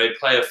Newcastle, when they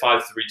play a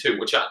 5-3-2,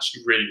 which I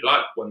actually really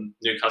like when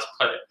Newcastle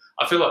play it,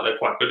 I feel like they're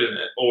quite good in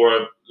it,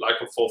 or like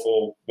a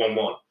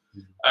 4-4-1-1.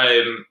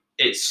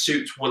 It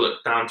suits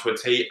Willock down to a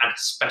T, and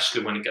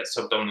especially when he gets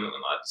subbed on in like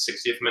the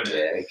 60th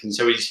minute. Yeah,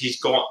 so he's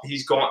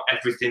got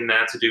everything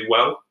there to do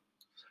well.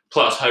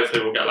 Plus,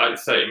 hopefully, we'll get like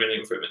 30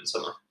 million for him in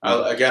summer.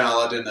 I'll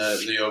add in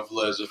the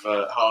overlays of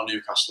how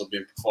Newcastle have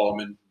been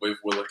performing with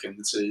Willock in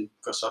the team,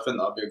 because I think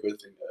that'd be a good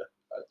thing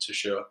to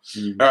show.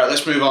 All right,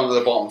 let's move on to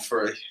the bottom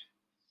three.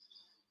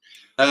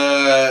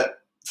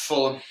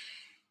 Fulham,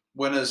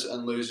 winners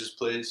and losers,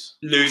 please.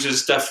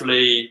 Losers,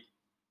 definitely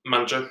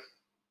manager.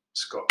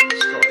 Scotty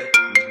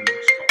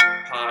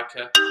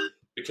Parker,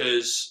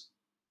 because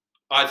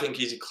I think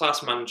he's a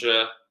class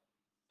manager.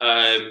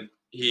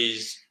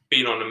 He's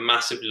been on a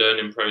massive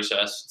learning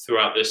process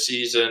throughout this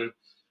season.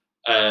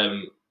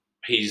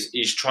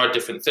 He's tried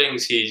different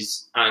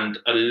things. And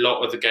a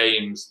lot of the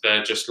games,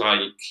 they're just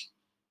like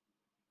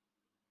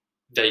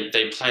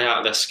they play out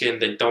of their skin.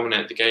 They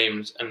dominate the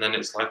games, and then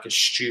it's like a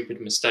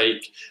stupid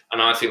mistake.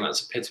 And I think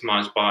that's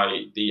epitomised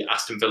by the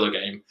Aston Villa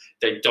game.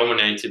 They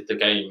dominated the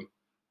game.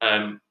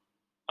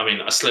 I mean,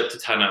 I slipped a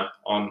tenner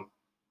on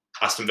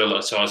Aston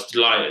Villa, so I was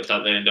delighted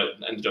that they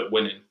ended up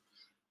winning.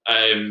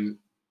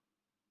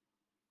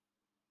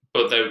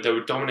 But they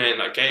were dominating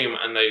that game,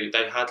 and they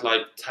had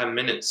like 10,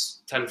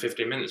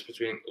 15 minutes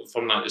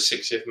from like the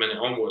 60th minute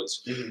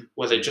onwards,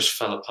 where they just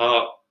fell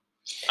apart.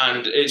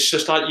 And it's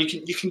just like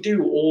you can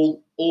do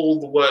all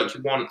the work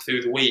you want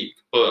through the week,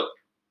 but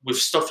with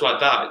stuff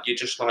like that, you're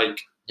just like,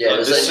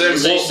 what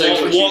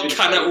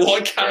can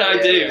I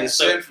do? It's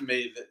the same for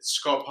me that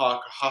Scott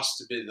Parker has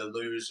to be the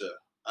loser,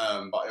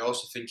 but I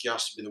also think he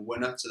has to be the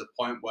winner to the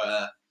point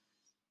where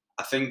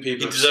I think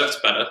people deserves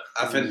better.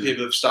 I think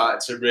people have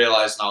started to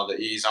realise now that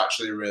he's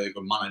actually a really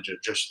good manager.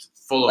 Just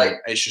Fulham,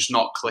 it's just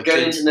not clicking.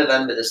 Going into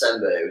November,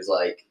 December, it was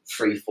like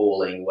free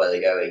falling where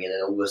they're going, and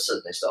then all of a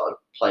sudden they started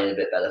playing a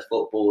bit better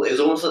football. It was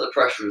almost like the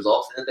pressure was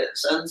off in a bit of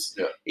sense.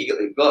 Yeah. He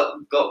got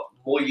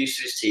more used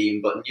to his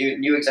team, but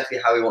knew exactly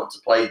how he wanted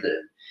to play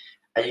them.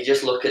 And you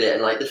just look at it,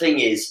 and like the thing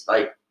is,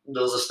 like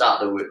there was a stat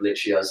that would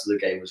literally, as the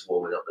game was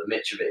warming up, that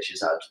Mitrovic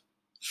has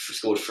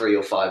scored 3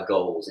 or 5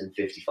 goals in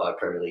 55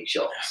 Premier League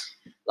shots.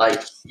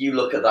 Like, you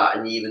look at that,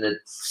 and even a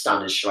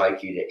standard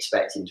striker, you'd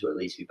expect him to at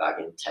least be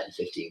bagging 10,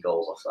 15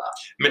 goals off that.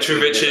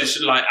 Mitrovic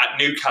is, like, at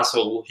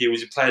Newcastle, he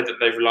was a player that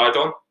they relied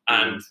on,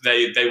 and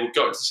they were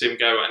got to see him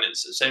go, and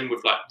it's the same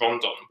with, like,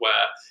 Rondon,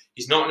 where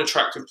he's not an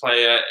attractive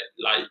player.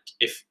 Like,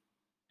 if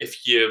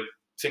you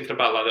thinking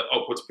about like the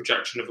upwards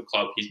projection of a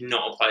club, he's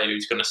not a player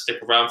who's going to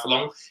stick around for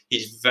long.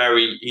 He's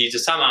a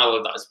Sam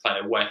Allardyce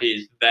player where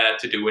he's there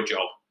to do a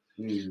job.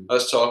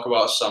 Let's talk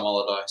about Sam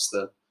Allardyce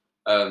then.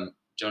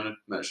 Do you want to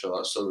make sure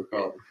that's still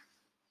recording?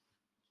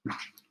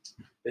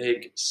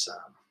 Big Sam.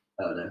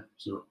 Oh no,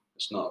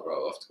 it's not. Right,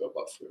 we'll have to go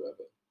back through it.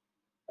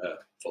 But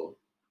Fulham.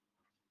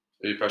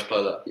 Will you press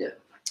play there? Yeah.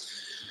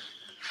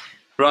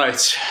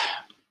 Right.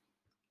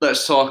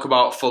 Let's talk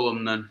about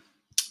Fulham then.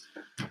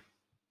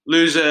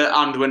 Loser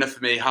and winner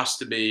for me has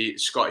to be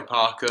Scotty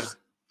Parker.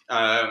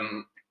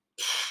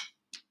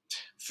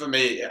 For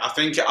me, I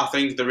think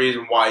the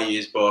reason why he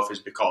is both is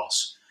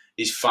because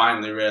he's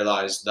finally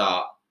realised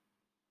that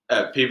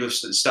people have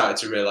started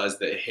to realise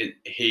that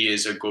he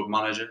is a good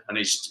manager and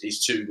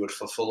he's too good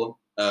for Fulham.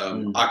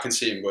 I can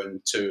see him going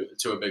to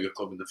a bigger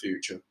club in the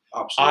future.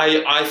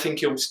 Absolutely.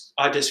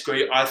 I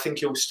disagree. I think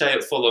he'll stay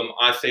at Fulham.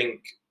 I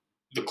think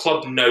the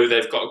club know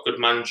they've got a good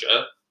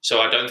manager,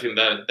 so I don't think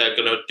they're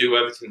going to do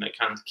everything they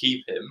can to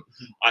keep him.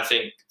 I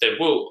think they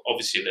will.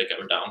 Obviously, they're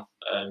going down.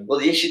 Well,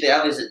 the issue they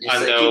have is that they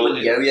keep on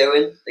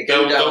yo-yoing. They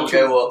go down,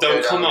 go up,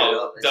 they'll come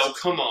up. They'll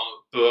come up,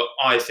 but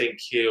I think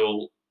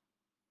he'll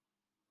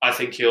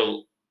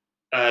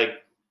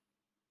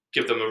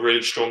give them a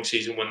really strong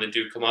season when they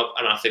do come up,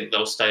 and I think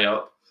they'll stay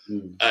up.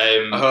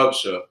 I hope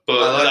so.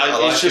 But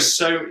it's just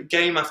so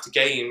game after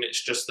game.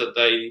 It's just that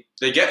they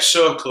get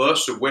so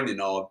close to winning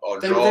or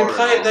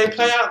drawing. They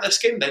play out their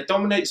skin. They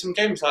dominate some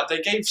games. Like they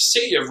gave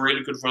City a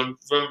really good run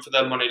for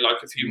their money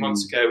like a few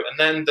months ago. And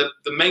then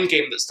the main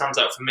game that stands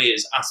out for me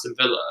is Aston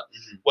Villa,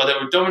 where they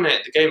were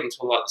dominating the game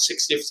until like the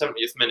 60th,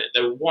 70th minute.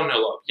 They were 1-0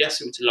 up.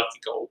 Yes, it was a lucky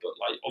goal, but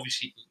like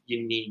obviously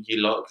you need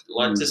your luck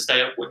to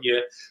stay up when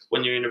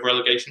you're in a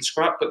relegation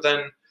scrap. But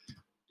then.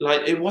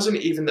 Like it wasn't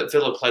even that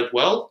Villa played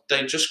well.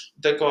 They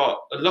got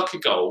a lucky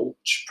goal,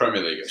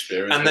 Premier League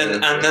experience, and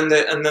then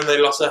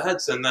they lost their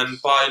heads. And then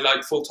by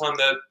like full time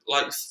they're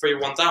like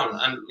 3-1 down.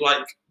 And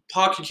like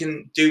Parker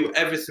can do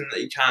everything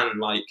that he can.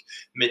 Like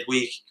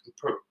midweek, he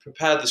can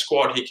prepare the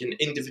squad. He can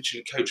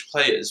individually coach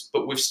players.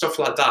 But with stuff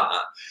like that,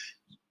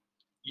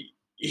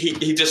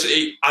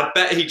 I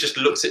bet he just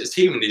looks at his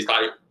team and he's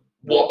like,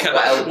 what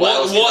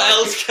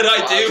else can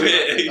I do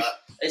here?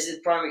 It's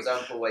a prime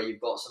example where you've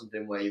got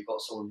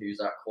someone who's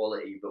that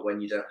quality, but when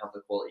you don't have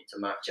the quality to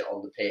match it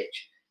on the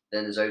pitch,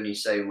 then there's only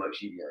so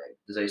much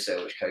there's only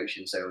so much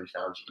coaching, so much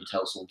times you can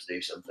tell someone to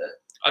do something.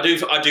 I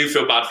do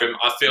feel bad for him.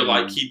 I feel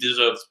like he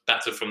deserves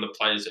better from the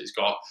players that he's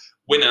got.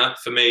 Winner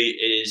for me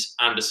is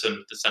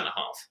Anderson, the centre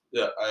half.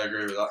 Yeah, I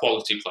agree with that.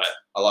 Quality player.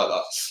 I like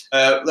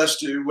that. Let's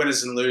do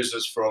winners and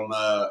losers from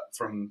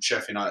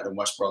Sheffield United and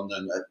West Brom.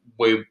 Then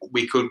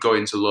we could go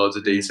into loads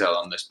of detail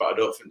on this, but I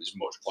don't think there's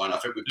much point. I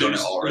think we've done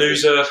it already.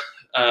 Loser,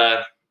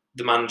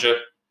 the manager,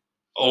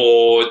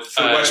 or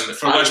from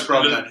West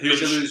Brom. Then who's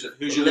your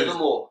loser?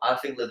 Livermore. I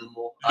think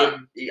Livermore. I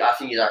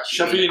think he's actually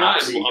Sheffield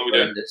United. What are we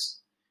doing?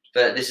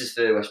 But this is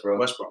for West Brom.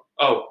 West Brom.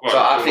 Oh, right. So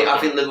I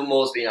think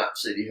Livermore's been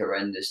absolutely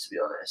horrendous, to be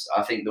honest.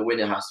 I think the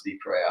winner has to be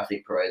Pereira. I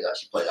think Pereira's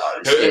actually played out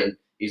of his skin.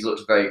 He's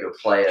looked a very good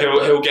player.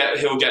 He'll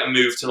get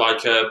moved to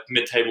like a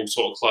mid-table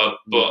sort of club,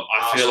 but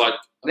I feel like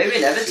maybe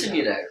in Everton,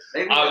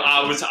 Maybe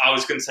I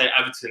was going to say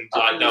Everton.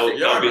 Like they'll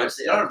be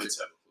mid-table.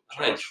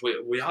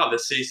 We are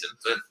this season,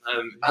 but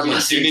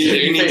you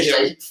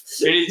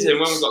need him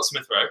when we've got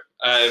Smith Rowe.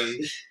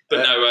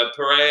 But no,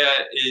 Pereira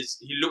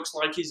he looks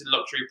like he's a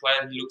luxury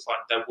player. He looks like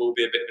there will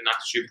be a bit of an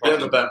attitude problem.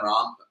 Bit of a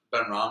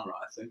Ben Rama,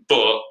 I think.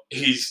 But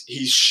he's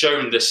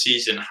shown this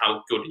season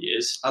how good he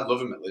is. I'd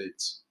love him at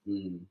Leeds.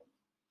 I'm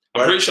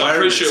pretty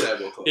sure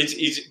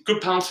he's a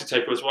good penalty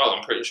taker as well.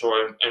 I'm pretty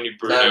sure only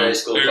Bruno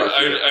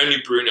only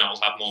Bruno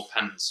will have more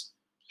pens.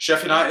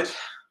 Sheffield United.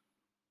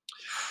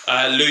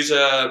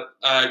 Loser,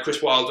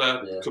 Chris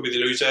Wilder could be the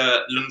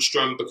loser.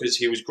 Lundstrom, because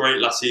he was great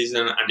last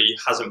season and he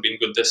hasn't been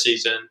good this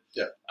season.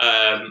 Yeah.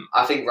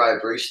 I think Ryan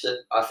Brewster.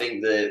 I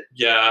think that.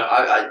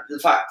 Yeah. The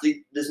fact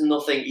that there's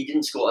nothing he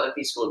didn't score. I don't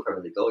think he scored a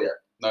Premier League goal yet.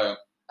 No.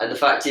 And the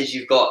fact is,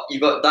 you've got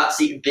that's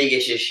the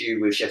biggest issue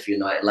with Sheffield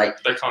United.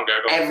 Like they can't go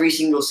every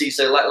single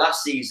season. So like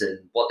last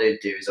season, what they'd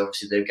do is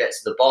obviously they'd get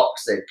to the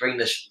box, they'd bring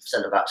the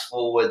centre backs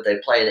forward,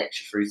 they'd play an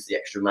extra through to the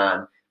extra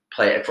man.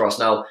 Play it across.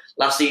 Now,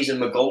 last season,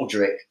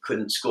 McGoldrick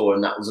couldn't score,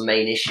 and that was the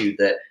main issue.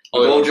 That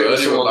McGoldrick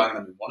was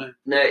someone.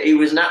 No, he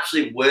was an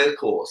absolute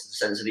workhorse in the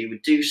sense that he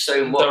would do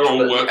so much,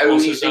 but the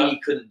only thing he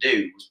couldn't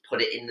do was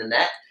put it in the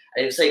net.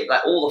 And it was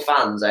like all the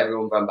fans,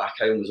 everyone ran back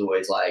home was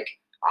always like,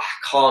 I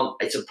can't.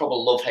 It's a proper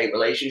love-hate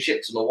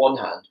relationship. On the one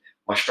hand,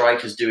 my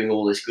striker's doing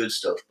all this good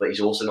stuff, but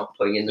he's also not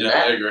putting in the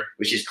net,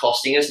 which is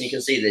costing us. And you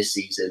can see this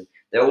season,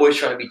 they're always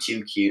trying to be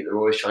too cute. They're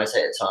always trying to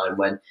take a time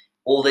when.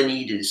 All they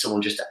needed is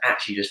someone just to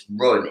actually just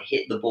run,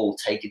 hit the ball,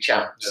 take a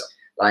chance. Yeah.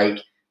 Like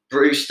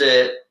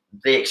Brewster,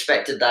 they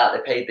expected that.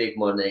 They paid big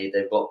money.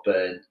 They've got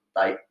burnt.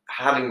 Like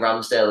having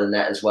Ramsdale in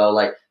there as well.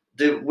 Like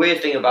the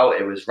weird thing about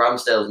it was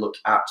Ramsdale's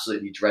looked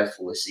absolutely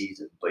dreadful this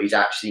season, but he's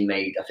actually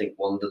made, I think,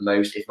 one of the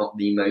most, if not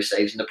the most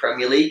saves in the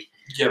Premier League.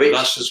 Yeah, but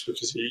that's just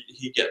because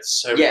he gets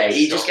so many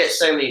shots. Just gets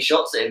so many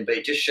shots at him, but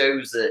it just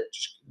shows that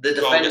The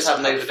goal defence gets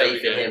have no attempted every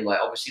faith in game. him. Like,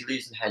 obviously,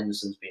 losing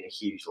Henderson's been a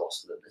huge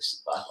loss for them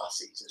this last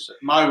season. So.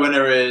 My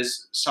winner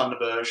is Sander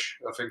Berge.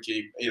 I think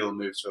he'll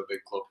move to a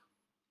big club.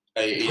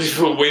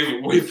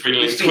 We've been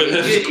linked He's been with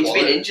him. injured. He's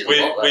been injured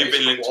a lot, though. We've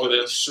been linked with him.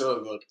 He's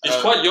so good. He's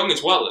quite young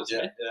as well, isn't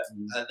Yeah.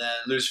 And then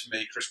lose for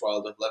me, Chris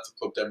Wilder left the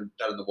club down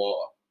in the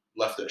water.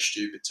 Left at a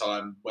stupid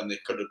time when they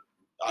could have,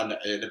 and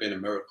it'd have been a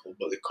miracle,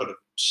 but they could have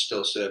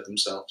still saved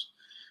themselves.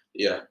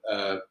 Yeah,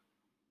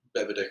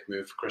 bit of a dick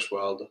move for Chris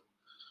Wilder.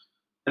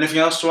 Anything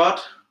else to add?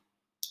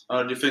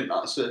 Or do you think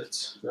that's it?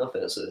 I think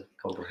that's a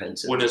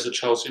comprehensive. he? Winners of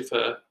Chelsea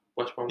for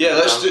West Brom. Yeah,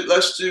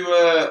 let's do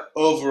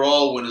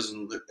overall winners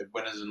and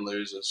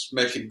losers.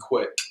 Make it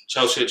quick.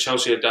 Chelsea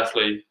are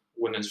definitely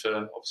winners for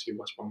obviously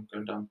West Brom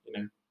going down.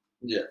 You know.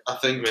 Yeah, I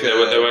think I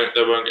mean,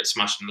 they won't get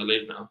smashed in the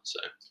league now. So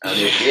And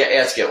he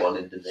had to get one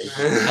in, didn't he?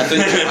 I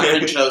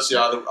think Chelsea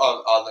are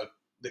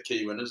the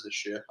key winners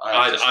this year.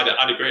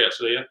 I'd agree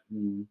actually. Yeah.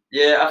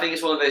 Yeah, I think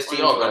it's one of those We're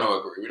teams. not where- going to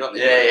agree. We don't.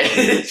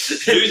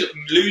 Yeah.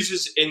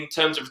 Losers in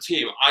terms of a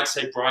team, I'd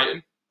say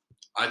Brighton.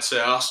 I'd say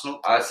Arsenal.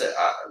 I'd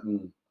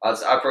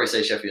probably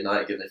say Sheffield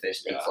United, given they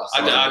finished eighth last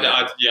time.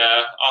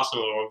 Yeah,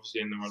 Arsenal are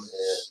obviously in the running.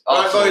 Yeah. All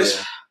right, Arsenal, boys.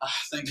 yeah.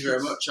 Thank you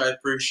very much. I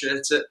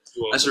appreciate it.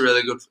 Well, That's a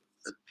really good.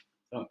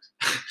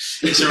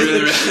 It's a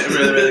really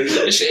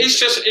good.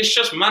 it's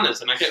just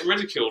manners, and I get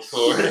ridiculed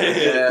for it.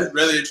 Yeah,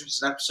 really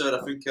interesting episode.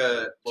 I think.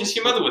 Kiss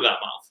your mother with that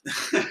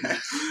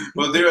mouth.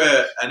 We'll do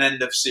an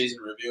end of season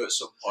review at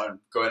some point,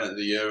 going into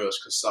the Euros,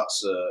 because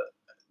that's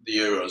the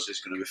Euros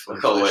is going to be fun.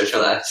 I can't wait for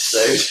that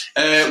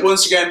episode.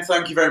 Once again,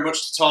 thank you very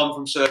much to Tom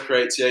from Circa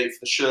 88 for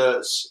the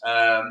shirts.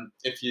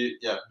 If you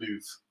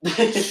move.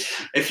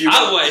 If you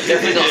Out way.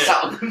 Definitely not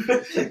sat on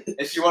them.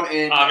 if you want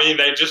in, I mean,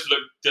 they just look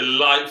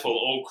delightful,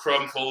 all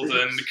crumpled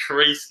and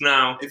creased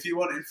now. if you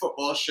want in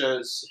football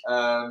shirts,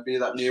 be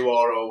that new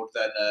or old,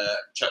 then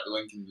check the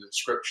link in the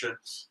description.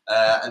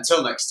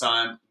 Until next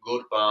time,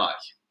 goodbye.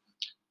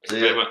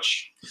 Thank you very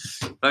much.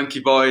 Thank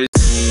you, boys.